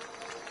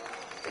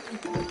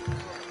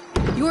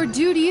 Your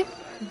duty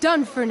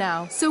done for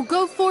now, so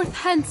go forth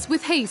hence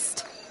with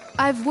haste.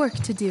 I've work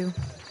to do.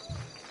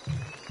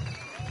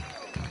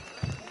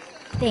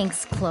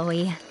 Thanks,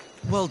 Chloe.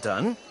 Well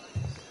done.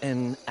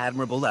 An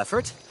admirable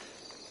effort.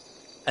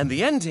 And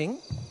the ending,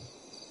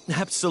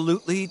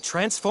 absolutely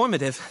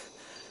transformative.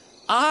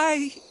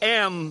 I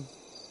am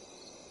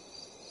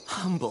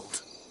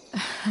humbled.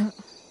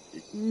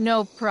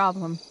 No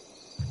problem.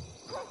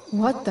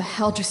 What the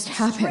hell just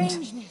happened?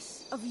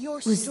 Of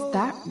your Was soul,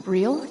 that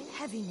real? put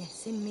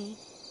heaviness in me.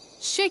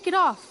 Shake it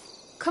off.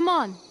 Come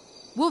on.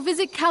 We'll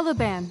visit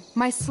Caliban,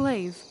 my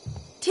slave.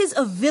 'Tis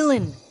a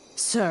villain,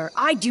 sir,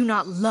 I do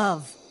not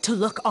love to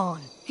look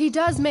on. He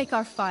does make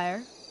our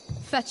fire,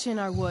 fetch in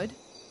our wood.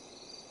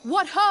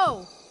 What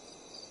ho!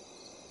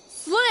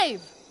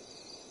 Slave!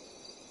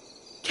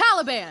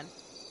 Caliban!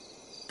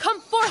 Come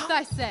forth,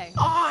 I say!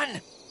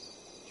 On!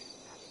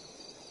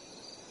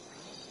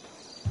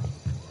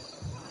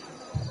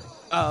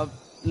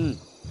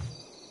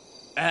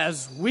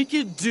 As we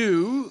could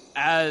do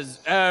as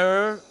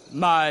e'er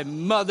my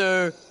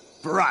mother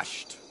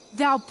brushed.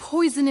 Thou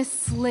poisonous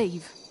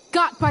slave,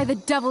 got by the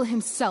devil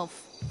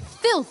himself,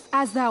 filth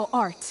as thou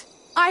art,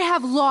 I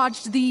have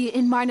lodged thee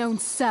in mine own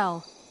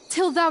cell,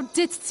 till thou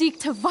didst seek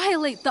to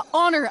violate the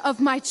honor of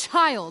my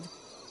child.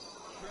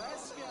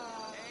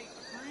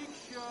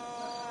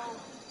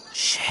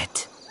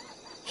 Shit.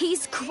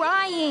 He's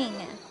crying.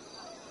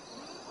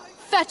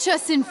 Fetch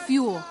us in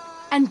fuel,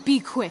 and be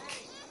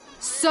quick.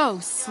 So,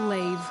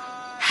 slave,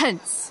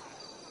 hence.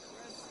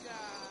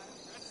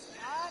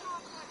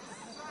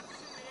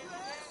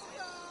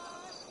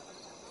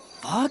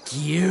 Fuck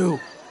you.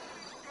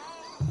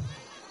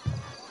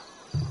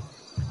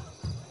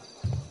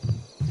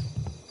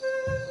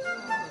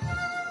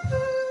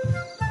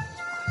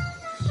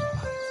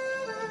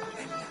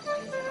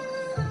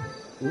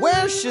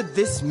 Where should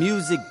this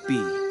music be?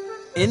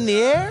 In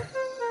the air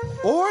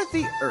or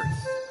the earth?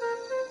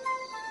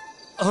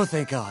 Oh,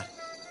 thank God.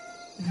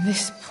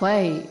 This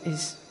play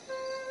is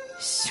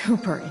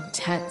super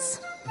intense.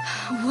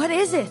 What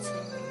is it?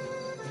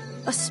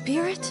 A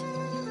spirit?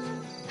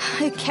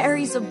 It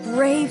carries a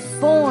brave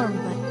form,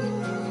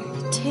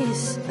 but it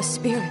is a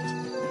spirit.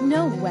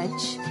 No,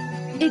 Wedge.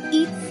 It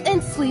eats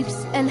and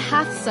sleeps and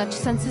hath such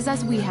senses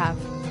as we have.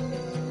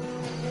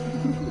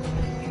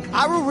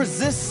 I will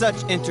resist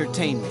such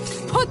entertainment.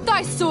 Put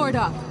thy sword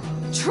up,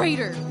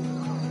 traitor!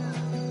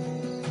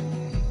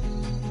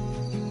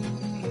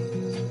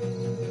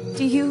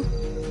 Do you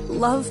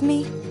love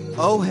me?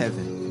 O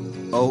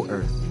heaven, O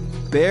earth,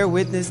 bear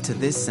witness to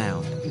this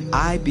sound.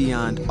 I,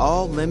 beyond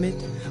all limit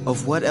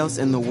of what else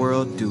in the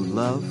world do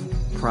love,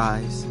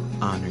 prize,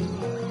 honor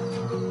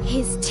you.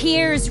 His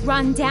tears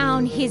run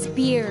down his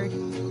beard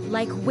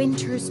like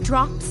winter's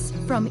drops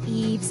from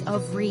eaves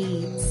of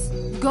reeds.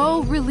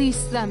 Go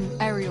release them,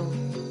 Ariel.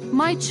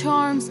 My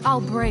charms I'll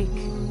break.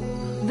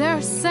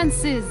 Their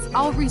senses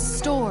I'll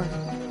restore,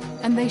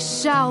 and they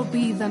shall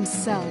be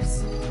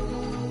themselves.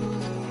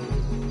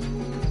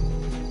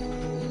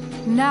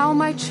 Now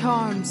my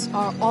charms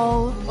are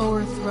all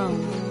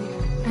o'erthrown,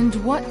 and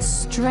what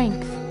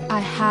strength I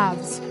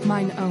have's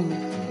mine own.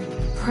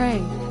 Pray,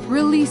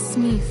 release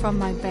me from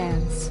my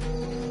bands,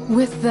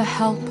 with the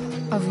help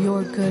of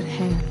your good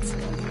hands.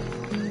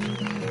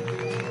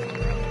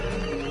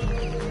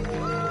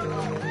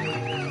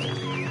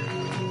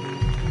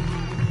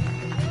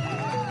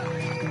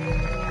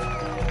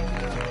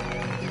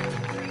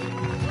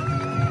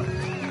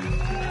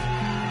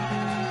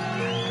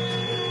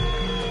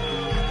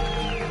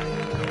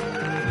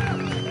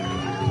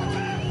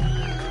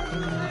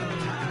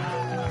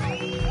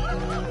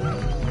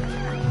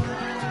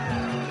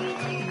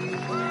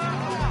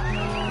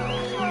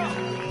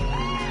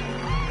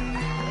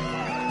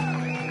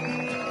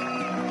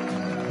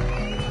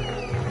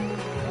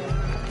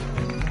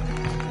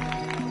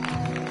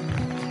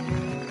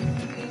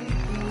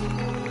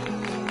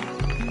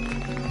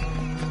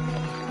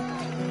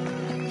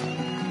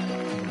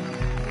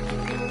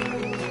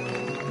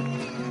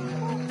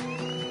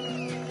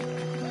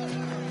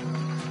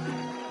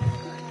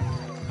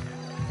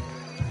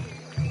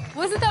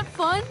 Wasn't that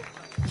fun?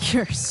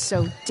 You're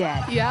so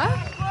dead. Yeah?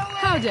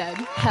 How dead?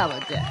 Hella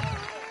dead.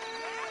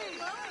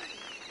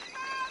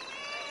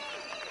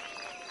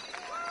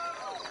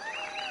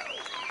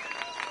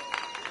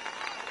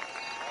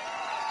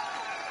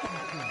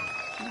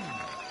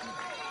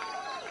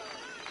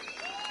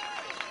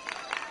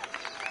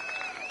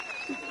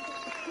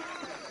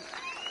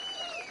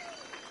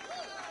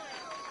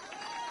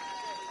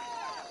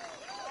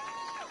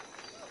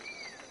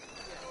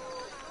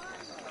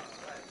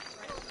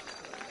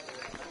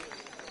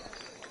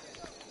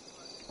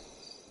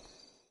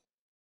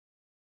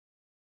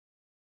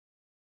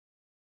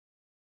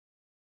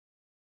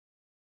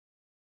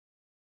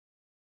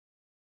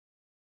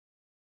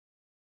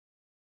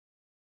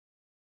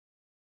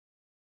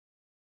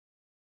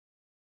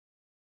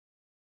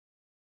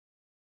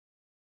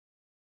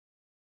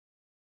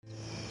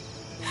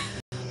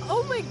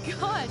 Oh my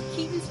god,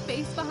 Keaton's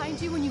face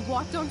behind you when you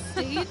walked on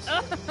stage?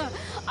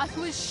 I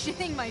was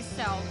shitting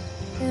myself.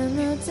 In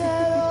the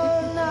dead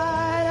of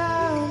night,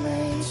 I'll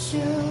meet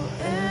you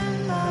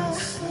in my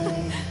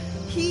sleep.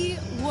 He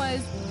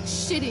was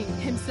shitting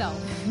himself.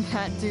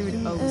 That dude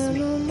owes In me.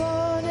 the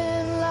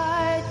morning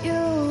light,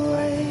 you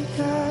wake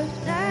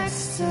up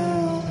next to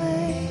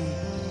me.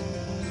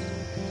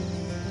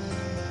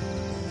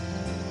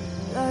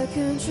 Like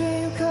a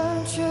dream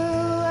come true,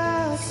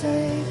 I'll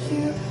take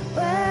you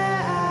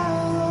where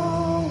I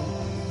roam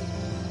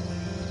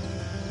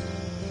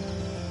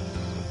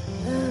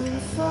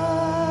and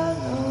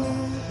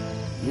follow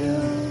you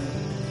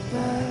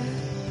back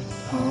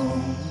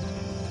home.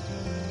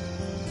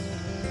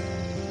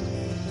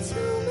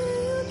 Tell me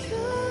you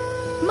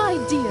can. My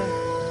dear,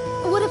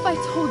 what if I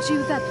told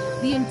you that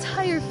the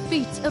entire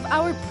fate of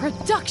our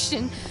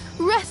production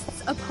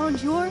rests upon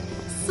your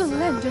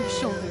slender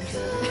shoulders?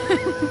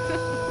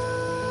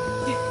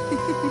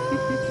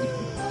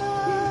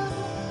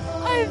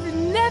 I've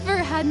never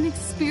had an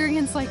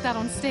experience like that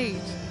on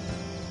stage.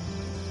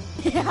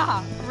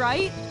 Yeah,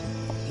 right?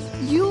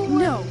 You were...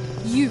 No,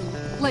 you.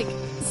 Like,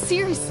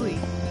 seriously.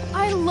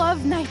 I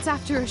love nights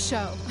after a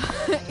show.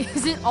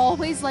 Is it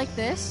always like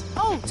this?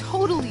 Oh,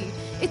 totally.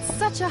 It's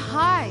such a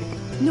high.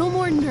 No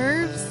more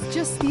nerves,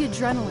 just the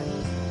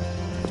adrenaline.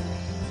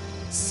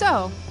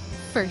 So,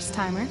 first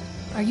timer,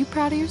 are you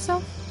proud of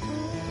yourself?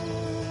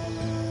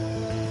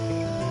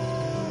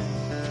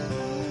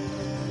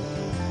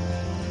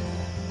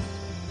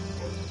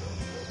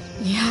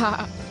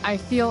 Yeah, I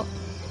feel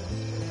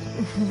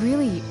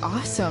really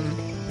awesome.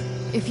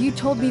 If you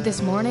told me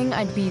this morning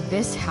I'd be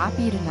this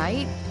happy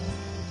tonight...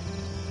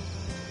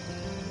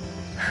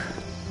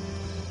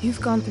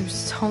 You've gone through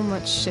so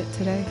much shit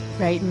today.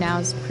 Right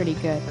now's pretty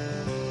good.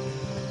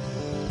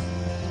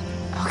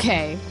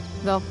 Okay,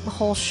 the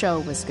whole show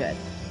was good.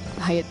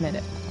 I admit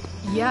it.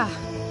 Yeah.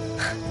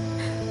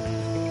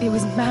 It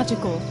was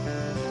magical.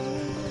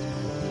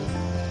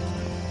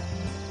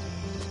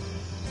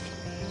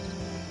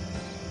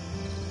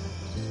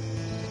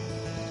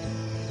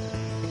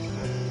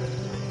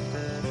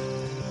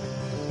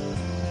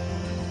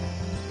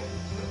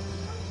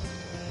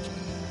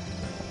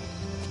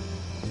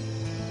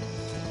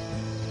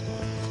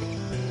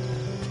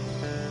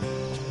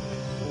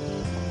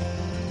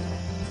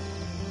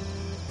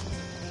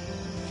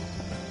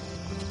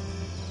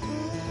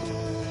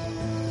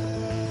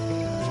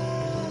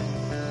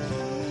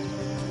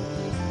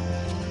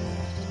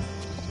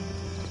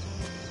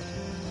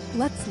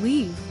 Let's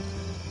leave.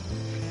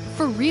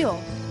 For real.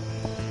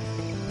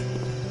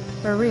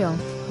 For real,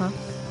 huh?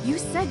 You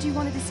said you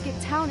wanted to skip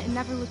town and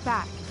never look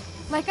back.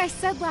 Like I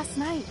said last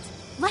night.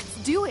 Let's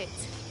do it.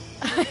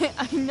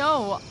 I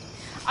know.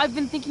 I've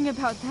been thinking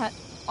about that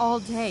all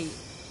day.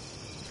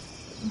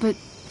 But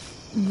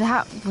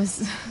that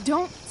was...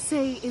 Don't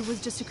say it was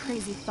just a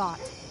crazy thought.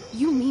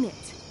 You mean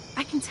it.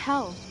 I can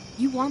tell.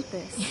 You want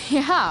this.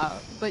 Yeah,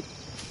 but,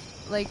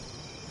 like,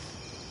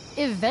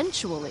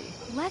 eventually.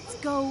 Let's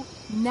go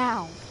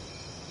now.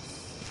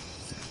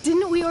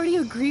 Didn't we already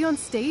agree on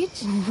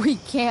stage? We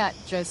can't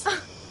just...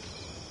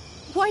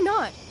 Why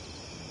not?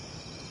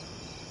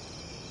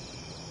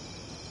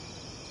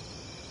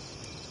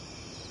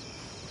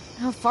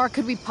 How far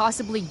could we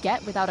possibly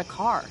get without a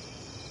car?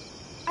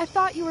 I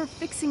thought you were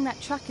fixing that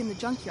truck in the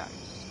junkyard.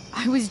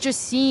 I was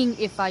just seeing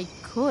if I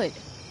could.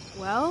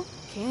 Well,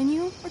 can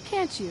you or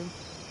can't you?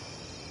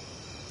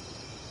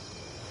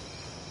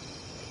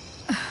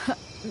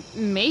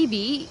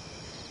 Maybe.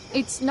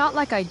 It's not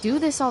like I do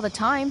this all the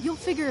time. You'll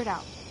figure it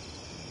out.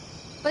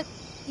 But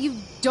you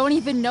don't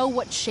even know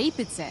what shape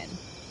it's in.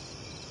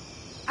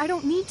 I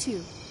don't need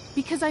to,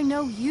 because I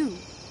know you,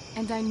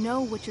 and I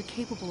know what you're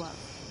capable of.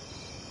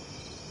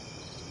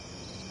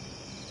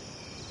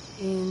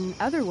 In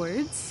other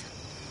words,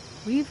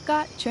 we've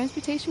got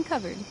transportation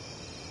covered.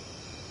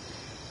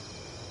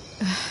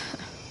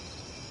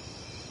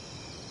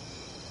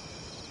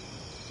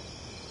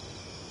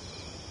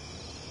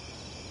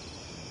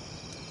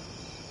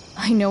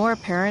 I know our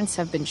parents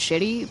have been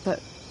shitty,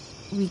 but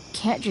we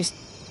can't just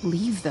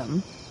leave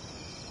them.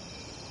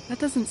 That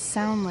doesn't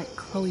sound like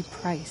Chloe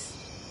Price.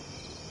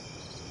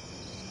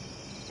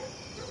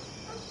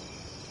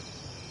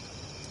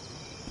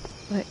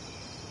 But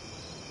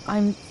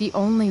I'm the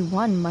only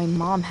one my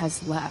mom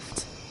has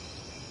left.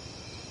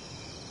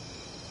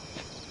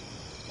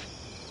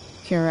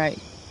 You're right.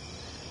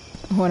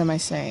 What am I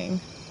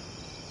saying?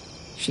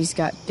 She's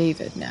got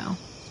David now.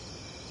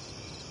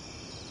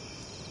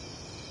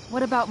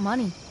 What about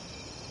money?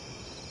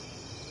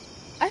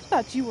 I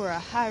thought you were a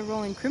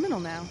high-rolling criminal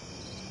now.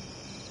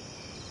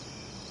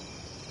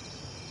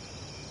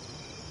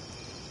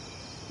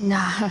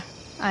 Nah,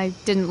 I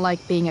didn't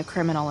like being a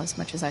criminal as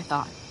much as I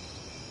thought.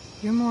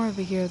 You're more of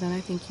a hero than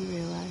I think you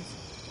realize.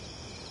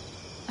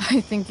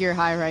 I think you're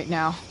high right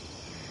now.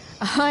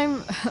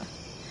 I'm...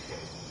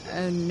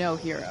 no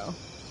hero.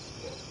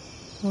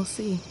 We'll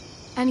see.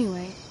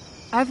 Anyway,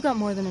 I've got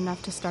more than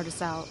enough to start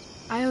us out.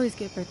 I always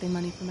get birthday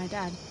money from my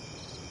dad.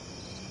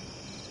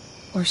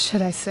 Or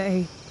should I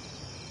say,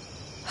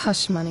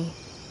 hush money.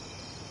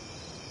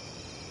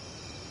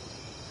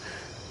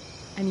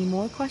 Any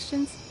more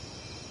questions?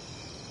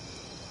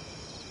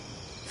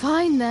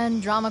 Fine then,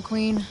 drama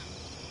queen.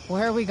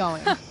 Where are we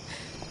going?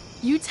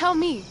 You tell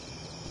me.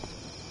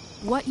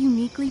 What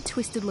uniquely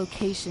twisted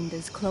location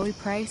does Chloe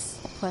Price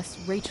plus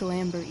Rachel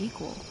Amber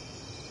equal?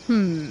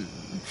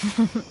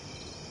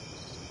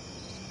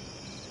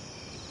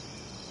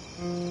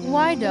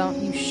 Why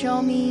don't you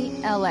show me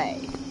LA?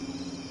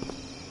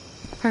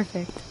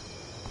 Perfect.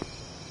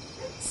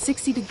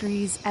 60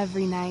 degrees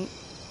every night.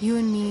 You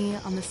and me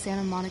on the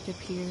Santa Monica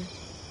Pier.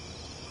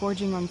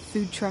 Gorging on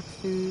food truck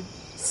food.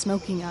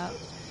 Smoking up.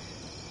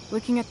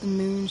 Looking at the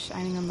moon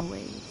shining on the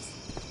waves.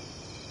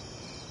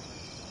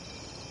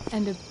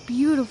 And a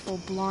beautiful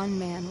blonde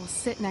man will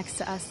sit next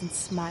to us and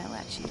smile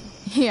at you.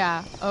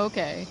 Yeah,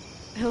 okay.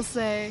 He'll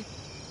say,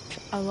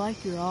 I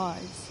like your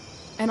eyes.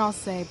 And I'll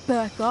say,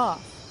 back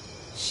off.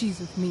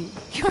 She's with me.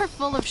 You're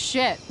full of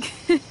shit.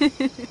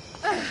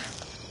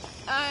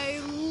 I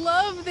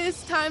love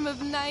this time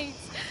of night.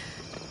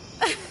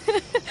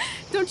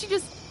 Don't you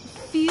just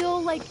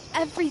feel like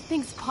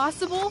everything's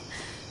possible?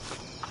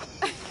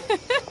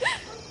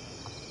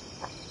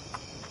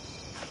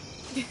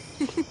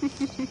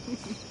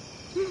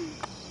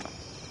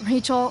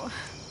 Rachel,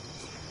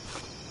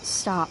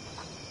 stop.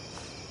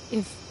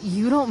 If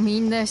you don't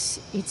mean this,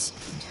 it's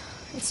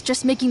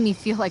just making me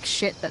feel like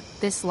shit that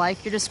this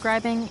life you're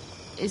describing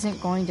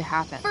isn't going to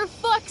happen. For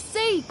fuck's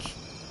sake!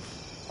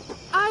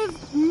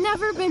 I've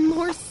never been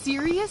more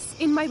serious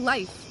in my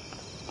life.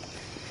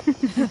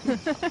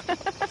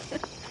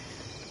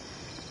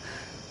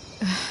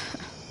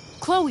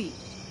 Chloe,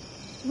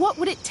 what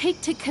would it take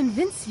to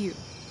convince you?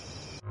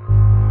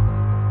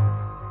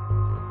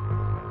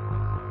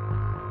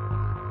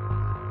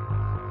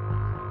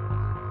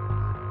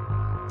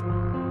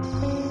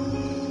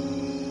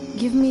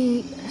 Give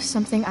me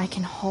something I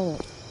can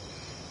hold.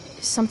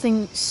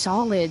 Something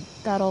solid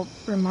that'll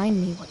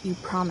remind me what you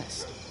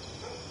promised.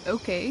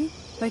 Okay,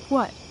 like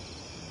what?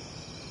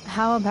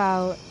 How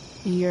about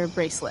your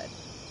bracelet?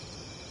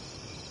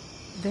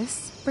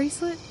 This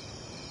bracelet?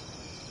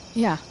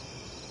 Yeah.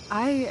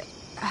 I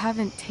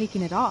haven't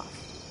taken it off.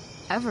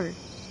 Ever.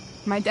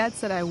 My dad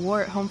said I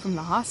wore it home from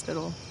the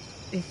hospital,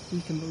 if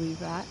you can believe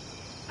that.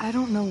 I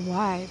don't know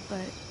why,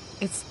 but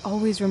it's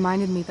always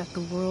reminded me that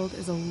the world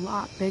is a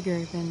lot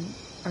bigger than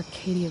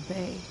Arcadia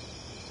Bay.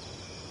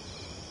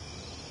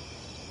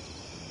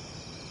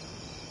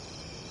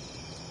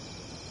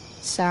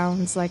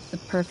 Sounds like the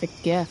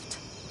perfect gift.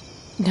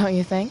 Don't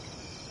you think?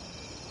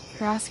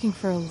 You're asking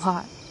for a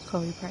lot,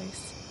 Chloe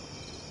Price.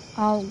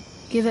 I'll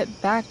give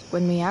it back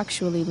when we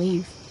actually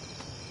leave.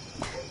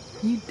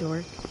 You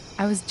dork.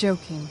 I was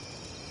joking.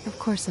 Of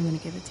course I'm gonna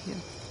give it to you.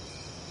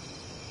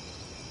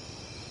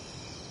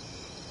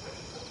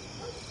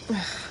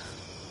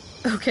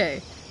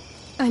 Okay.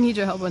 I need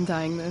your help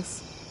untying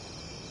this.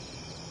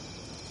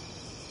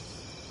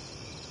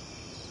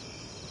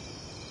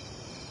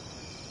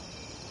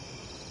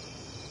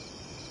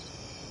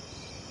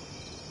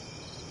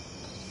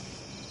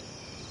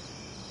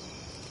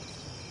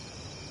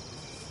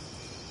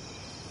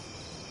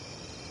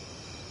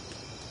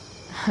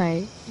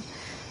 I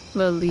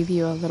will leave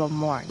you a little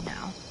more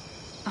now.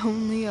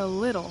 Only a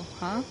little,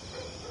 huh?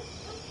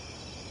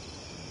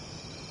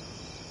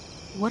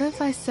 What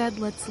if I said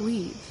let's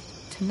leave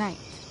tonight?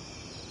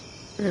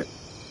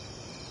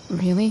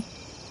 Really?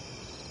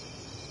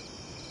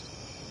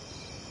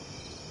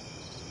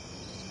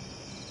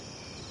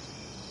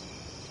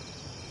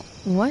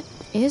 What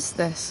is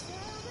this?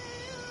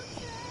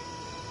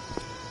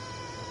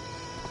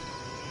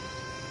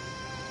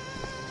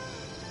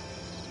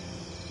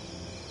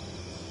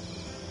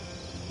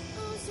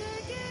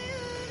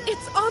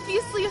 It's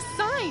obviously a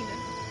sign!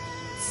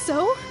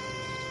 So?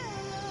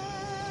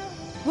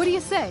 What do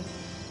you say?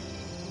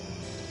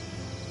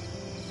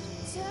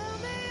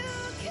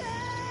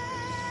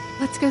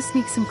 Let's go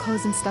sneak some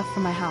clothes and stuff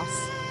from my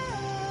house.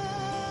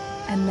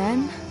 And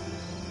then,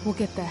 we'll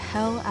get the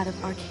hell out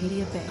of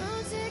Arcadia Bay.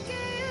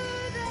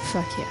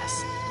 Fuck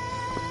yes.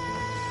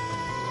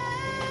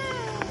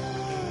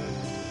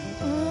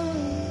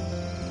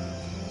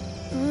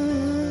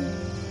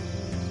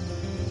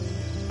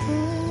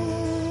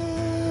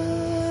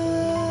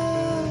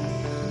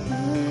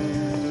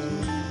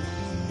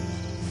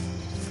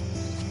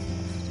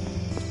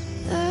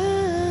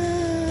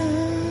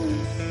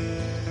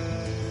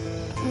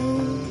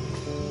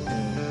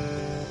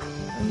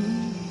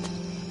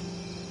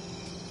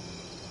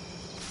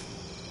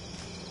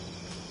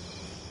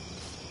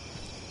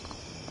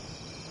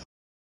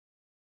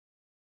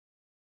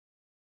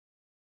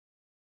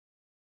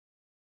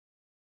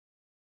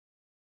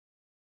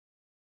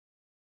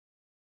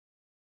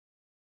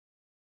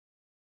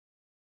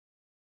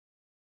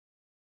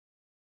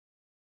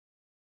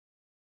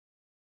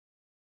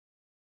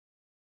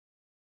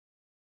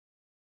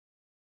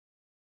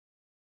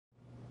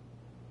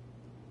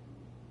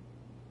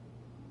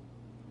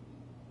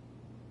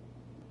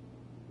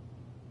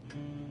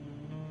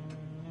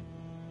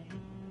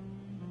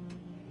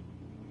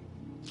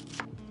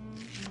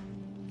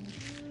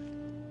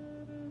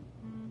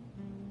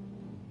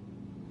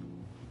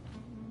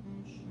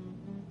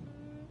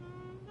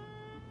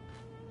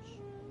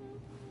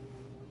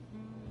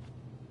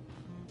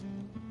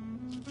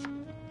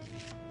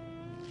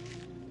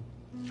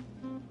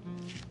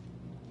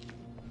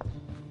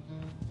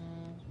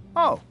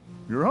 Oh,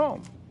 you're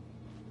home.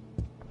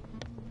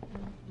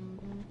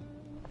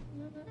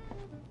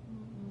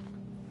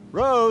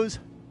 Rose,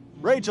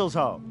 Rachel's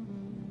home.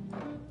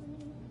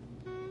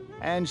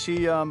 And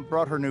she,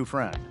 brought her new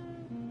friend.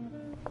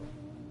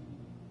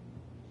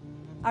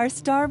 Our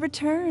star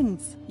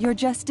returns. You're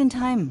just in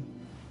time.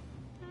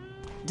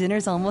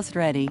 Dinner's almost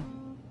ready.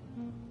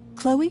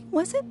 Chloe,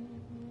 was it?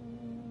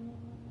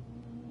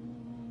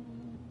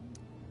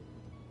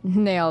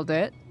 Nailed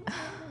it.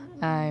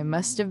 I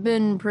must have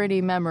been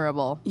pretty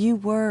memorable. You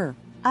were.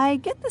 I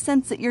get the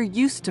sense that you're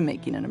used to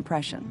making an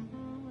impression.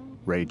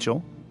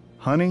 Rachel,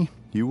 honey,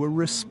 you were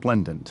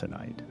resplendent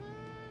tonight.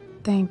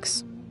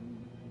 Thanks.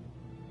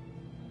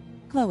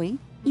 Chloe,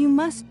 you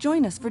must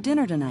join us for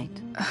dinner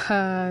tonight.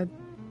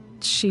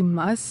 She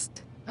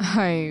must?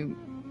 I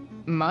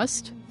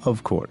must?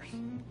 Of course.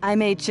 I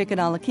made chicken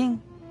a la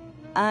king.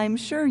 I'm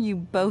sure you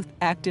both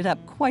acted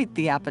up quite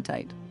the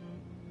appetite.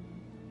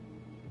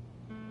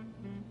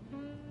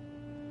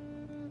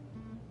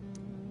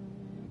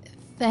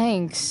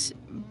 Thanks,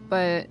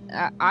 but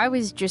I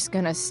was just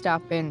gonna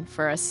stop in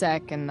for a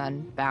sec and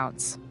then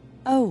bounce.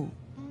 Oh,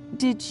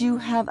 did you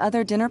have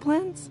other dinner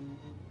plans?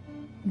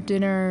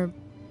 Dinner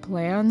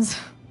plans?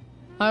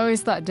 I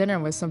always thought dinner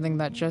was something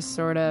that just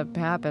sorta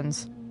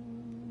happens.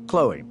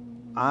 Chloe,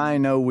 I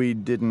know we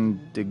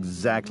didn't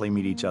exactly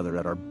meet each other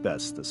at our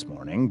best this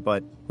morning,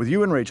 but with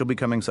you and Rachel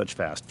becoming such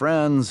fast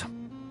friends,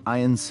 I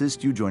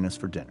insist you join us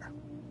for dinner.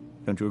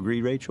 Don't you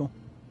agree, Rachel?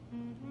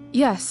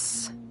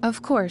 Yes,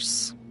 of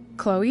course.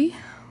 Chloe,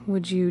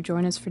 would you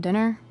join us for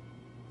dinner,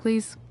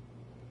 please?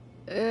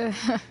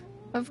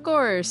 Of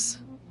course.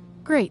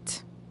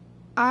 Great.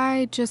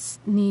 I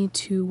just need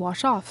to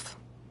wash off.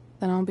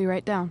 Then I'll be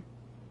right down.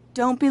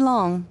 Don't be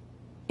long.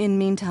 In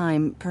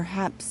meantime,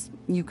 perhaps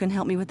you can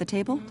help me with the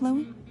table,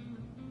 Chloe?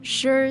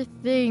 Sure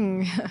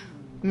thing,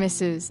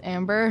 Mrs.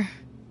 Amber.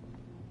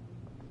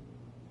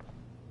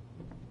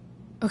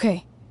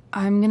 Okay,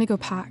 I'm gonna go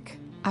pack.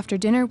 After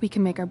dinner, we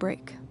can make our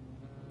break.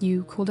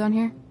 You cool down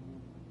here?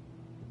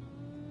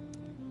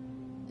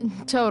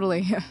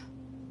 Totally.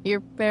 Your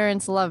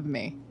parents love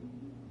me.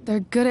 They're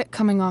good at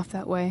coming off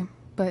that way,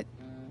 but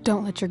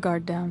don't let your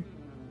guard down.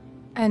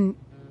 And,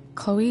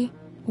 Chloe,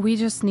 We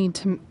just need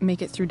to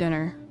make it through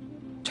dinner.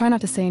 Try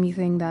not to say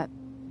anything that,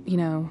 you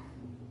know...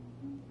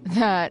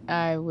 That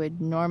I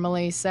would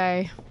normally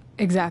say.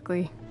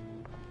 Exactly.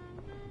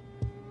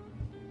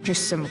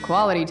 Just some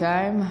quality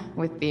time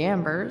with the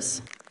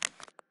Ambers.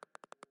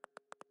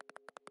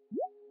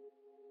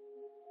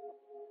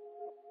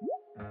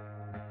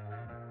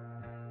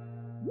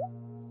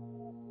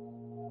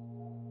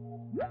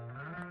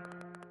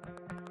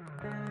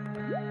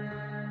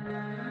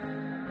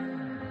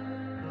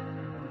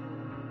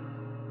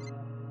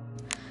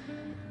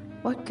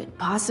 What could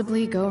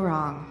possibly go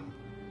wrong?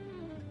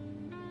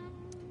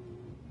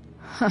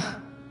 Huh.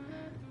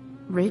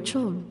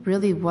 Rachel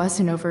really was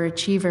an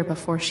overachiever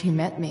before she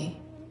met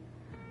me.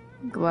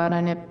 Glad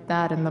I nipped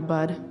that in the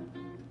bud.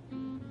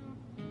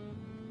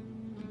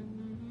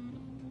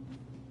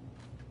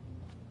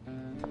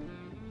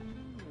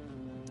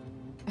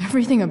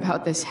 Everything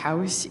about this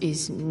house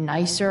is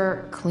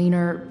nicer,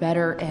 cleaner,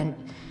 better, and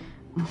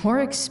more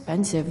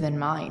expensive than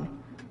mine.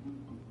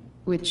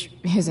 Which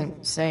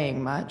isn't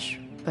saying much,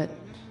 but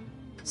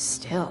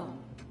still.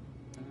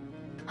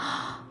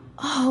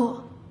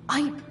 Oh,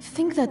 I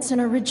think that's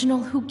an original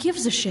Who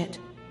Gives a Shit.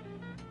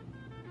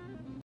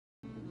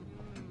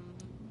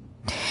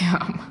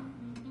 Damn.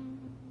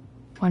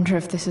 Wonder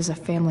if this is a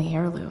family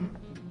heirloom.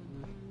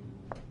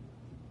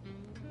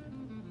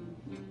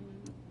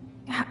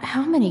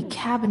 How many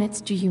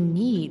cabinets do you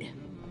need?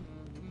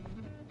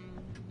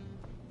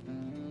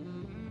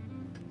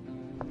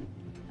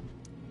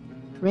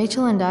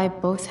 Rachel and I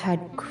both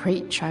had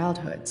great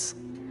childhoods.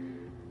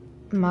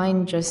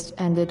 Mine just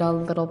ended a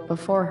little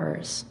before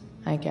hers,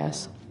 I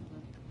guess.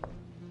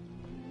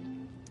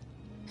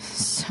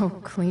 So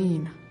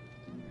clean.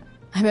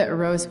 I bet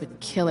Rose would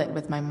kill it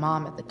with my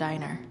mom at the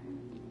diner.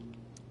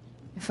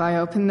 If I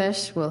open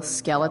this, will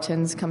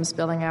skeletons come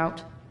spilling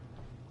out?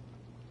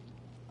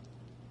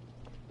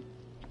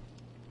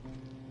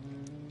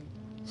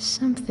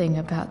 Something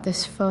about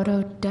this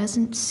photo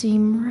doesn't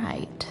seem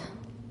right.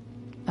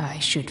 I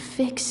should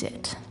fix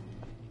it.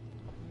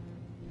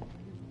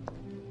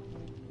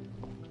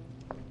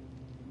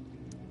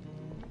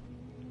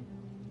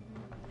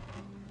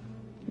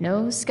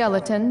 No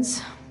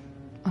skeletons.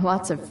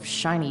 Lots of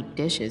shiny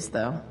dishes,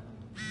 though.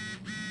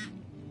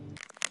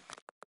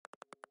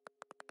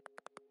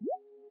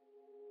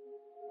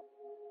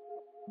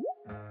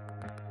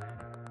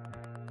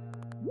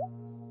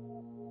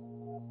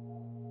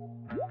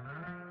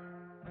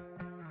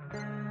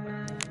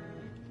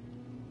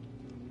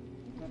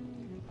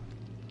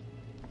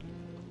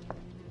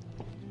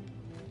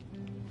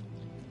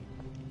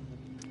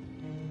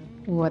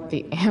 What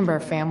the Amber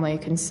family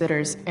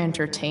considers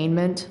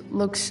entertainment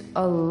looks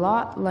a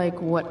lot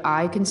like what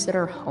I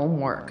consider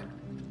homework.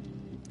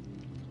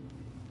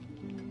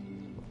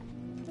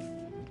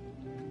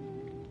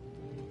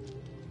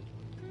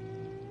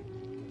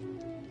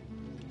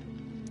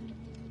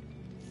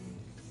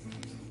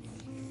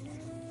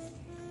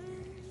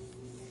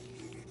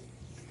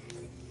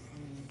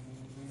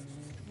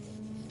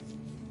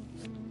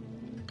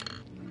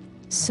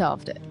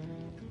 Solved it.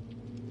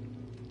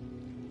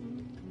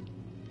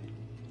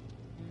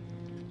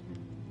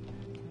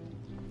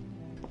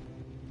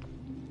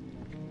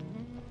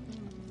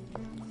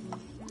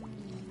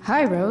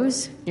 Hi,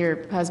 Rose.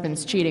 Your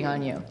husband's cheating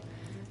on you.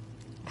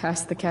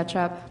 Pass the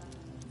ketchup.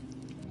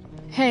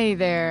 Hey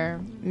there,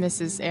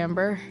 Mrs.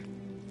 Amber.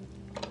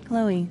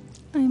 Chloe,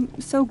 I'm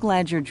so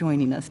glad you're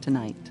joining us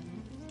tonight.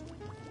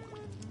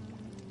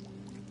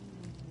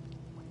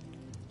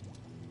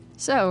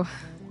 So,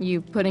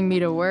 you putting me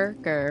to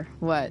work, or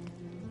what?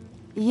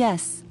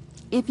 Yes.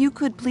 If you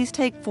could please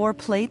take 4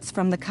 plates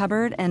from the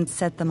cupboard and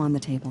set them on the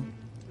table.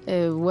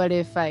 What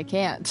if I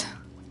can't?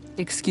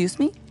 Excuse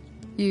me?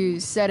 You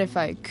said if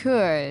I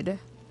could.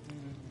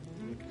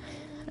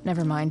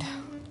 Never mind.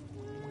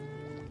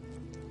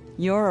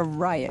 You're a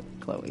riot,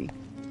 Chloe.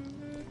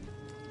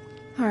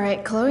 All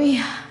right,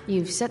 Chloe.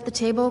 You've set the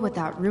table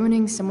without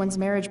ruining someone's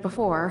marriage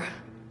before.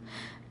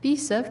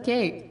 Piece of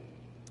cake.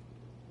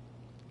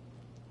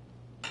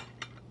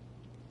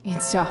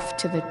 It's off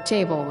to the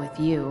table with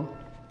you.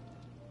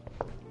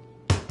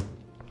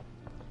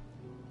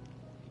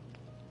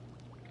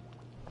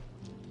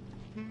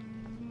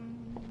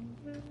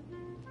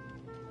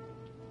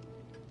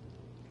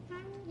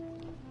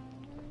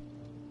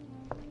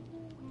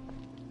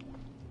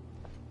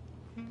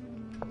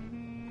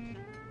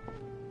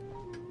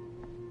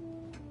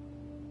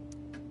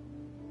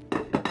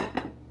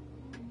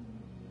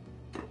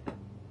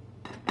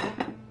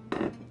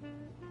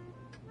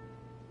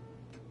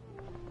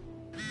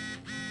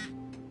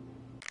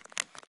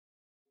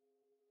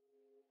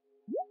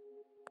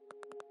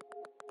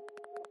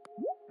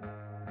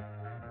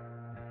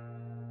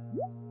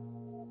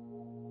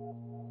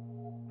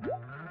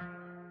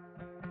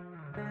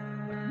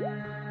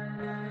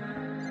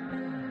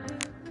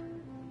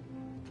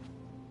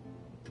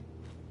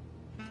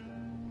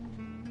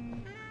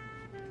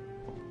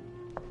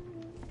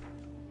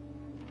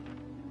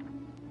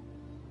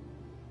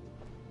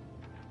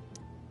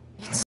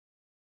 It's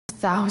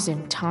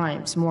 1,000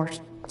 times more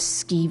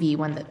skeevy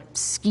when the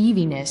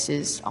skeeviness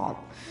is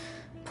all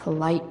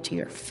polite to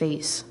your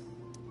face.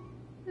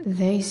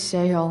 They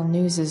say all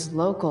news is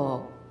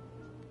local,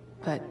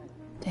 but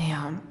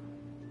damn.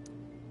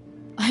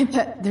 I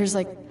bet there's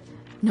like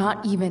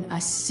not even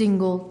a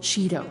single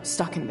Cheeto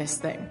stuck in this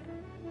thing.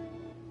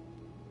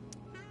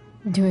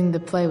 Doing the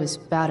play was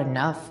bad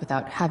enough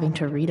without having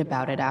to read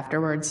about it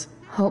afterwards.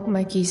 Hope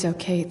Mikey's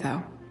okay,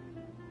 though.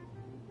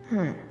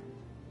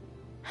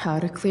 How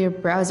to clear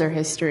browser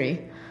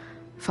history,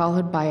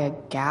 followed by a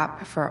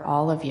gap for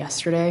all of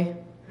yesterday?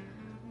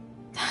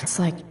 That's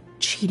like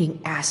cheating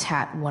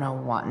asshat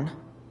 101.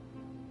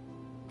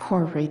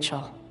 Poor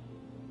Rachel.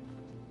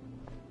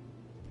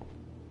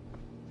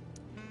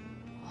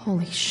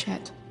 Holy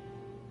shit.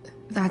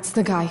 That's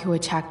the guy who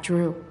attacked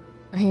Drew.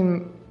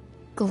 I'm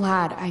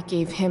glad I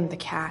gave him the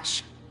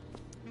cash.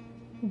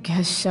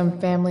 Guess some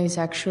families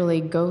actually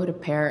go to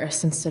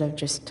Paris instead of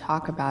just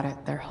talk about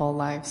it their whole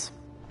lives.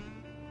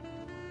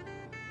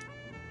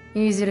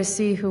 Easy to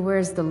see who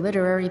wears the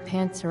literary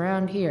pants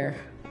around here.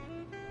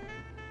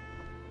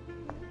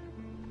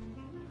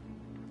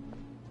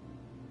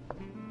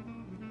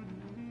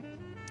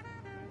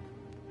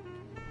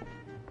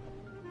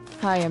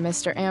 Hiya,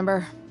 Mr.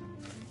 Amber.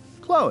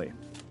 Chloe,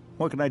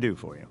 what can I do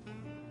for you?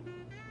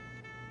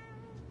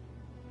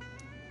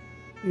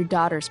 Your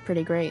daughter's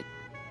pretty great.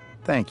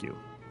 Thank you.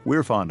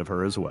 We're fond of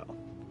her as well.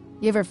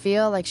 You ever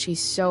feel like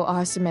she's so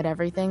awesome at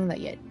everything that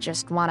you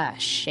just wanna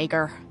shake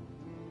her?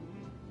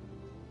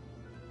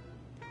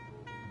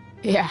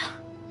 Yeah.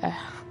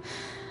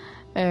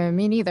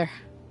 Me neither.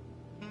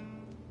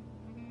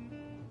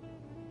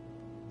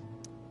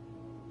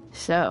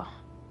 So,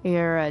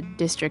 you're a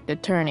district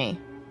attorney,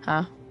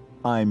 huh?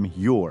 I'm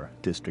your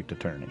district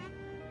attorney.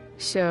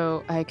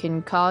 So, I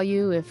can call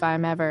you if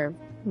I'm ever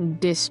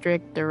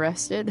district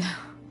arrested?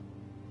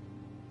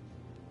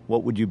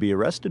 What would you be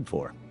arrested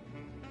for?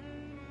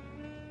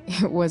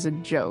 It was a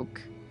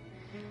joke.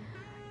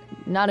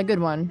 Not a good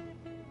one,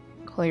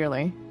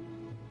 clearly.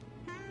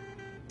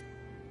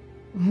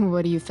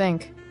 What do you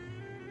think?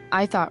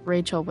 I thought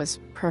Rachel was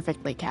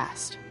perfectly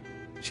cast.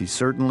 She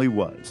certainly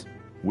was.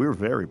 We're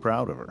very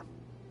proud of her.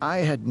 I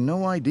had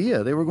no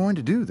idea they were going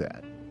to do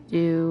that.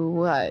 Do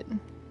what?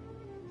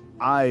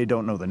 I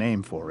don't know the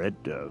name for it.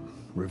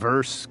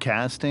 Reverse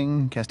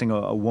casting? Casting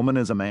a woman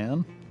as a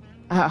man?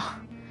 Oh,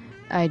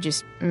 I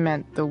just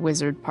meant the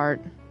wizard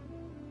part.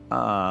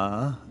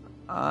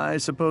 I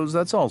suppose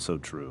that's also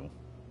true.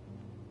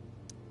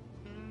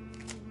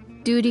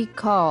 Duty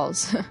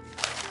calls.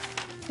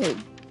 Hey,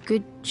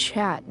 good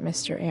chat,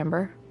 Mr.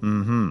 Amber.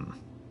 Mm-hmm.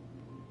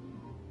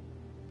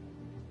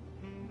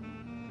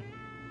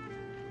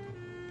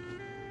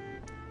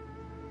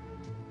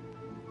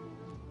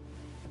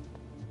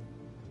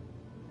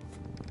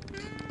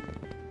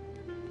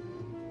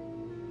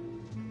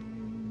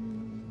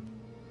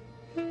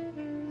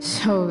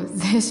 So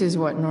this is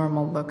what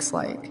normal looks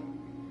like.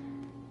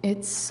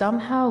 It's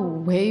somehow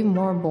way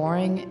more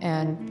boring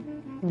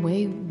and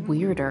way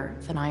weirder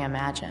than I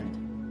imagined.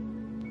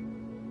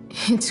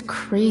 It's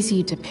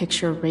crazy to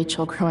picture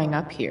Rachel growing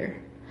up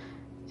here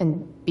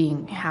and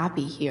being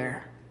happy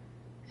here,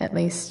 at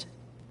least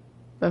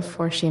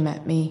before she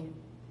met me.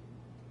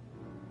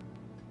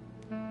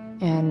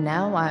 And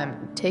now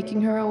I'm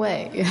taking her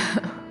away.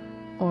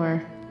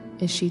 Or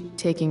is she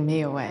taking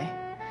me away?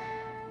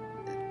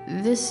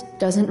 This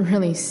doesn't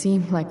really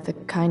seem like the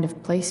kind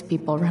of place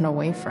people run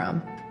away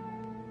from.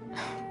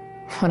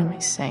 What am I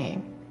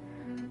saying?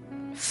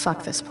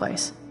 Fuck this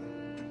place.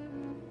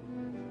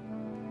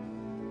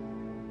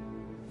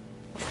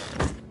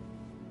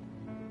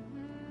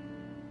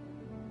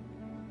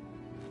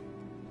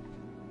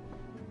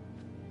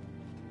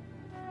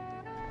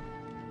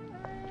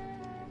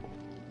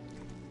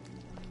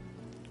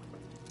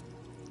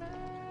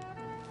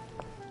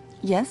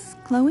 Yes,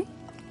 Chloe?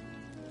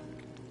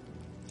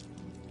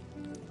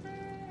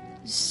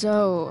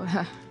 So,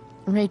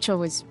 Rachel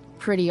was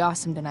pretty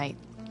awesome tonight.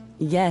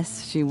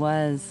 Yes, she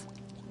was.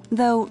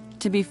 Though,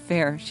 to be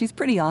fair, she's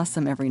pretty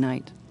awesome every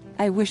night.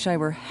 I wish I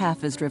were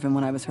half as driven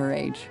when I was her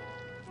age.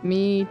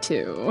 Me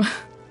too.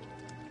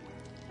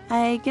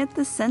 I get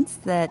the sense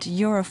that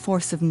you're a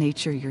force of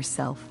nature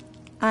yourself.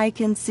 I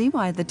can see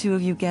why the two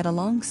of you get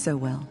along so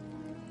well.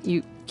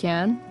 You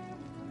can?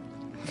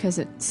 Because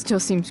it still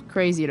seems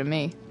crazy to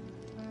me.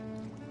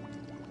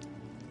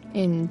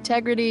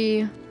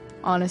 Integrity,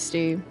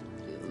 honesty,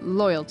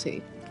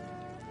 loyalty.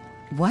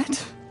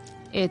 What?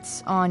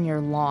 It's on your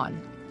lawn.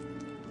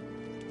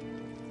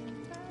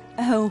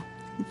 Oh,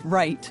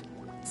 right.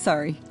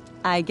 Sorry.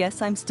 I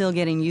guess I'm still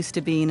getting used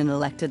to being an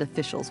elected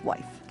official's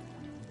wife.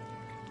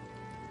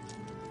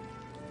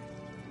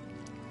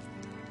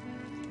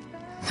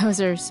 Those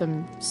are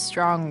some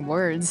strong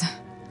words.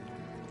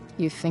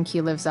 You think he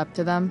lives up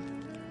to them?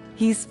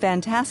 He's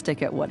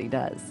fantastic at what he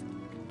does.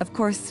 Of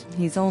course,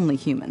 he's only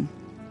human.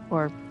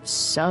 Or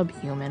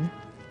subhuman.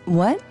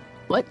 What?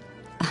 What?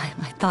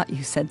 I thought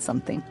you said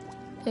something.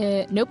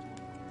 Nope.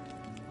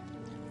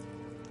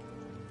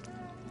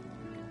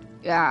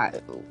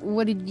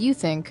 What did you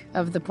think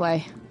of the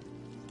play?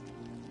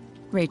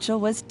 Rachel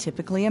was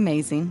typically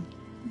amazing,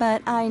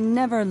 but I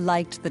never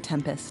liked The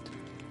Tempest.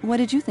 What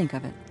did you think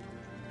of it?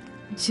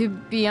 To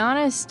be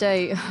honest,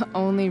 I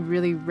only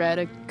really read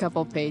a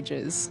couple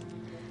pages.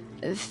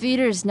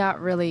 Theater's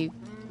not really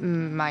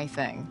my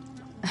thing.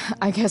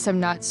 I guess I'm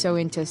not so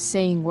into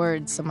saying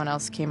words someone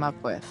else came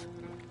up with.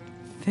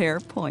 Fair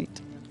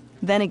point.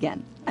 Then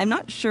again, I'm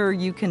not sure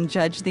you can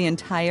judge the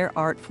entire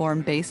art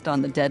form based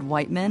on the dead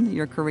white men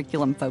your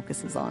curriculum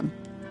focuses on.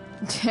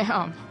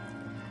 Damn.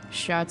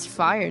 Shots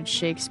fired,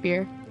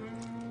 Shakespeare.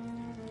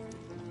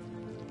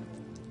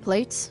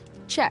 Plates?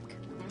 Check.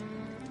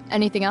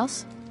 Anything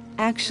else?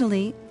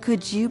 Actually,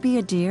 could you be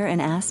a dear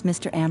and ask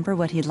Mr. Amber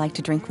what he'd like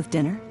to drink with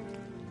dinner?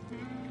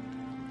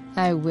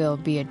 I will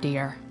be a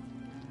dear.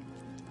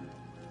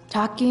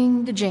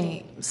 Talking to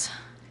James.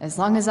 As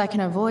long as I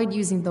can avoid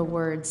using the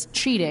words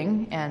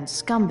cheating and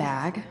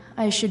scumbag,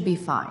 I should be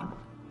fine.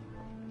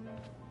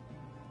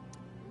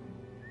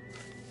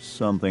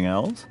 Something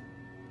else?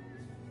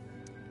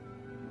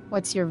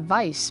 What's your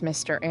vice,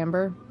 Mr.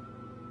 Amber?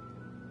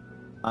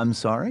 I'm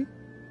sorry?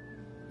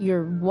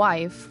 Your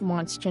wife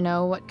wants to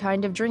know what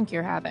kind of drink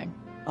you're having.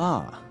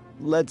 Ah,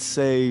 let's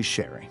say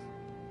sherry.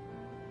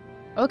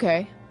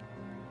 Okay.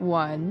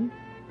 1,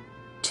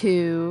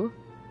 2,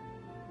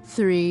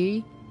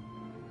 3...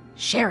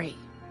 Sherry.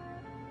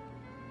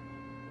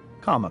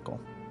 Comical.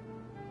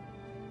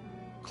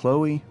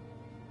 Chloe,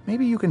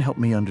 maybe you can help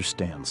me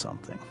understand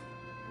something.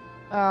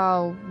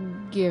 I'll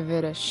give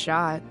it a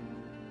shot.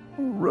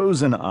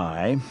 Rose and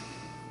I,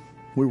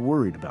 we're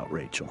worried about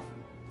Rachel.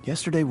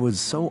 Yesterday was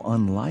so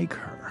unlike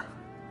her.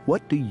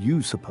 What do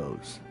you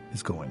suppose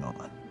is going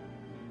on?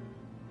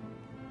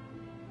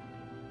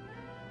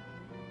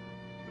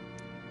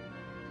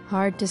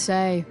 Hard to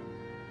say.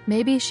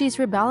 Maybe she's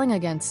rebelling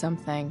against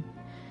something.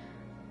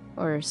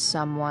 Or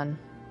someone.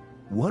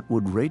 What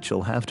would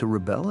Rachel have to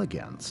rebel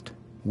against?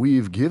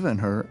 We've given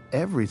her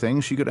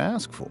everything she could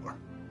ask for.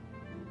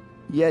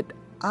 Yet,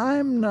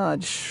 I'm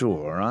not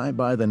sure I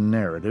buy the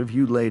narrative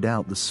you laid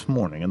out this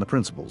morning in the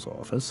principal's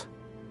office.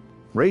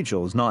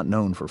 Rachel is not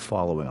known for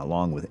following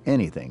along with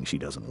anything she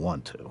doesn't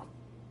want to.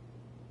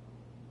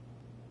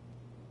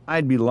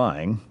 I'd be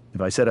lying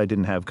if I said I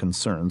didn't have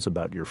concerns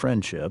about your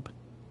friendship,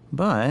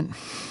 but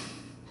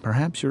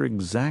perhaps you're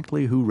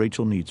exactly who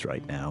Rachel needs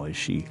right now as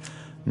she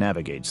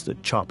navigates the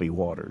choppy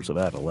waters of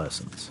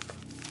adolescence.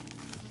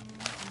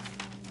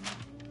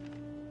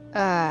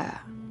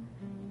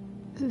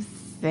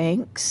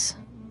 Thanks.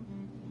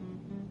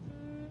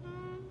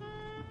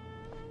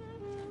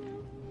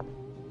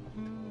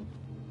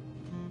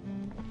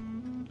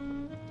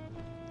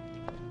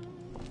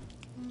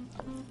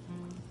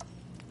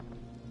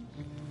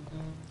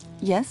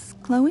 Yes,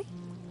 Chloe?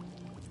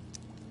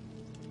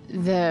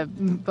 The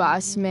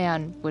boss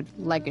man would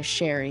like a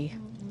sherry.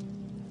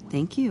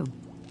 Thank you.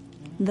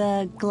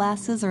 The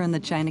glasses are in the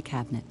china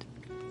cabinet.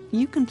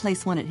 You can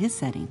place one at his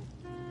setting.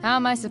 How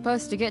am I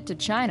supposed to get to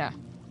China?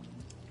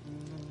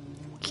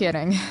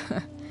 Kidding.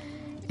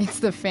 It's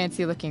the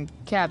fancy-looking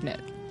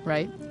cabinet,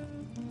 right?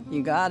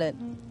 You got it.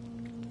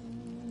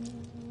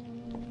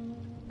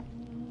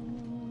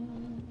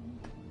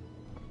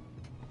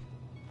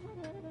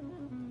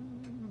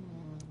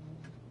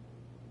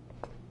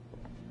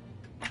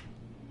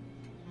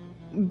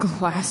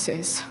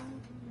 Glasses.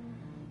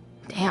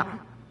 Damn.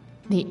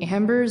 The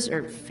Ambers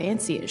are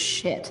fancy as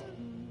shit.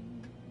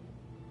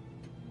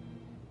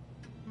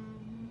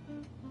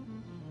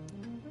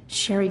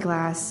 Sherry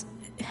glass.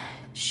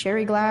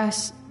 Sherry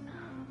glass.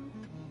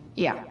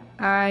 Yeah,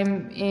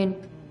 I'm in.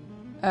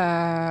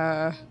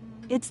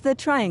 It's the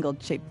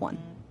triangle-shaped one.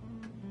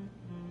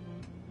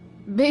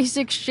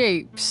 Basic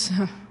shapes.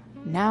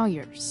 Now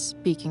you're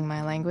speaking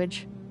my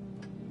language.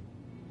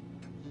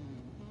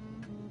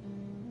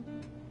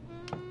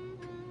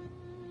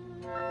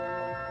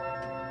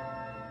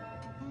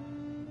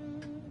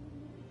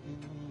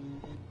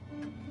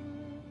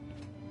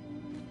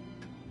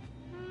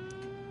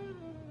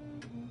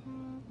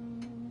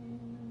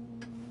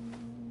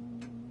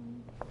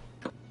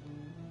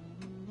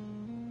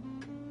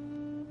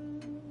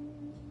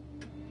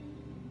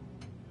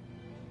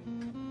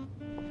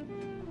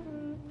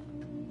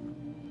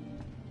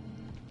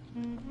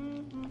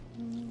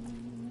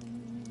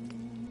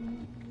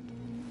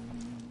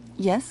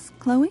 Yes,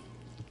 Chloe?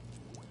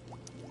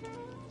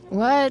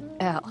 What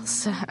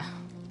else?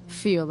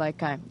 Feel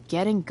like I'm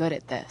getting good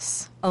at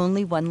this.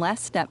 Only one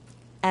last step.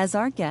 As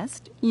our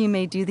guest, you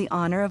may do the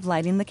honor of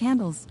lighting the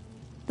candles.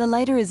 The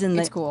lighter is in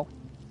the... It's cool.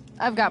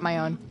 I've got my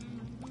own.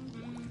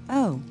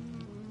 Oh.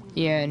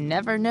 You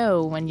never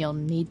know when you'll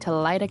need to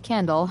light a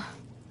candle,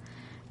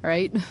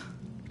 right?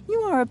 You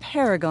are a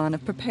paragon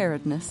of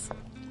preparedness.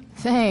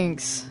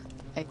 Thanks.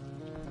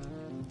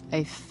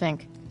 I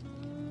think.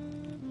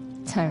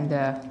 Time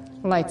to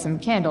light some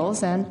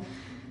candles and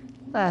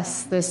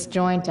bless this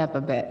joint up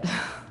a bit.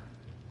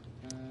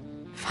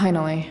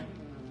 Finally,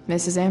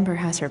 Mrs. Amber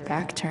has her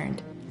back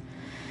turned.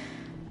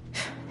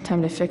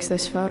 Time to fix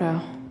this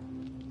photo.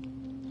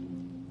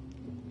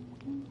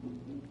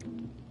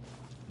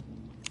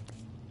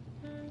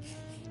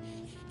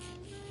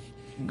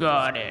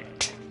 Got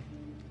it.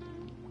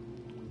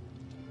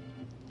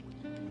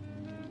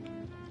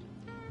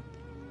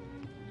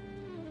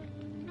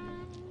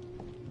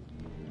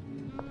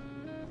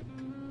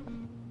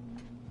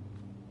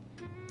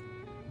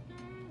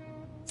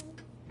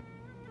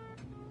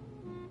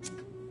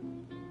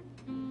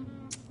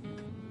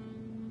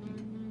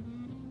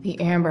 The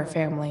Amber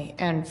family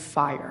and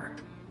fire.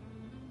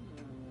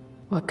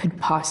 What could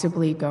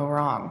possibly go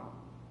wrong?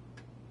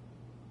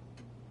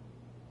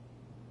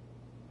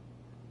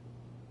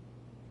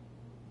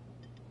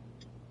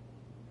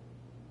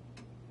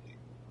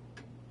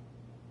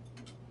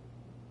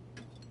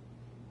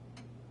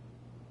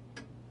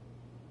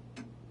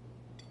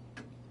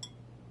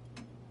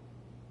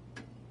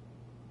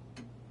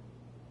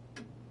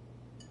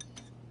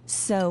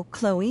 So,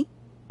 Chloe,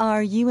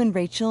 are you and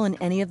Rachel in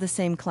any of the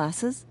same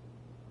classes?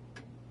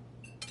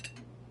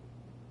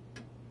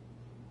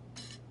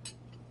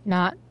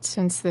 Not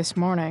since this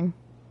morning.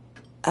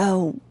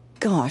 Oh,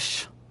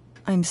 gosh.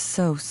 I'm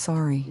so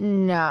sorry.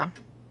 Nah,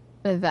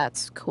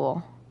 that's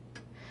cool.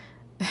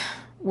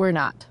 We're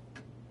not.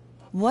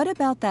 What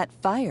about that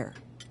fire?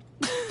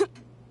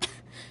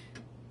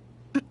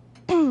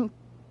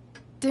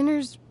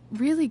 Dinner's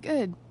really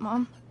good,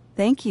 Mom.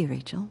 Thank you,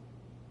 Rachel.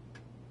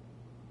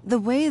 The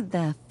way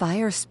the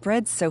fire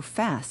spreads so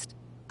fast,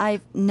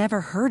 I've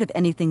never heard of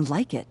anything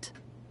like it.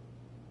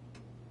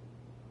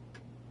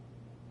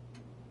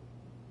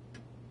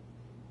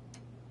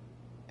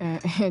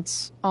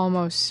 It's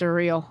almost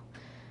surreal.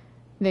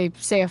 They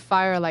say a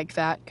fire like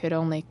that could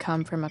only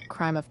come from a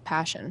crime of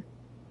passion.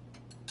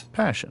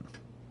 Passion?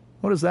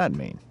 What does that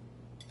mean?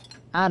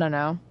 I don't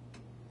know.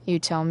 You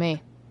tell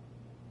me.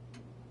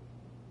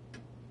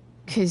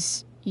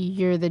 'Cause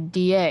you're the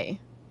DA,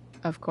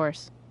 of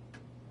course.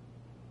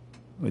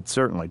 It's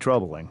certainly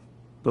troubling.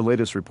 The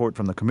latest report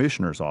from the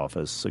Commissioner's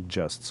office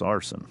suggests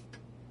arson.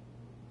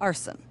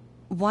 Arson?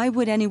 Why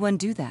would anyone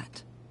do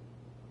that?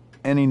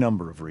 Any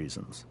number of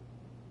reasons.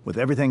 With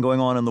everything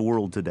going on in the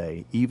world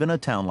today, even a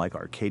town like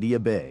Arcadia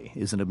Bay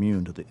isn't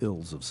immune to the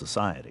ills of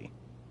society.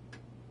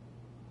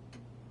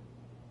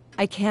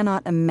 I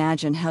cannot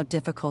imagine how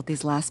difficult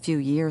these last few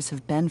years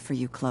have been for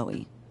you,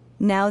 Chloe.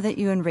 Now that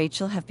you and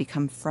Rachel have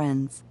become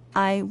friends,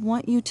 I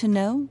want you to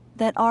know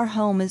that our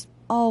home is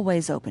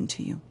always open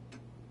to you.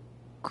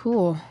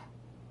 Cool.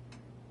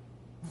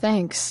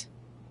 Thanks.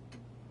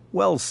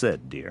 Well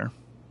said, dear.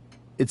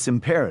 It's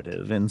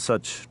imperative in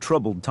such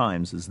troubled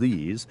times as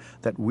these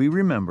that we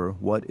remember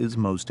what is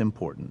most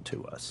important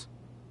to us.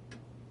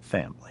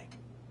 Family.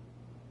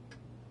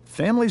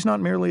 Family's not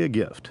merely a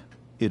gift.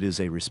 It is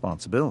a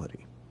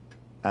responsibility.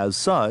 As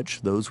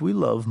such, those we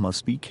love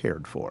must be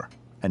cared for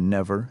and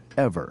never,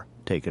 ever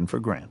taken for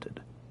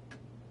granted.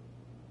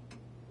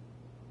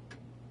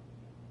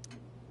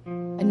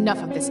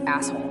 Enough of this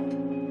asshole.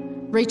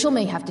 Rachel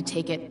may have to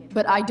take it,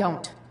 but I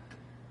don't.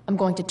 I'm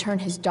going to turn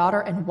his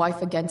daughter and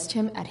wife against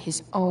him at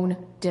his own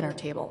dinner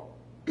table.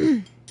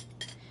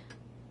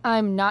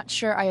 I'm not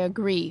sure I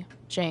agree,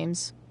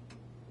 James.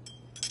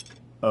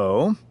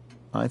 Oh?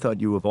 I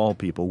thought you of all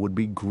people would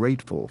be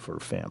grateful for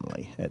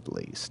family, at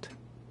least.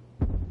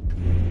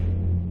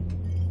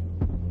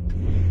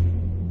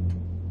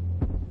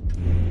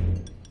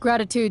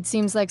 Gratitude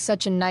seems like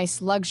such a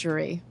nice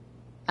luxury.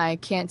 I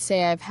can't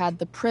say I've had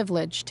the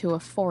privilege to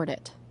afford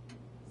it.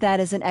 That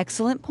is an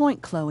excellent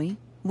point, Chloe.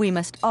 We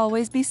must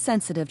always be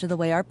sensitive to the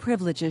way our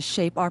privileges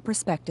shape our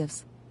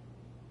perspectives.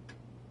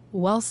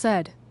 Well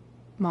said,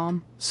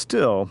 Mom.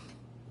 Still,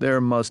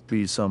 there must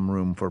be some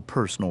room for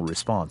personal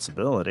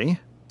responsibility.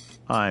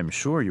 I'm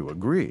sure you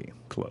agree,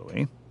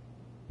 Chloe.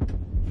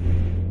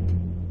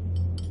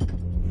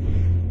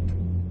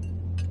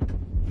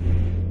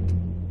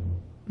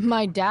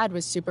 My dad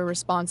was super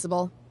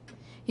responsible.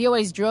 He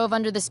always drove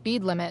under the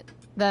speed limit.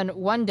 Then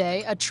one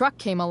day, a truck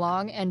came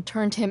along and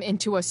turned him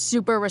into a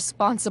super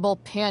responsible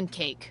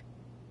pancake.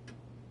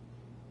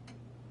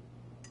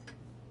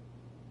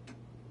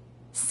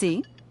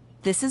 See?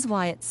 This is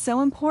why it's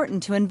so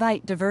important to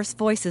invite diverse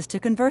voices to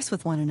converse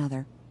with one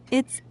another.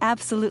 It's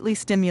absolutely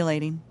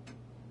stimulating.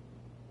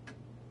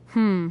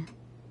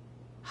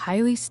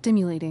 Highly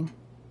stimulating.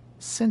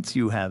 Since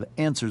you have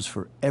answers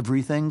for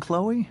everything,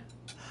 Chloe,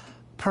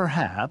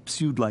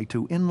 perhaps you'd like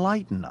to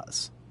enlighten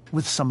us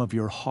with some of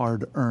your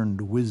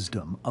hard-earned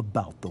wisdom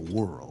about the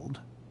world.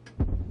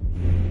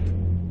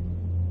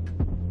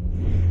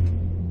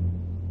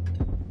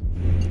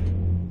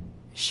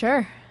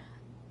 Sure.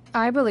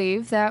 I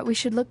believe that we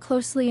should look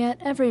closely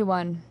at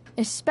everyone,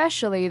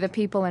 especially the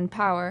people in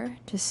power,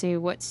 to see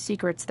what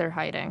secrets they're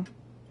hiding.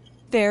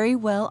 Very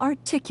well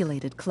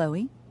articulated,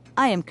 Chloe.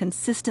 I am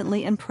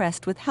consistently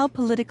impressed with how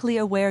politically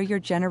aware your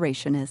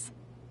generation is.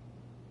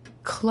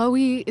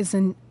 Chloe is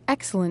an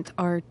excellent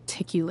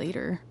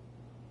articulator.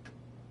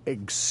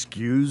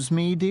 Excuse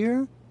me,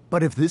 dear?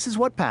 But if this is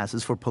what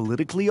passes for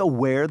politically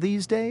aware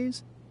these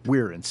days,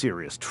 we're in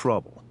serious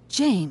trouble.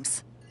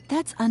 James,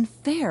 that's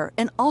unfair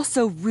and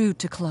also rude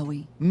to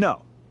Chloe.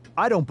 No,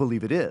 I don't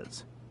believe it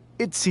is.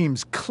 It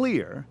seems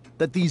clear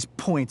that these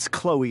points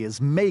Chloe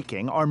is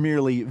making are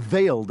merely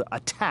veiled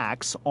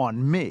attacks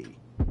on me.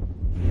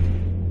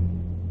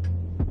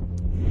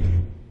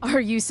 Are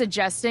you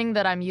suggesting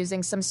that I'm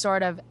using some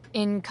sort of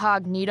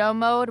incognito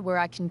mode where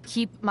I can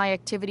keep my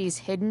activities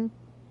hidden?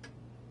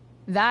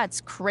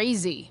 That's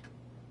crazy.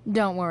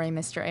 Don't worry,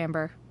 Mr.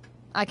 Amber.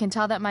 I can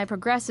tell that my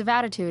progressive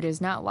attitude is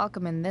not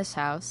welcome in this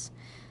house.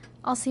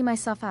 I'll see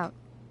myself out.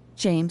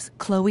 James,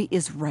 Chloe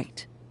is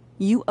right.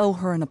 You owe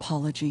her an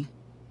apology.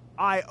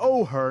 I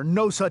owe her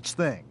no such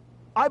thing.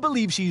 I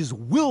believe she's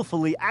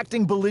willfully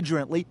acting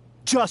belligerently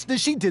just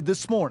as she did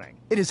this morning.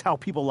 It is how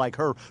people like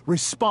her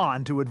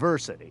respond to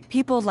adversity.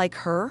 People like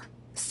her?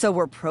 So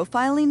we're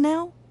profiling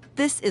now?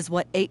 This is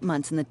what 8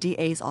 months in the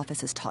DA's office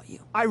has taught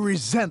you. I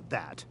resent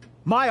that.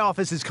 My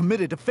office is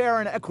committed to fair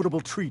and equitable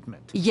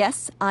treatment.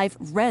 Yes, I've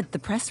read the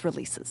press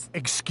releases.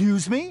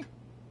 Excuse me?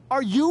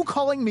 Are you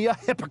calling me a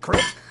hypocrite?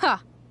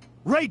 Ha!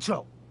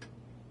 Rachel!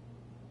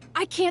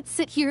 I can't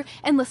sit here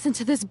and listen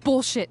to this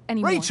bullshit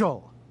anymore.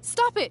 Rachel!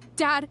 Stop it,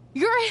 Dad.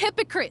 You're a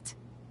hypocrite.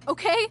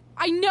 Okay?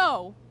 I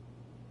know.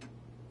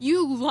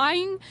 You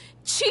lying,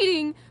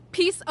 cheating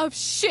piece of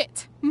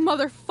shit,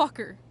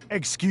 motherfucker.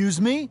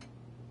 Excuse me?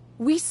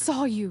 We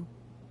saw you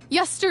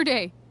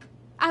yesterday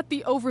at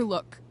the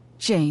Overlook.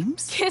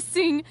 James?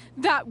 Kissing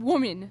that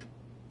woman.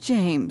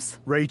 James.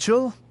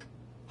 Rachel?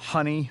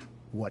 Honey,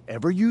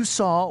 whatever you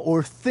saw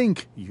or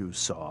think you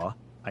saw,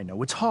 I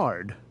know it's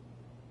hard,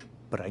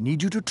 but I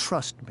need you to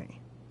trust me.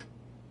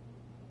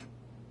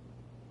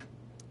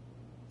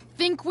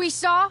 Think we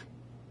saw?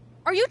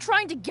 Are you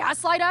trying to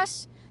gaslight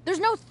us? There's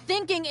no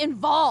thinking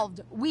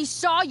involved. We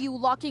saw you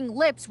locking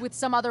lips with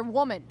some other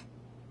woman.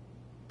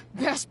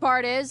 Best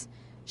part is,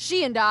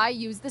 she and I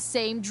use the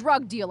same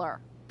drug dealer.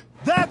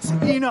 That's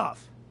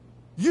enough!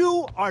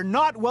 You are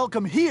not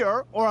welcome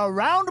here or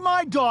around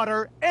my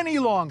daughter any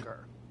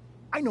longer.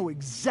 I know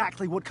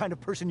exactly what kind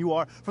of person you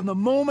are from the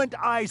moment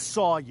I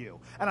saw you,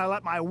 and I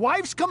let my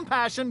wife's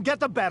compassion get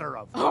the better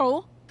of me.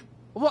 Oh?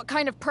 What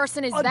kind of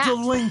person is that? A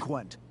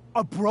delinquent.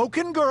 A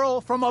broken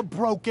girl from a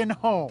broken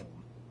home.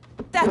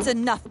 That's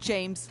enough,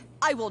 James.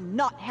 I will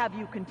not have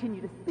you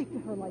continue to speak to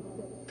her like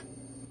this.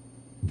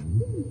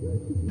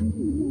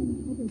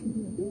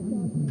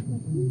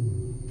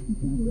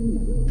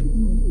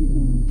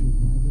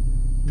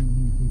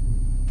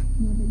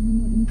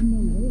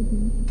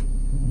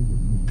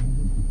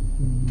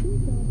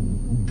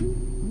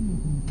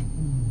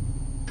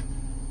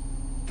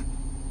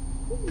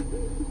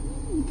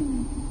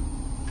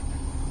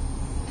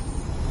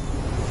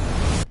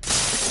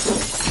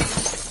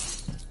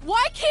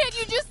 Why can't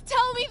you just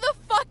tell me the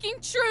fucking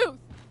truth?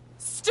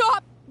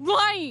 Stop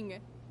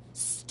lying.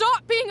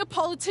 Stop being a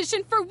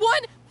politician for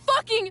 1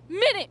 fucking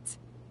minute.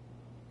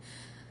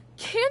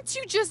 Can't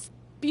you just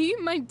be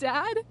my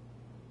dad?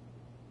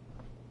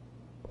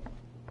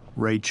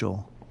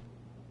 Rachel,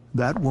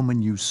 that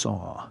woman you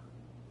saw,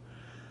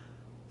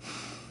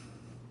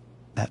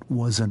 that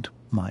wasn't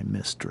my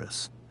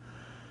mistress.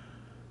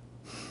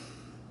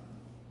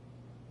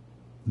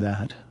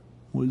 That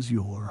was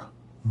your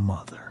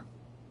mother.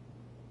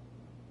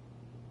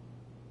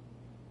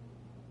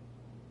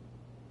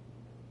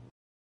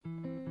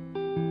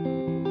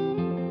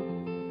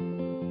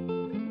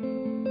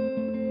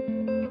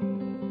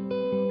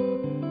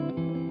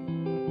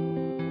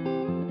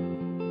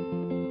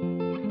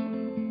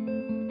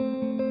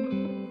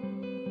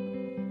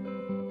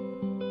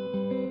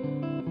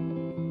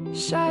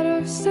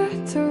 Shadows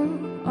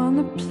settle on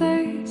the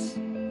place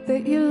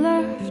that you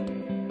left.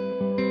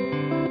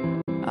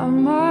 Our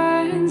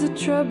minds are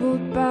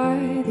troubled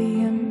by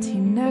the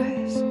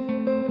emptiness.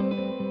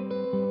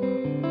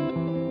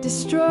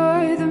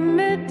 Destroy the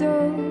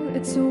middle,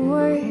 it's a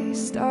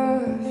waste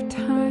of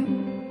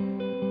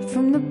time.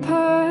 From the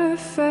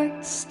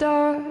perfect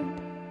start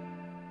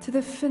to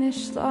the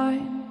finish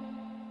line.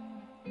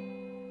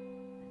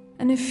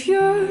 And if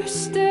you're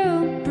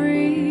still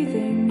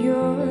breathing,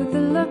 you're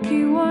the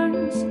lucky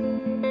ones.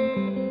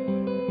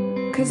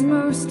 'Cause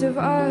most of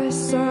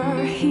us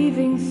are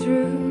heaving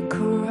through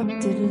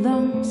corrupted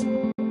lungs,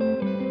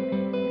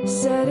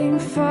 setting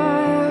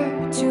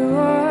fire to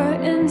our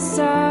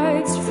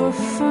insides for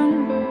fun,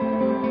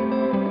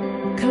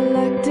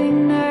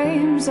 collecting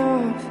names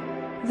of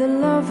the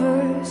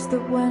lovers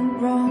that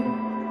went wrong,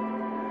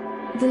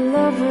 the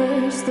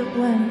lovers that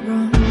went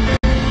wrong.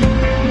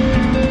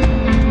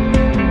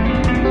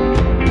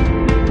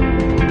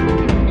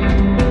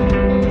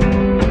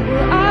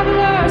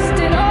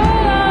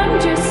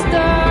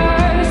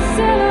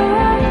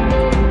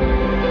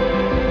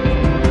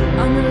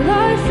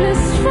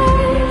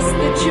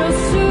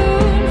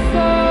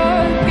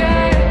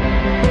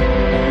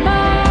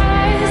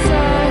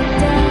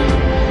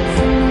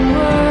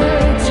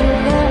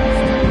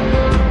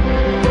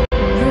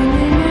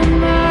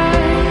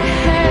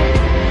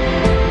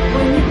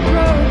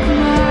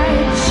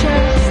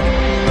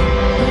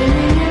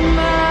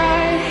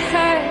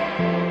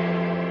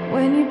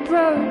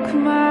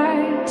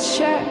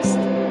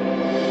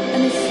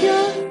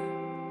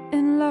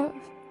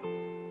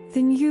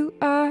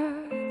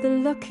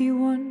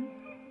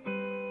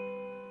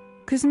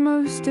 'cause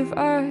most of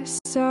us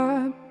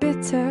are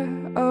bitter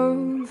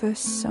over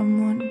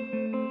someone.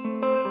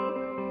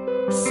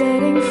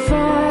 Setting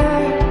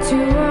fire to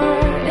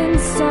our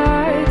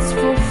insides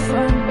for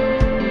fun,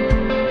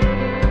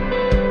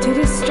 to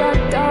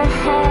distract our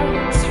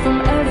hearts from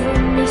ever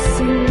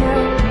missing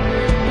out.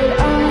 But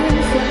I'm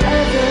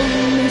forever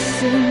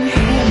missing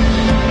him.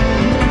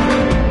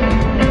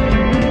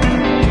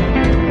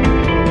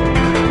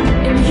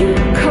 And you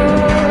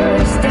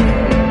caused it.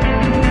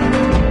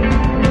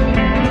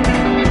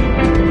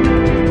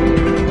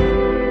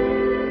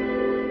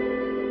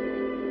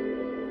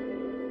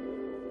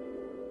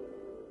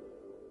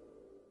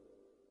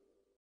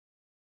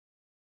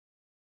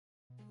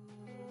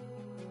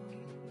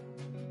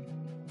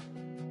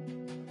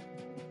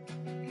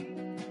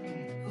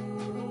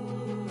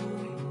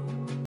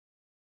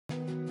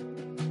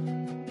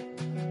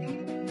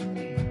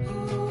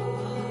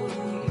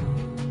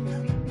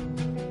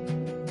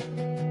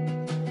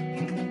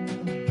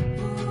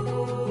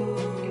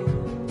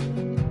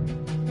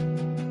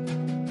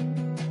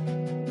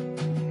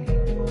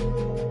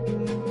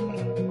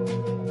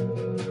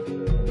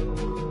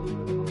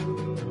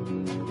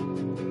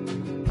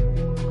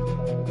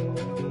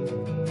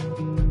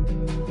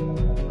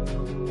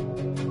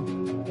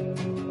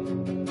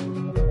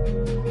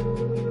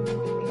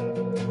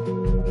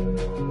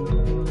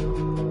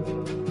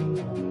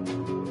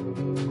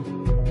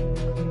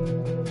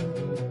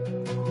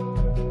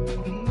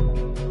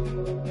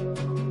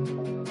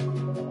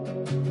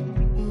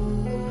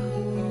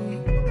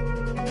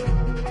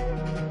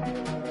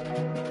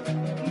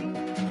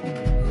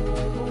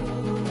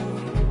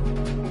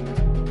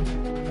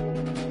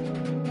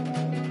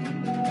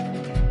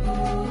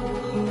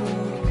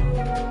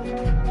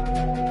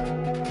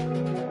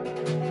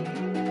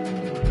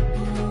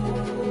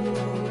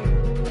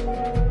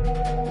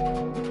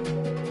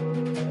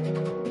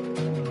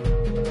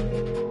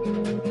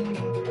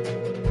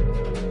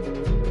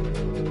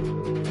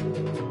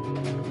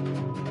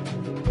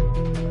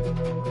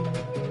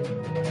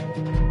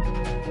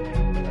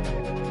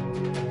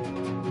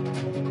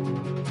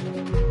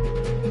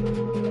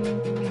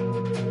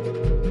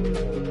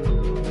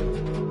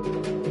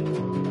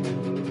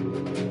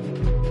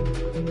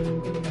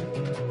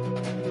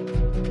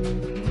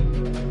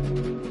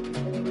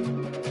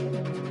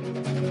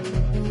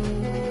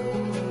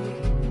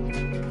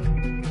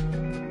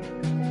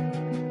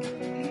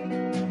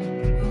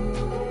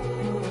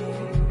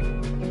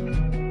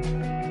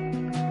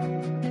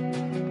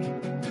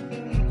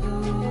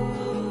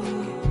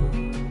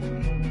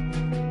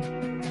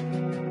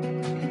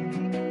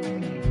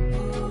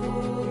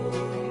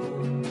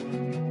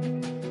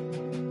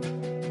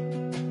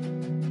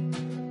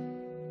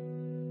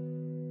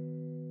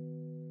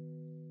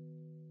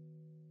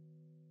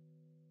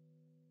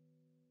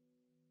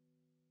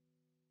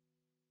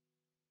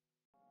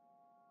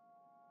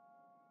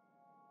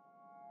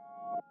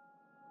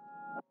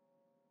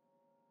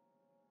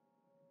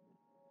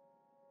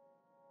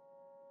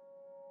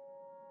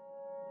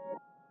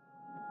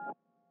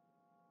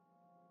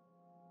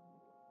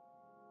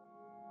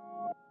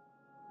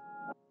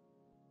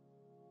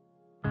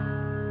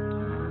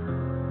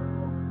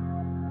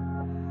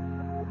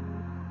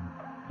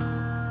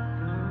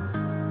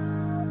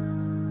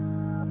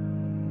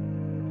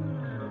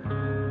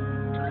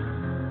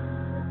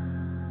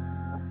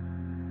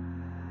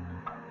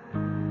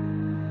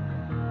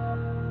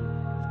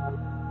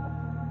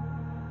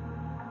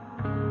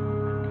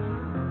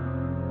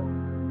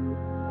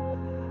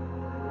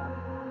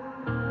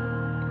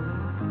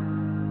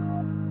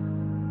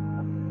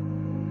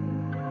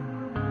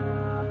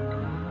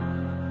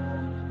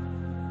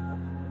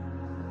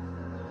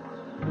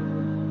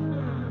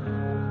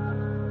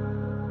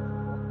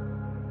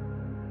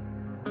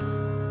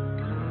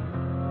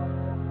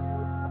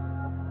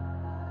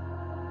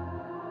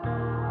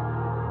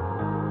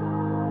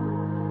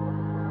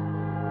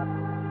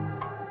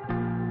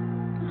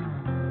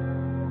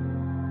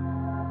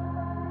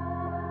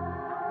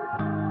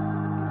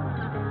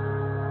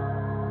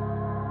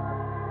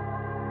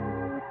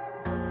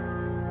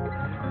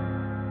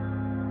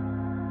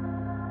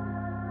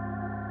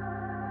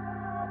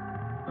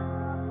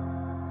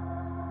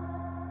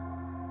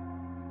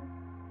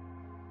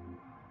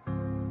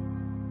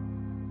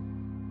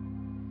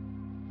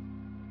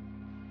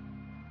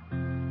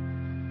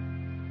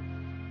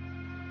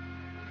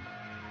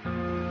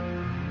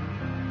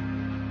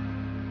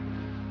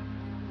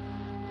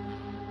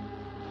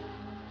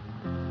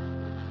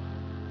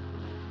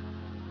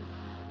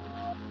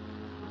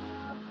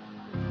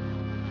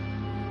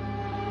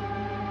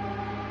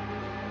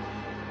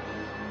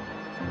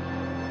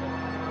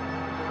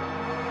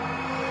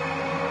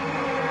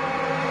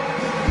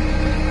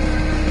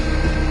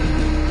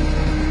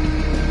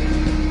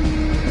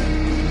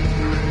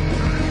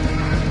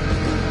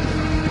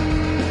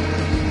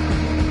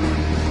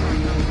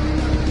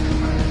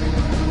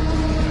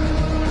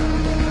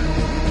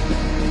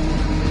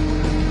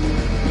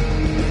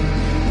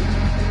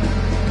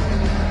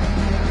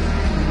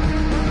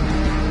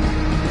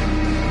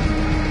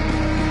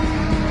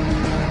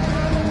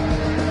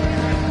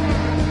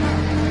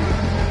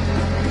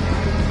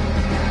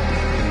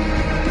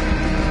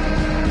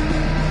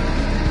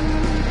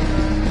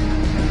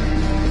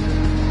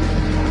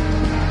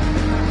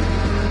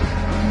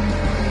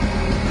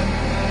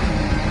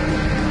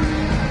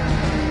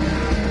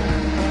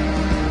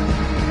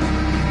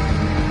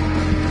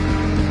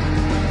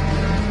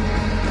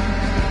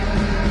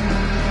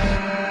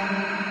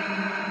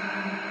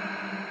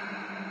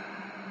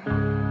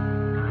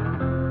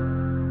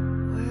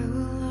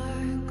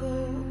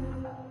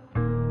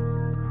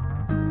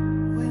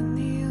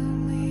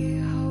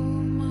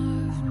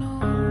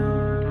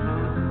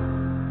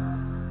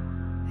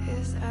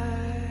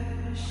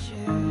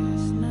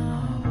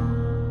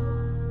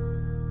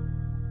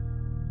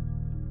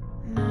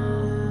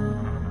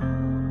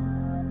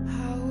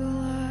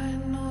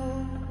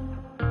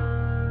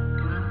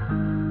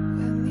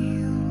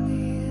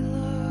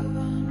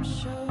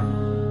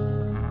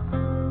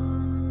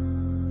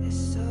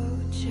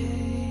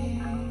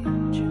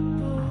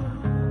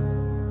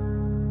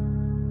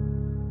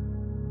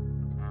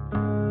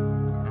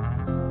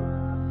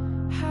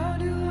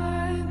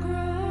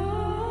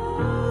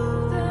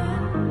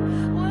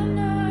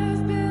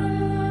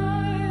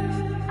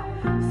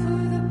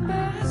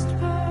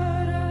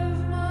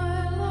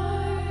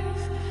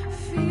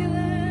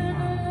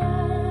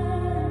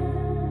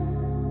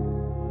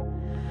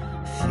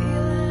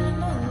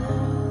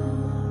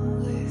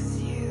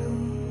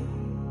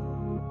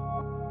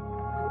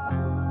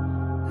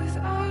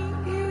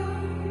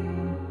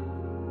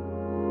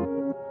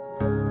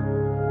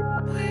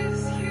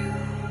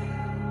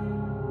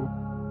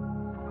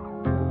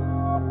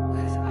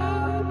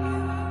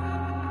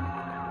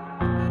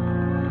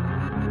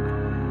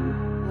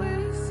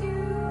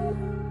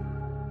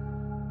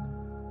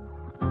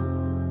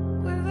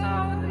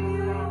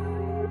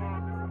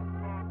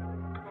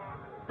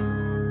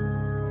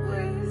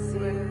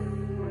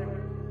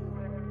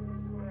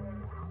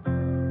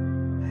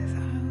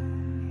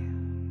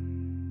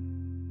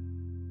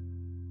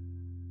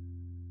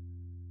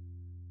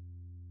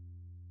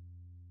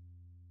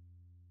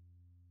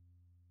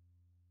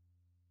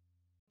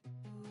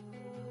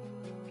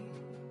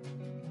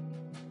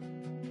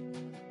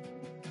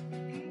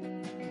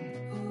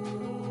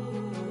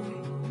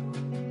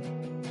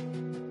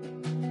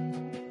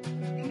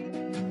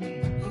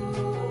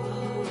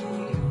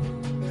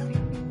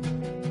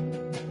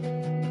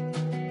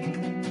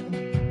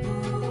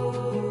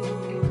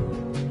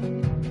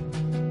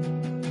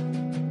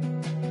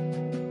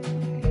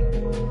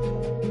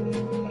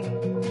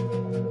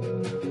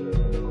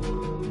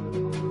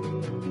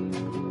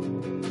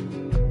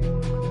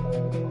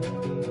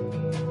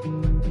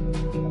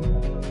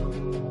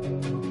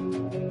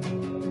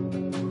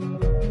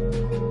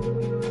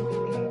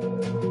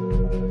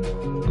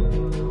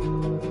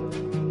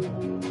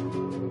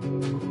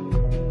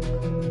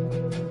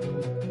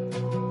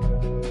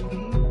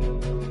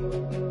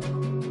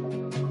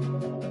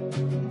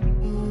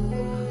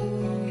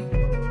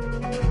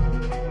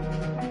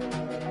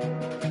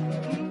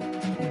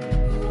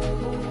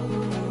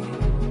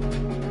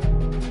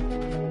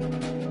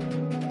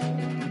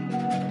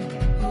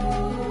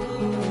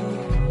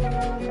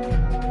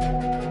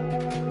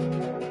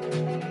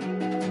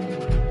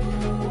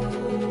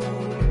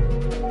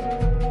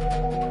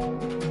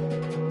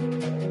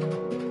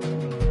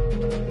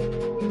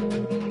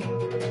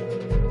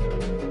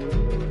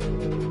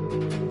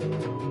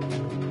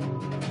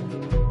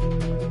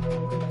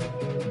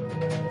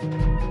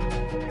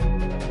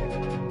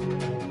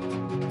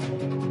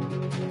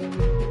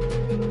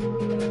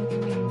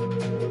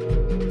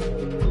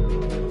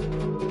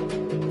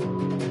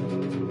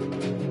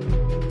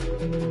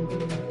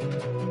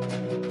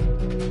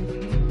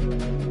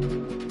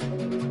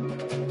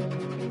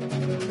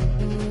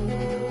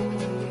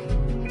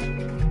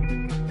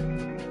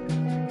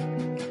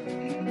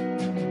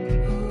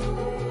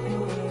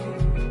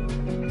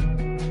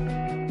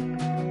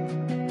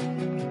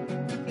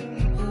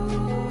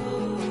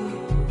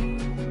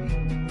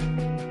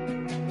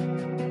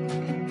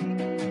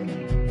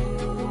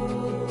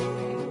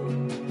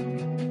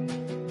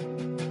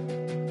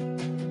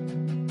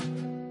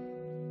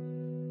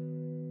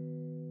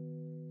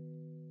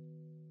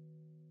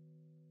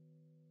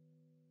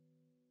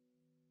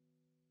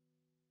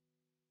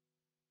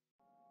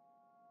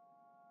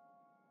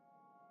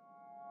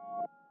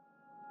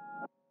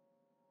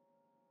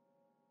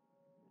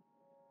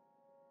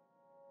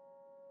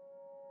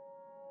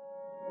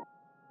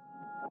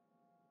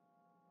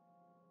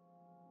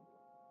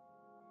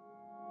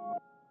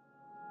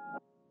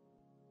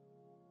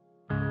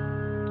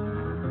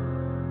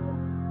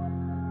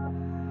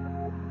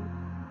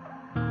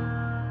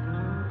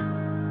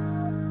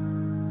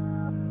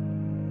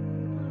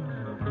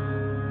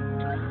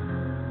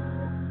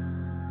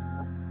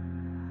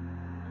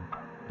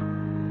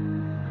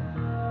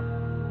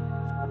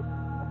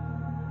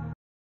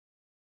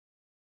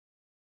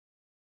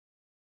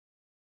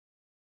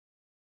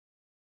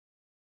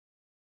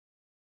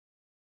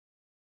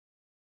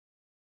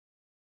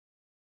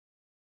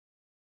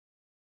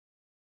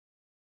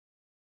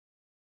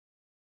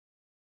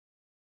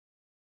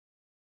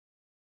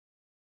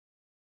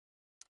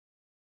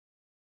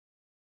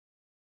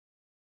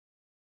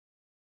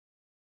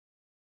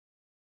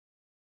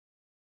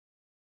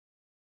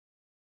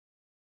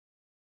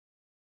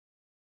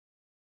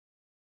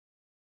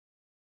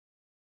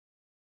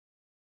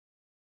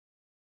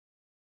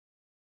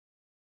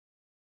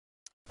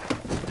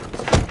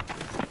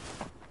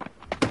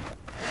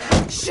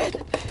 Shit!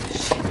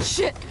 Shit!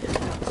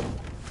 Shit!